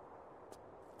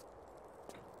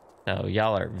 So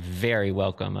y'all are very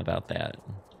welcome about that.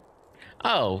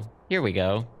 Oh, here we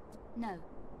go. No.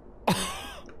 I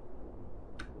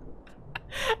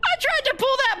tried to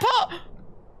pull that pole!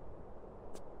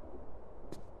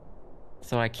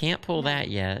 So I can't pull that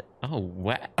yet. Oh,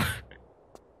 what?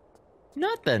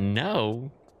 Not the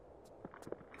no.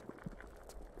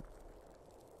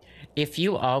 If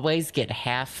you always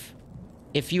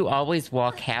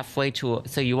walk halfway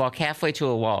so you walk halfway to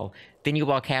a wall, then you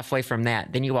walk halfway from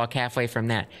that, then you walk halfway from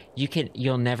that,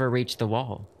 you'll never reach the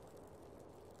wall.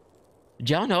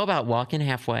 Do y'all know about walking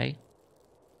halfway?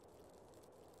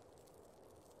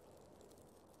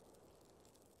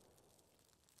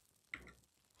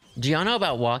 Do y'all know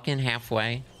about walking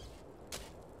halfway?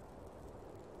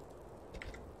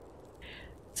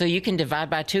 So you can divide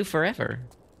by 2 forever.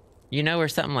 You know, or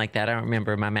something like that. I don't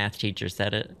remember. My math teacher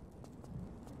said it.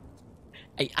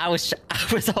 I was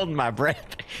holding my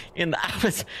breath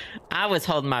I was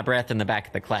holding my breath in the back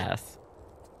of the class.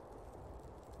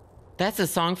 That's a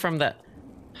song from the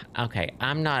Okay,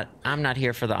 I'm not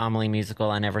here for the Amelie musical.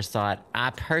 I never saw it. I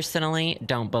personally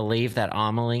don't believe that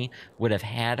Amelie would have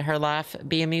had her life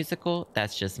be a musical.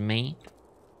 That's just me.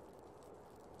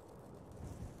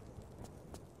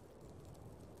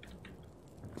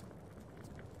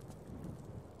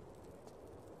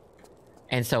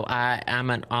 And so I'm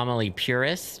an Amelie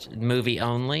purist, movie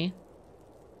only.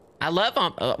 I love,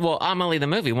 well, Amelie the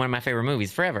movie, one of my favorite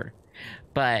movies forever.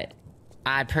 But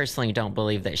I personally don't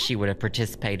believe that she would have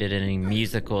participated in any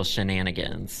musical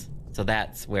shenanigans. So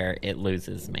that's where it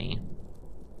loses me.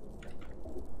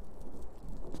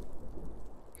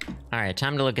 All right,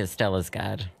 time to look at Stella's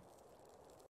guide.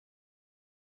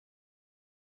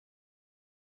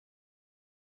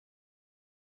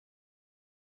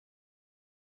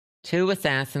 Two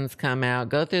assassins come out,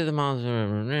 go through the mall's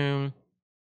room.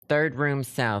 Third room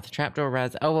south. Trapdoor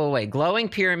rise. Oh, wait. Glowing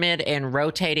pyramid and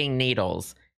rotating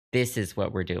needles. This is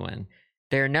what we're doing.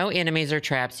 There are no enemies or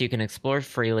traps. You can explore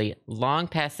freely. Long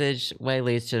passageway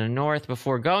leads to the north.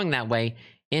 Before going that way,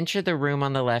 enter the room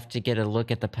on the left to get a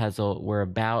look at the puzzle we're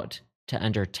about to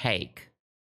undertake.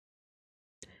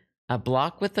 A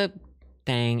block with a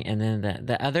thing, and then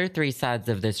the other three sides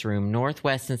of this room,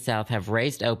 northwest and south, have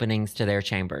raised openings to their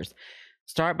chambers.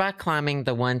 Start by climbing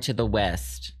the one to the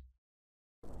west.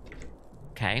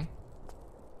 Okay.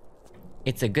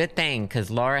 It's a good thing,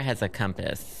 because Lara has a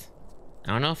compass.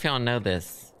 I don't know if y'all know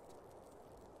this.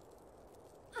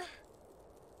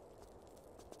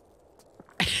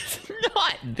 It's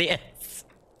not this.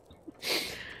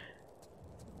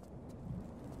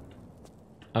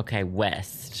 Okay,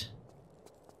 west.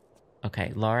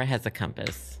 Okay, Lara has a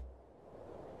compass.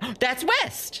 That's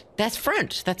west! That's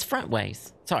front. That's front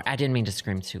ways. Sorry, I didn't mean to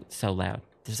scream so loud.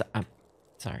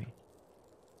 Sorry.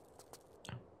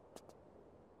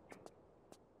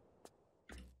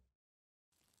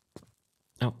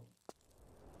 Oh.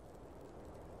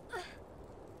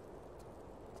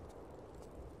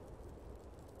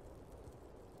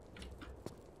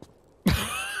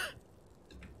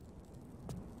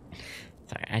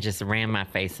 Sorry, I just ran my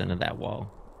face into that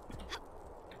wall.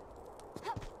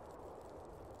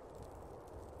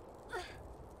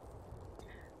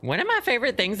 One of my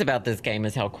favorite things about this game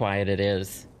is how quiet it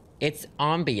is. It's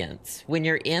ambience. When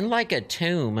you're in like a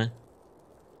tomb,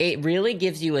 it really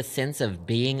gives you a sense of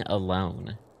being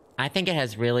alone. I think it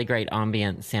has really great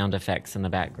ambient sound effects in the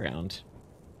background.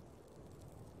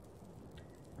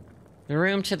 The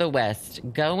room to the west.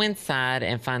 Go inside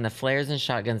and find the flares and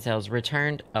shotgun cells.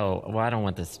 Returned. Oh, well, I don't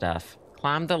want this stuff.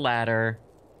 Climb the ladder.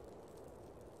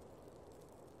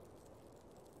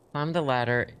 Climb the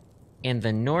ladder in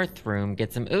the north room.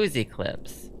 Get some Uzi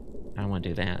clips. I don't want to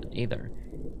do that either.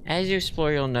 As you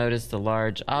explore, you'll notice the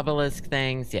large obelisk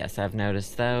things. Yes, I've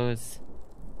noticed those.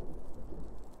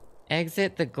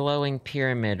 Exit the glowing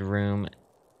pyramid room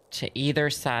to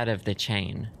either side of the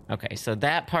chain. Okay, so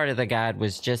that part of the guide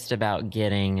was just about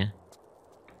getting...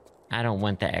 I don't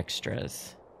want the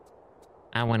extras.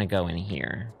 I want to go in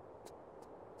here.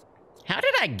 How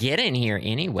did I get in here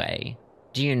anyway?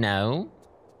 Do you know?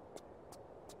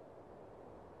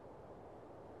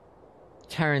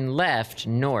 Turn left,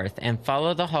 north, and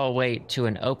follow the hallway to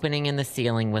an opening in the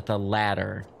ceiling with a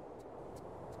ladder.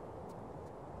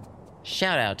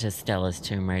 Shout out to Stella's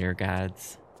Tomb Raider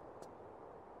guides.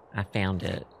 I found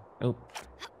it. Oh.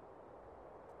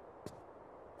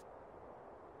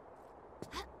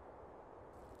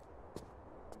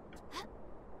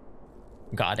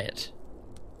 Got it.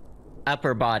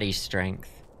 Upper body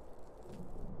strength.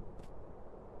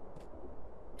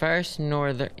 First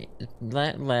northern,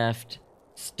 left.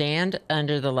 Stand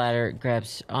under the ladder,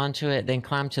 grabs onto it, then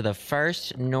climb to the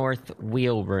first north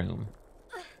wheel room.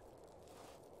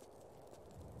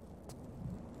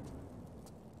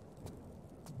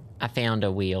 I found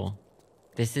a wheel.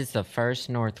 This is the first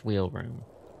north wheel room.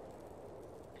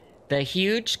 The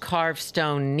huge carved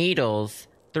stone needles,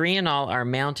 3 in all, are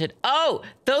mounted. Oh,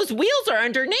 those wheels are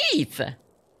underneath.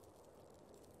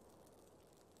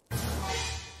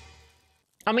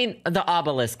 I mean, the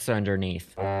obelisks are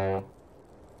underneath.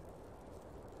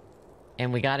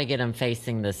 And we got to get them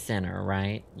facing the center,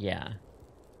 right? Yeah.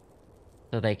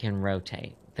 So they can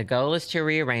rotate. The goal is to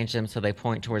rearrange them so they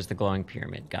point towards the glowing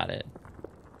pyramid. Got it.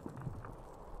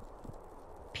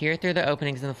 Peer through the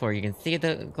openings in the floor. You can see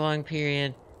the glowing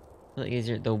pyramid. A little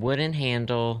easier. The wooden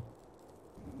handle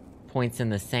points in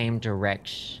the same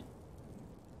direction.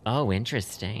 Oh,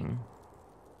 interesting.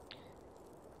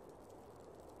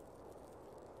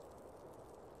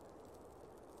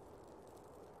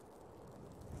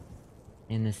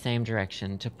 In the same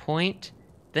direction. To point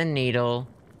the needle,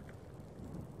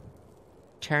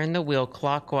 turn the wheel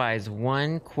clockwise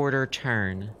 1/4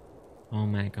 turn. Oh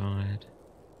my god.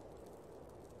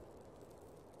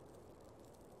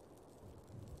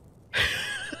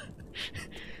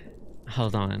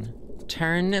 Hold on.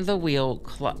 Turn the wheel.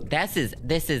 This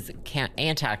is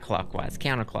anti-clockwise,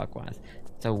 counterclockwise.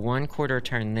 So 1/4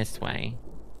 turn this way.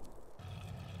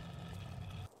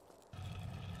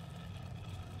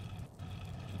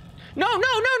 No, no,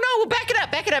 no, no! Back it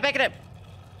up! Back it up! Back it up!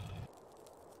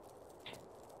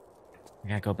 We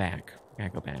gotta go back. We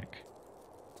gotta go back.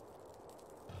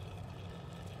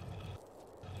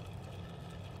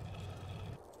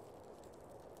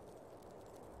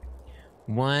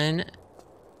 One.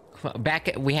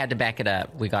 Back. We had to back it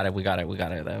up. We got it. We got it. We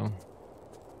got it though.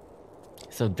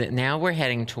 So now we're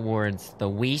heading towards the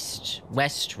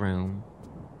west room,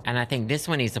 and I think this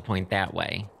one needs to point that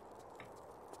way.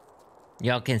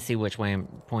 Y'all can see which way I'm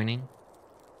pointing.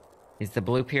 Is the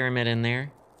blue pyramid in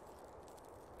there?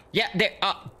 Yeah, there.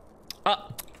 Oh,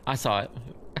 I saw it.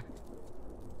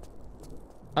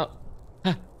 Oh,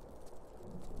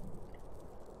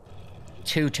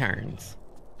 2 turns.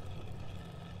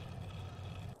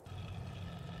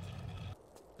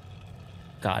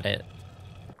 Got it.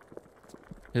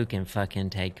 Who can fucking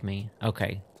take me?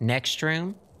 Okay, next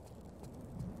room.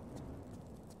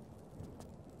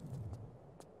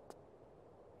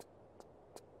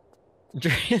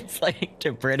 Translating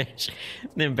to British,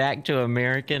 then back to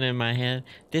American in my head.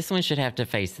 This one should have to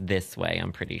face this way,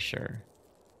 I'm pretty sure.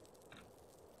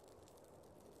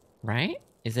 Right?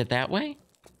 Is it that way?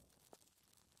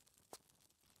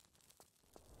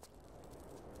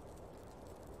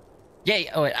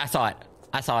 Yeah, oh, wait, I saw it.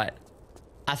 I saw it.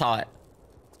 I saw it.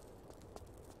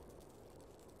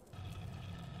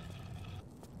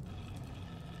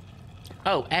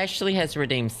 Oh, Ashley has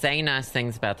redeemed. Say nice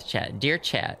things about the chat. Dear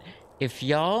chat, if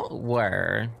y'all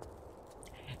were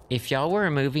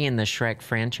a movie in the Shrek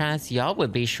franchise, y'all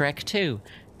would be Shrek too.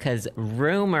 Cause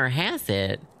rumor has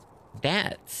it,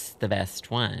 that's the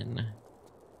best one.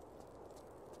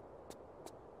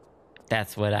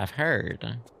 That's what I've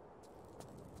heard.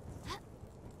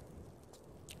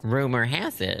 Rumor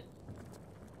has it,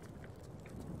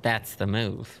 that's the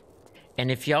move.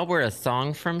 And if y'all were a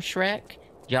song from Shrek,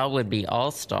 y'all would be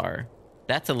all-star.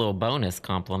 That's a little bonus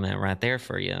compliment right there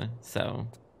for you. So,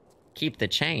 keep the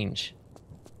change.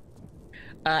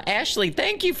 Ashley,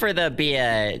 thank you for the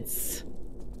bits.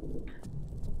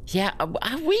 Yeah,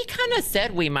 we kind of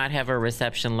said we might have a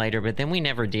reception later, but then we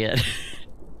never did.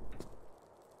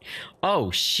 Oh,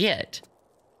 shit.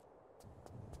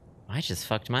 I just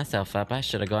fucked myself up. I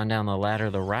should have gone down the ladder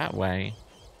the right way.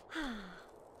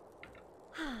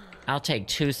 I'll take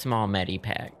 2 small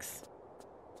medipacks.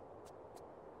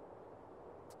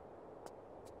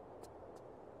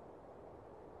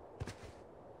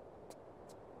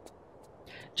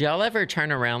 Do y'all ever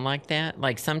turn around like that?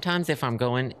 Like sometimes if I'm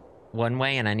going one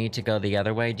way and I need to go the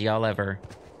other way, do y'all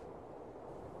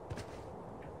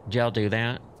do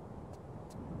that?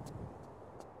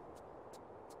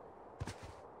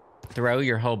 Throw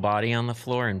your whole body on the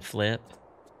floor and flip?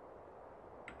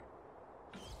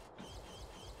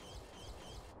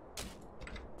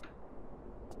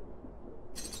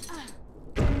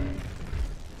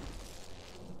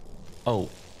 Oh,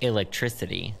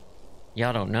 electricity.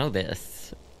 Y'all don't know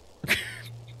this.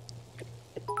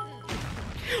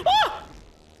 Ah!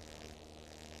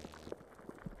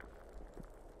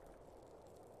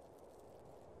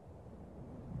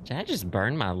 Did I just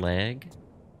burn my leg?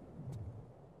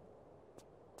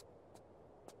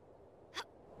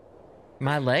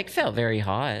 My leg felt very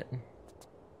hot.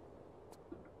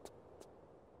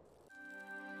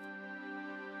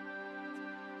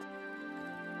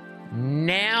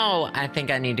 Now I think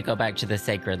I need to go back to the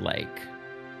sacred lake.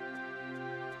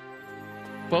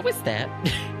 What was that?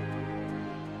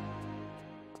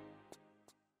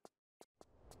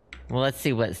 Well, let's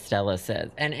see what Stella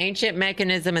says. An ancient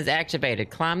mechanism is activated.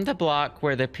 Climb the block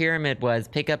where the pyramid was.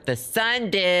 Pick up the sun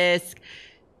disk.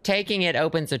 Taking it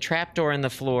opens a trapdoor in the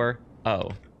floor.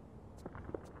 Oh.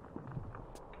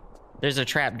 There's a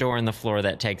trapdoor in the floor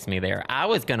that takes me there. I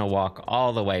was gonna walk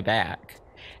all the way back.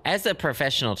 As a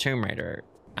professional Tomb Raider,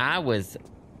 I was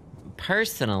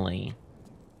personally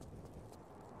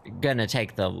gonna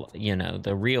take the, you know,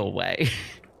 the real way.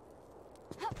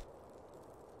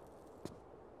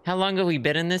 How long have we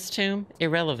been in this tomb?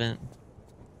 Irrelevant.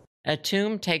 A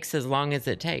tomb takes as long as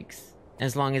it takes,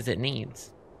 as long as it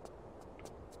needs.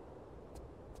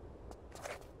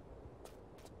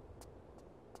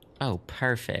 Oh,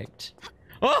 perfect.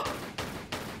 Oh!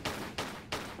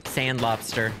 Sand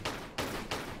lobster.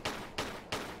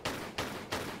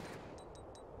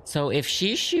 So if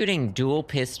she's shooting dual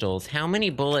pistols, how many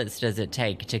bullets does it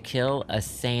take to kill a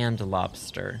sand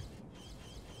lobster?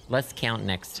 Let's count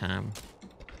next time.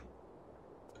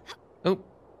 Oop.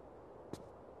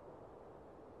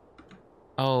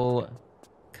 Oh,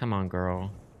 come on,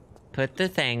 girl. Put the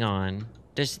thing on.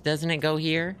 Doesn't it go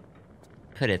here?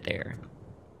 Put it there.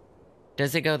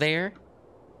 Does it go there?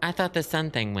 I thought the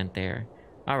sun thing went there.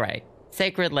 Alright.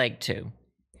 Sacred Lake 2.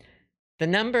 The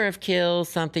number of kills,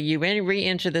 something. You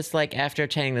re-enter this lake after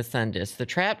obtaining the sun disk. The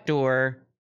trap door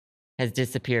has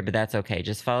disappeared, but that's okay.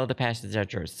 Just follow the passage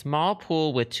after. Small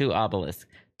pool with 2 obelisks.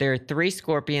 There are 3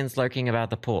 scorpions lurking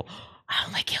about the pool. I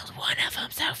only killed one of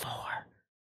them so far.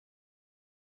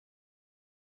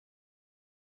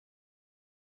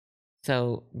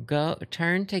 So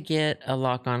turn to get a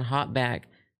lock on, hop back.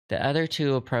 The other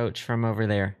 2 approach from over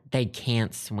there. They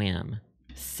can't swim.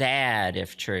 Sad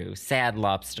if true. Sad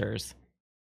lobsters.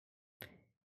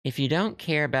 If you don't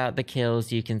care about the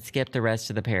kills, you can skip the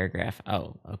rest of the paragraph.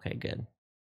 Oh, okay, good.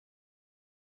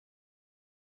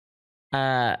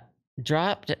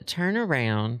 Turn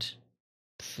around,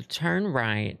 turn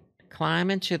right,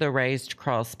 climb into the raised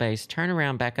crawl space, turn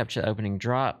around back up to the opening,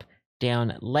 drop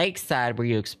down lakeside where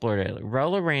you explored it.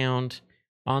 Roll around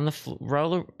on the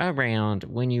roll around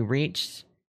when you reach,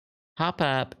 hop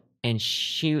up and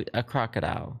shoot a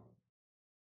crocodile.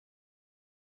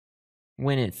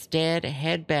 When it's dead,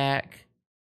 head back.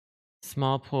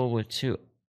 Small pool with 2.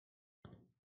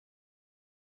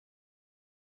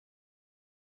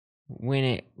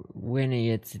 When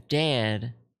it's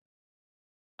dead.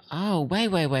 Oh,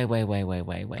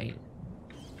 wait.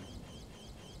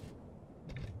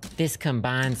 This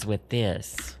combines with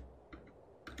this.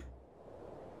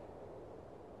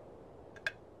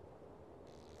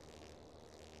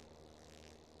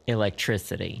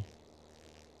 Electricity.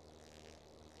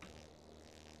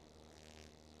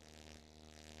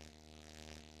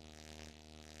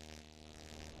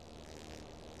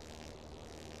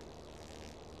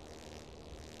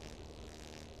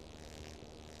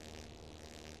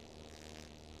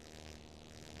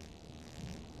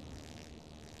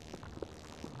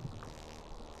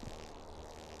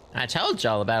 I told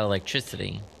y'all about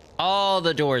electricity. All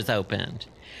the doors opened.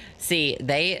 See,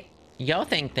 y'all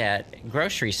think that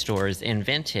grocery stores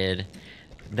invented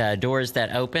the doors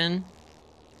that open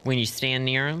when you stand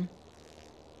near them?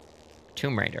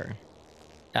 Tomb Raider.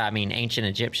 Ancient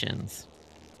Egyptians.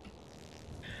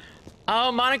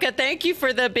 Oh, Monica, thank you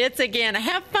for the bits again.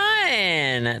 Have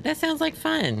fun. That sounds like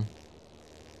fun.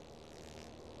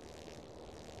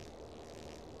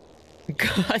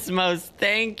 Cosmos,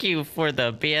 thank you for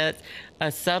the bits.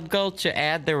 A sub goal to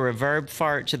add the reverb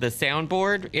fart to the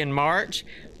soundboard in March.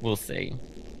 We'll see.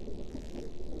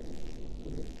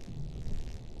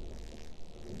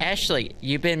 Ashley,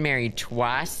 you've been married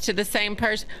twice to the same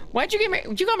person. Why'd you get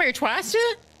married? You got married twice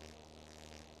to?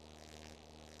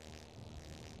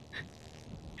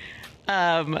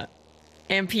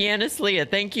 And Pianist Leah,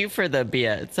 thank you for the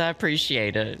bits. I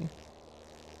appreciate it.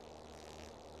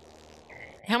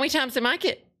 How many times am I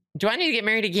do I need to get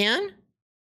married again?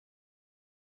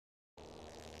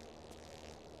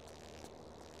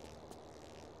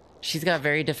 She's got a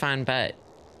very defined butt.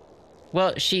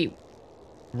 Well, she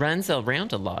runs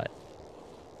around a lot.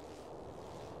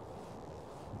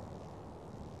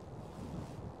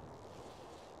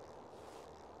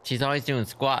 She's always doing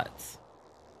squats.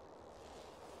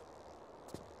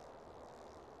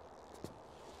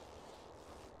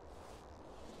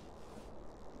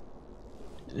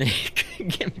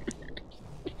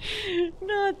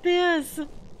 Not this.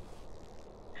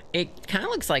 It kind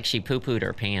of looks like she poo-pooed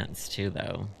her pants too,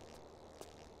 though.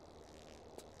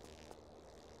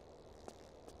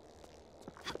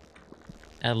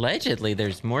 Allegedly,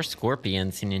 there's more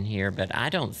scorpions in here, but I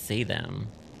don't see them.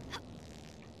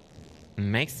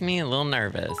 Makes me a little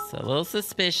nervous, a little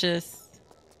suspicious.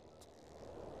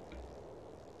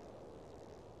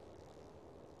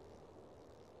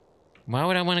 Why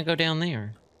would I want to go down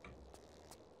there?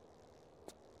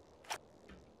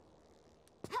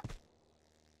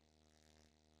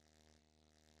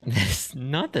 This,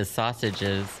 not the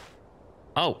sausages.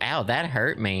 Oh, ow, that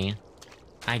hurt me.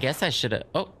 I guess I should have...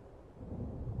 Oh.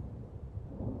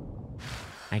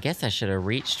 I guess I should have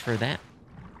reached for that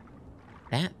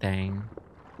thing.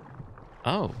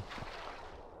 Oh.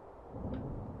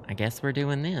 I guess we're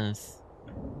doing this.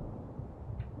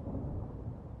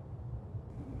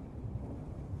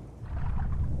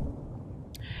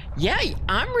 Yeah,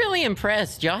 I'm really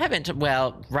impressed. Y'all haven't...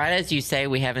 well, right as you say,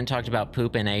 we haven't talked about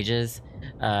poop in ages.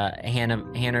 Hannah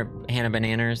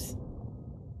Bananas.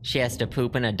 She has to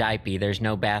poop in a diaper. There's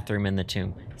no bathroom in the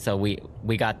tomb. So we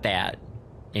got that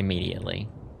immediately.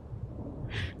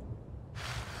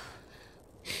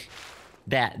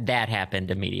 That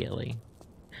happened immediately.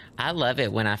 I love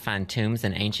it when I find tombs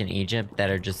in ancient Egypt that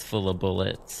are just full of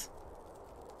bullets.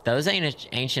 Those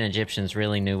ancient Egyptians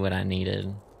really knew what I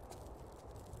needed.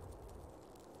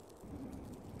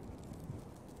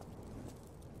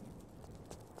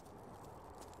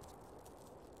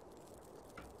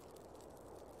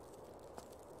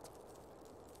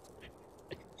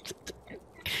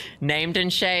 Named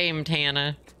and shamed,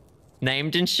 Hannah.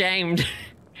 Named and shamed.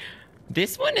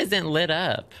 This one isn't lit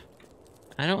up.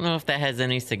 I don't know if that has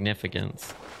any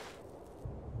significance.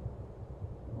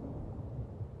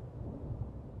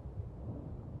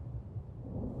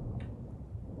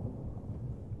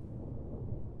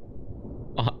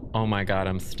 Oh my god,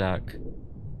 I'm stuck.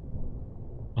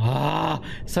 Ah,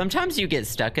 sometimes you get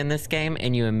stuck in this game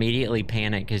and you immediately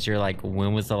panic because you're like,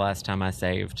 when was the last time I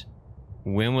saved?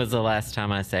 When was the last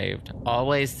time I saved?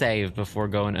 Always save before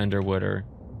going underwater.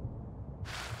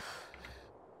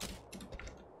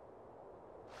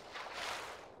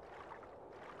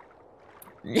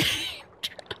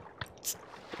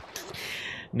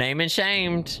 Name and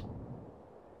shamed.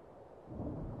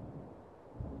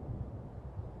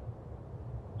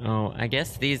 Oh, I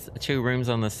guess these 2 rooms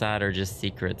on the side are just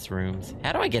secrets rooms.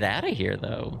 How do I get out of here,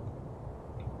 though?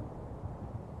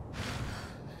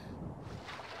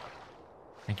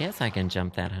 I guess I can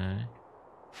jump that high.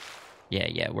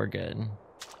 Yeah, we're good.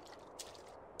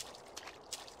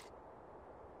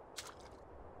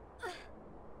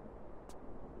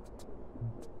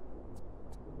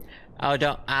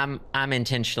 Oh, I'm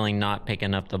intentionally not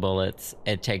picking up the bullets.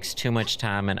 It takes too much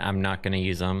time and I'm not gonna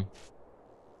use them.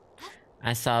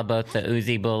 I saw both the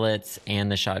Uzi bullets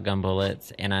and the shotgun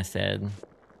bullets and I said,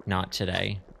 not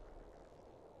today.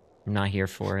 I'm not here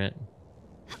for it.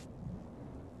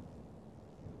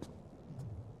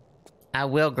 I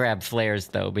will grab flares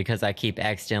though because I keep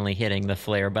accidentally hitting the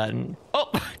flare button. Oh!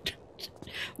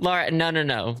 Lara,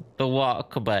 no. The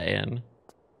walk button.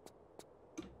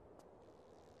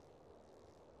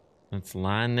 Let's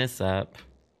line this up.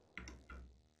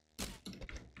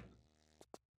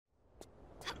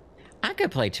 I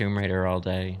could play Tomb Raider all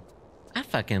day. I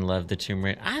fucking love the Tomb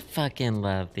Raider. I fucking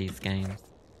love these games.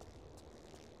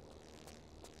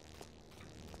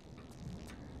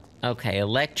 Okay,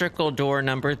 electrical door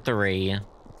number 3.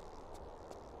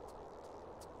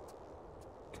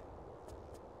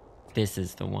 This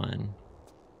is the one.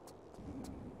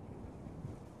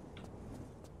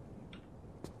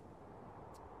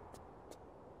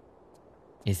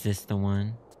 Is this the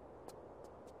one?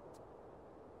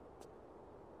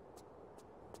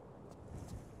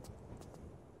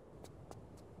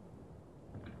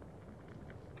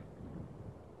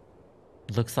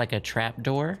 Looks like a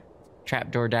trapdoor.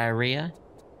 Trapdoor diarrhea.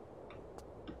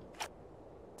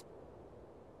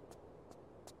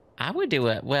 I would do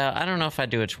it. Well, I don't know if I'd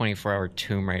do a 24-hour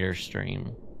Tomb Raider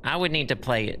stream. I would need to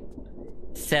play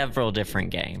several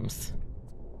different games,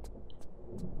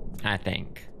 I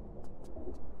think.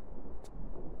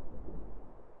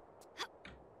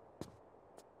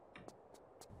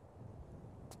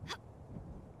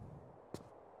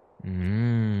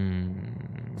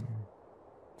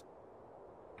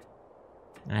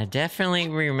 I definitely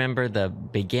remember the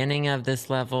beginning of this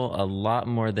level a lot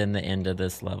more than the end of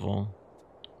this level.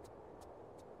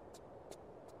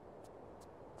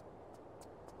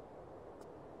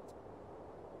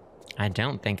 I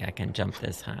don't think I can jump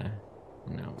this high.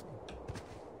 No.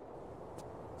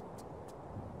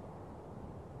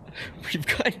 We've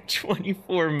got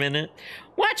 24 minutes.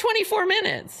 Why 24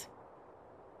 minutes?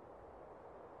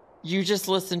 You just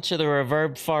listened to the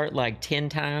reverb fart like 10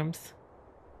 times?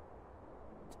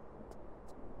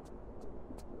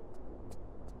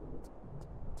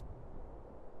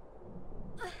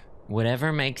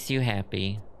 Whatever makes you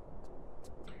happy.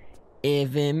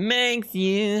 If it makes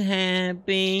you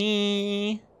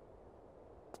happy.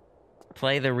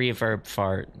 Play the reverb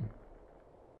fart.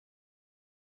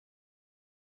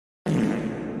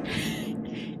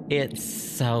 It's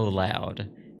so loud.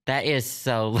 That is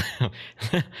so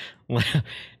loud.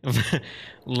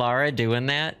 Lara doing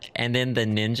that, and then the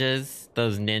ninjas,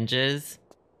 those ninjas,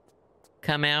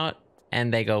 come out,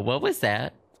 and they go, "What was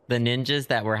that?" The ninjas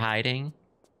that were hiding.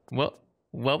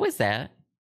 What was that?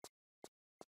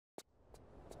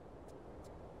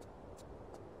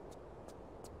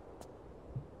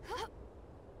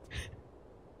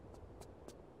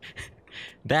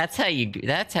 That's how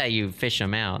you fish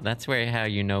them out. That's how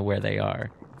you know where they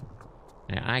are.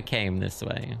 Now, I came this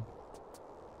way.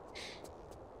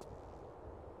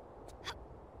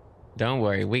 Don't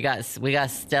worry, we got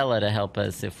Stella to help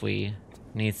us if we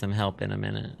need some help in a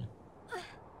minute.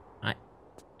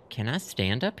 Can I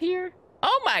stand up here?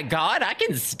 Oh my god, I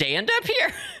can stand up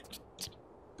here?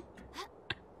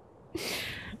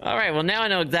 All right, well, now I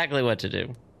know exactly what to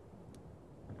do.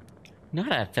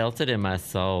 Not I felt it in my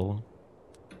soul.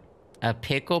 A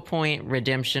pickle point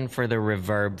redemption for the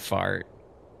reverb fart.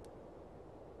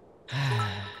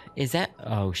 Is that...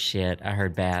 Oh, shit. I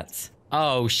heard bats.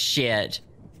 Oh, shit.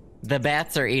 The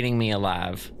bats are eating me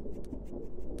alive.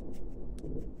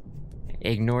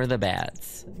 Ignore the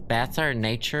bats. Bats are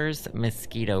nature's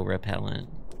mosquito repellent.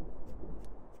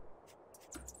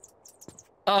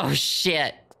 Oh,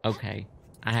 shit. Okay.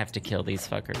 I have to kill these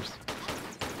fuckers.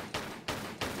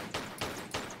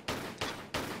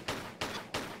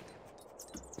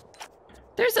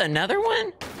 There's another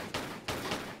one?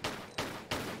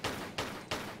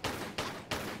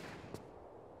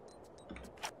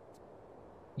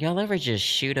 Y'all ever just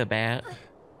shoot a bat?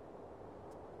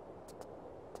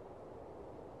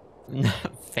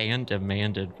 Fan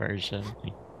demanded version.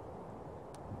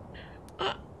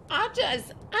 I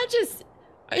just,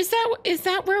 is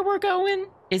that where we're going?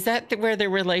 Is that where the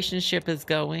relationship is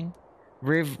going?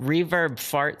 Reverb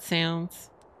fart sounds?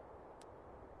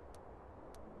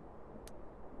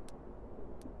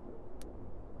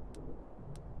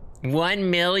 $1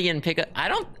 million pickle.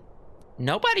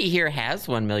 Nobody here has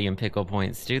 1 million pickle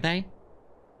points, do they?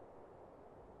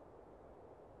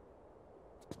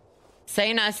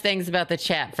 Say nice things about the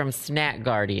chat from Snack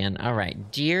Guardian. All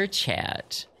right, dear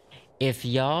chat, if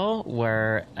y'all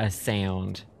were a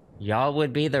sound, y'all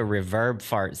would be the reverb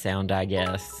fart sound, I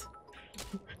guess.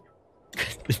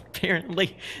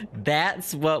 Apparently,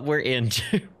 that's what we're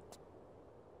into.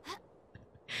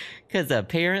 Because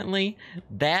apparently,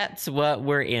 that's what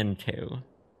we're into.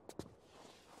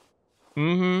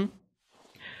 Mm-hmm.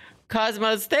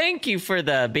 Cosmos, thank you for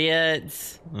the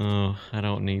bits. Oh, I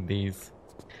don't need these.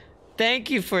 Thank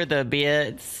you for the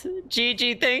bits.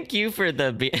 Gigi, thank you for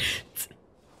the bits.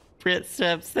 Brit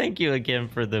Steps, thank you again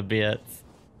for the bits.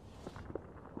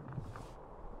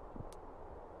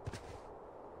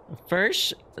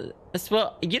 First,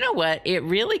 well, you know what? It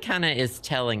really kind of is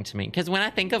telling to me. Because when I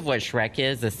think of what Shrek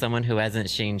is, as someone who hasn't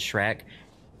seen Shrek,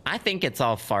 I think it's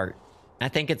all fart. I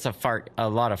think it's a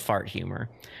lot of fart humor.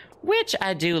 Which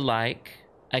I do like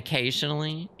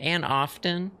occasionally and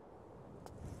often.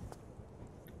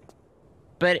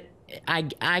 But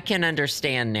I can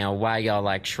understand now why y'all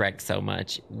like Shrek so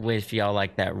much if y'all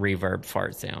like that reverb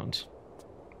fart sound.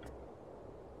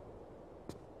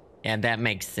 And that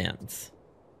makes sense.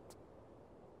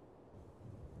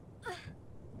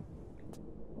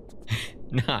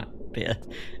 Not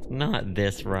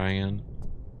this, Ryan.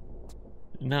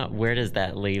 Not where does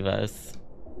that leave us?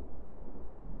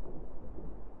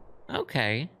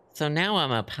 Okay, so now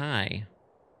I'm up high.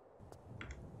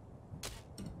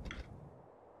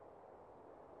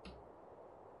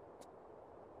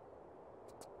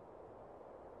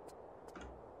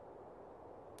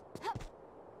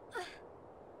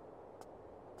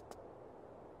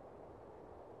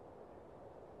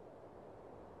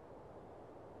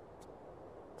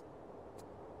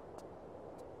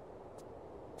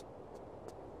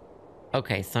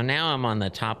 Okay, so now I'm on the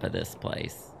top of this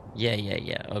place. Yeah,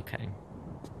 okay.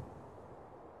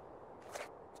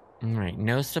 Alright,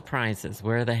 no surprises.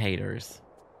 Where are the haters?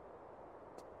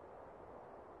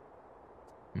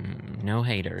 No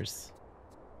haters.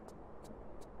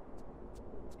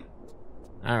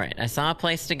 Alright, I saw a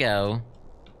place to go.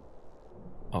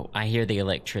 Oh, I hear the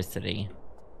electricity.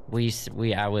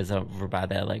 I was over by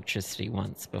the electricity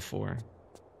once before.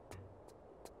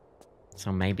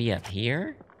 So maybe up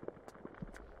here?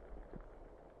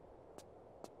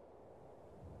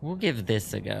 We'll give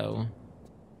this a go.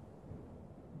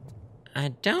 I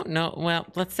don't know. Well,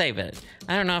 let's save it.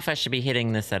 I don't know if I should be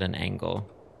hitting this at an angle.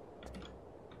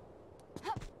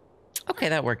 Okay,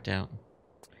 that worked out.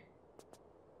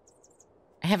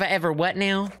 Have I ever what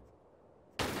now?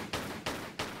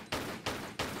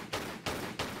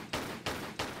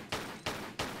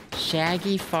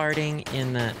 Shaggy farting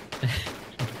in the...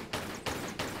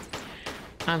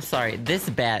 I'm sorry. This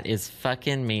bat is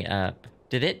fucking me up.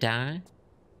 Did it die?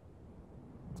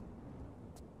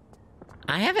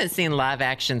 I haven't seen live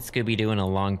action Scooby-Doo in a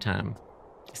long time.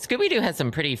 Scooby-Doo has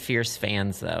some pretty fierce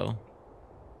fans, though.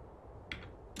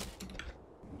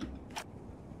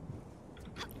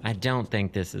 I don't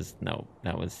think this is... No,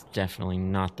 that was definitely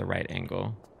not the right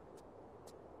angle.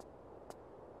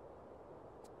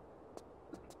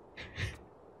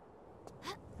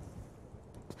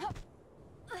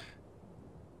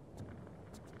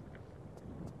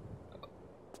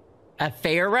 A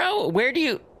pharaoh? Where do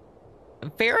you...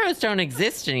 Pharaohs don't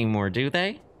exist anymore, do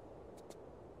they?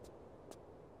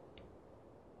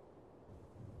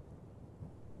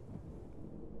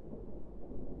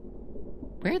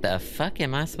 Where the fuck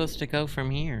am I supposed to go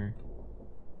from here?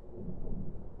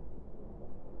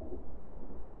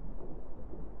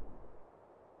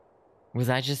 Was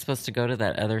I just supposed to go to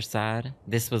that other side?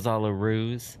 This was all a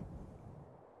ruse?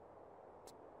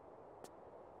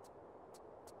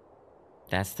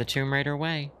 That's the Tomb Raider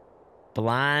way.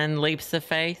 Blind leaps of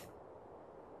faith?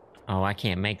 Oh, I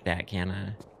can't make that, can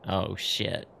I? Oh,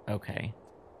 shit. Okay.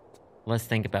 Let's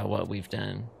think about what we've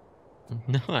done.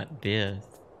 Not this.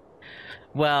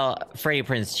 Well, Freddie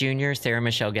Prinze Jr., Sarah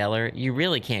Michelle Gellar, you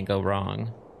really can't go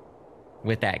wrong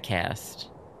with that cast.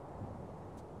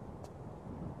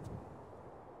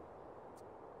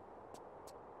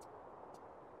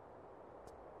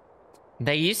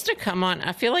 They used to come on,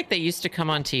 I feel like they used to come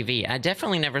on TV. I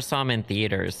definitely never saw them in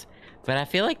theaters, but I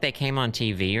feel like they came on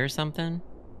TV or something.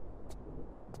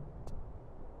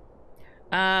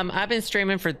 I've been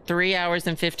streaming for 3 hours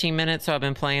and 15 minutes, so I've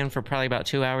been playing for probably about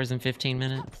 2 hours and 15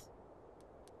 minutes.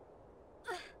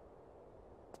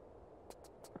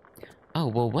 Oh,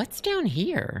 well, what's down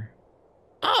here?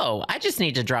 Oh, I just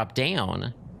need to drop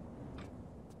down.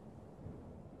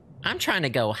 I'm trying to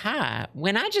go high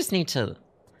when I just need to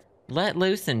let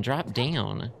loose and drop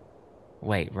down.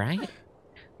 Wait, right?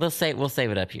 We'll save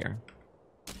it up here.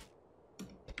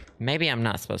 Maybe I'm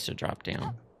not supposed to drop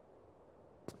down.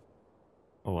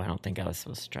 Oh, I don't think I was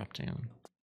supposed to drop down.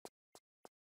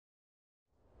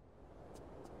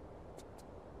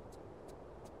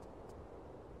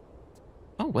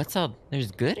 Oh, what's all...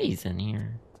 There's goodies in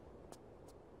here.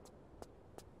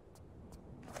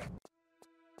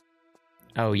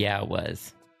 Oh, yeah, it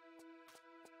was.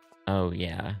 Oh,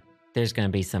 yeah. There's gonna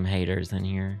be some haters in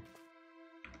here.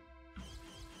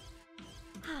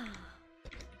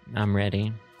 I'm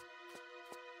ready.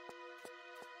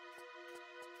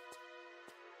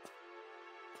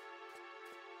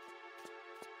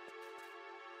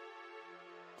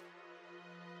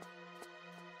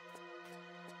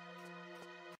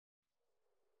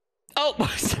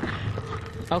 Oh!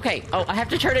 Okay. Oh, I have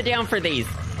to turn it down for these.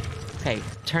 Okay,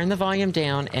 turn the volume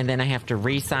down, and then I have to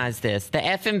resize this. The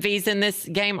FMVs in this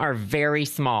game are very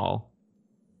small.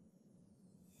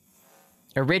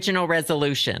 Original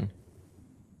resolution.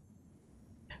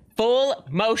 Full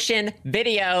motion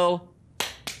video.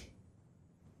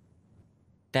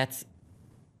 That's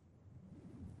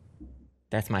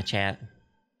my chat.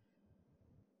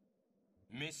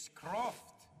 Miss Croft.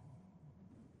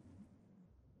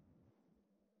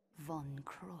 Von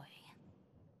Croy.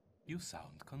 You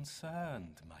sound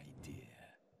concerned, my dear.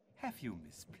 Have you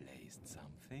misplaced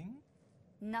something?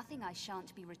 Nothing I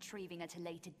shan't be retrieving at a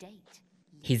later date.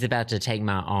 He's about to take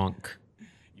my onk.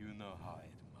 You know how I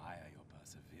admire your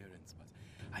perseverance, but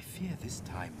I fear this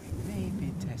time we may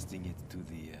be testing it to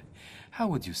the, how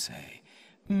would you say,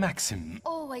 maximum.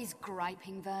 Always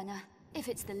griping, Werner. If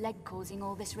it's the leg causing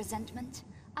all this resentment,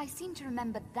 I seem to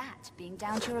remember that being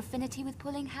down to your affinity with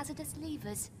pulling hazardous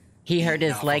levers. He hurt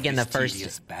his Enough leg of in the this first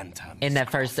tedious banter, in Miss the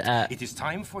first Croft. It is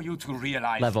time for you to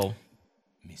realize level.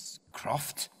 Miss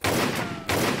Croft.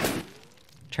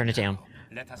 Turn it down.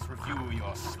 Let us review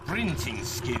your sprinting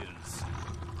skills.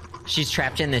 She's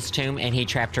trapped in this tomb, and he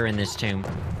trapped her in this tomb.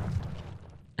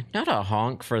 Not a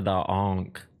honk for the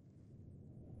onk.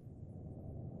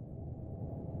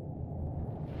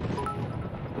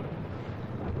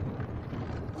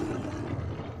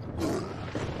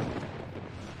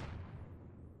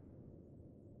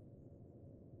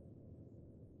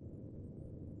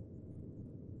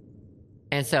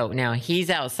 And so now he's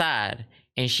outside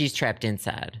and she's trapped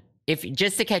inside.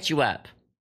 Just to catch you up.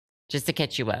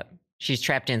 She's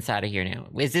trapped inside of here now.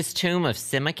 Is this Tomb of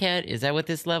Simiket? Is that what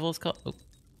this level's called? Oh.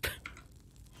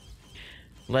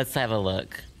 Let's have a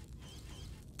look.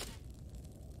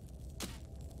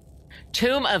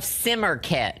 Tomb of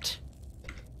Simmerket.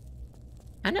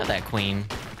 I know that queen.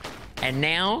 And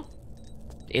now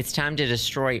it's time to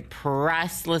destroy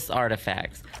priceless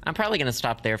artifacts. I'm probably gonna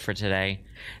stop there for today.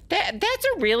 That's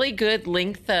a really good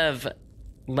length of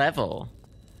level.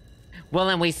 Well,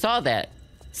 and we saw that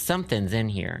something's in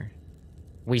here.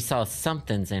 We saw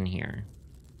something's in here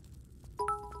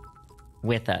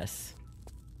with us.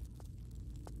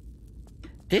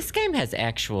 This game has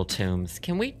actual tombs.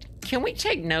 Can we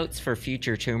take notes for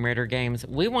future Tomb Raider games?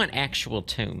 We want actual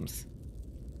tombs.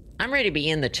 I'm ready to be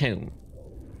in the tomb.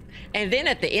 And then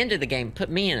at the end of the game,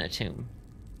 put me in a tomb.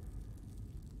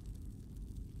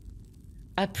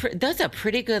 That's a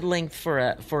pretty good length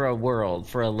for a world,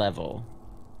 for a level.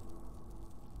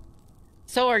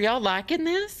 So are y'all liking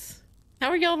this? How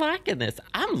are y'all liking this?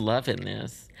 I'm loving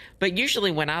this. But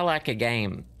usually when I like a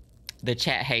game, the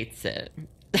chat hates it.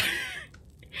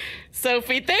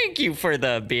 Sophie, thank you for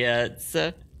the bits.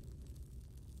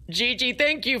 Gigi,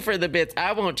 thank you for the bits.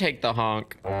 I won't take the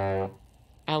honk. I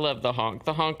love the honk.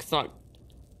 The honk's not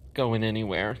going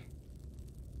anywhere.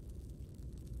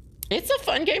 It's a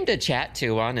fun game to chat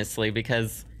to, honestly,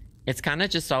 because it's kind of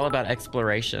just all about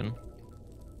exploration.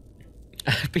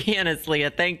 Pianist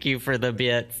Leah, thank you for the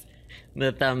bits.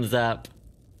 The thumbs up.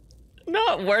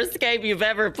 Not worst game you've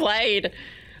ever played.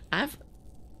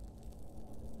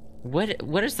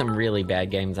 What are some really bad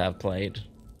games I've played?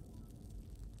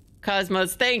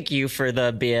 Cosmos, thank you for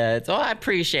the bits. Oh, I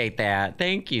appreciate that.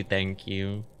 Thank you, thank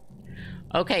you.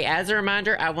 Okay, as a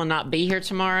reminder, I will not be here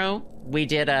tomorrow. We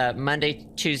did a Monday,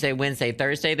 Tuesday, Wednesday,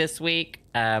 Thursday this week.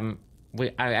 I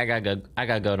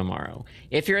gotta go tomorrow.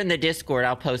 If you're in the Discord,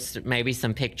 I'll post maybe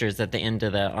some pictures at the end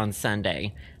of on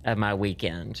Sunday of my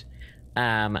weekend.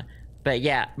 But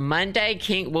yeah, Monday,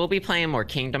 we'll be playing more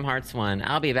Kingdom Hearts 1.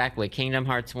 I'll be back with Kingdom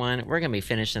Hearts 1. We're gonna be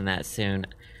finishing that soon.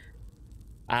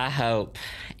 I hope.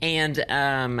 And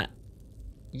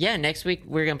yeah, next week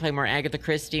we're gonna play more Agatha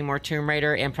Christie, more Tomb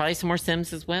Raider, and probably some more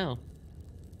Sims as well.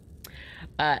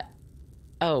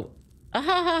 Oh.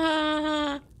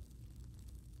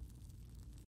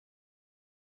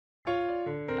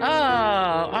 Oh,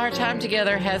 our time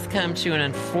together has come to an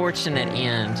unfortunate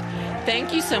end.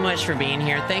 Thank you so much for being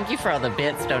here. Thank you for all the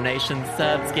bits, donations,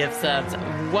 subs, gift subs,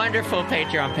 wonderful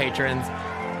Patreon patrons.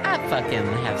 I fucking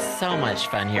have so much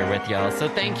fun here with y'all, so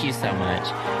thank you so much.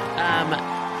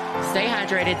 Stay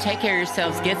hydrated, take care of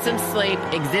yourselves, get some sleep,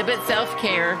 exhibit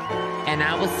self-care, and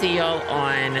I will see y'all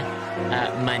on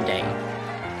Monday.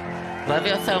 Love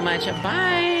y'all so much.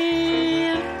 Bye!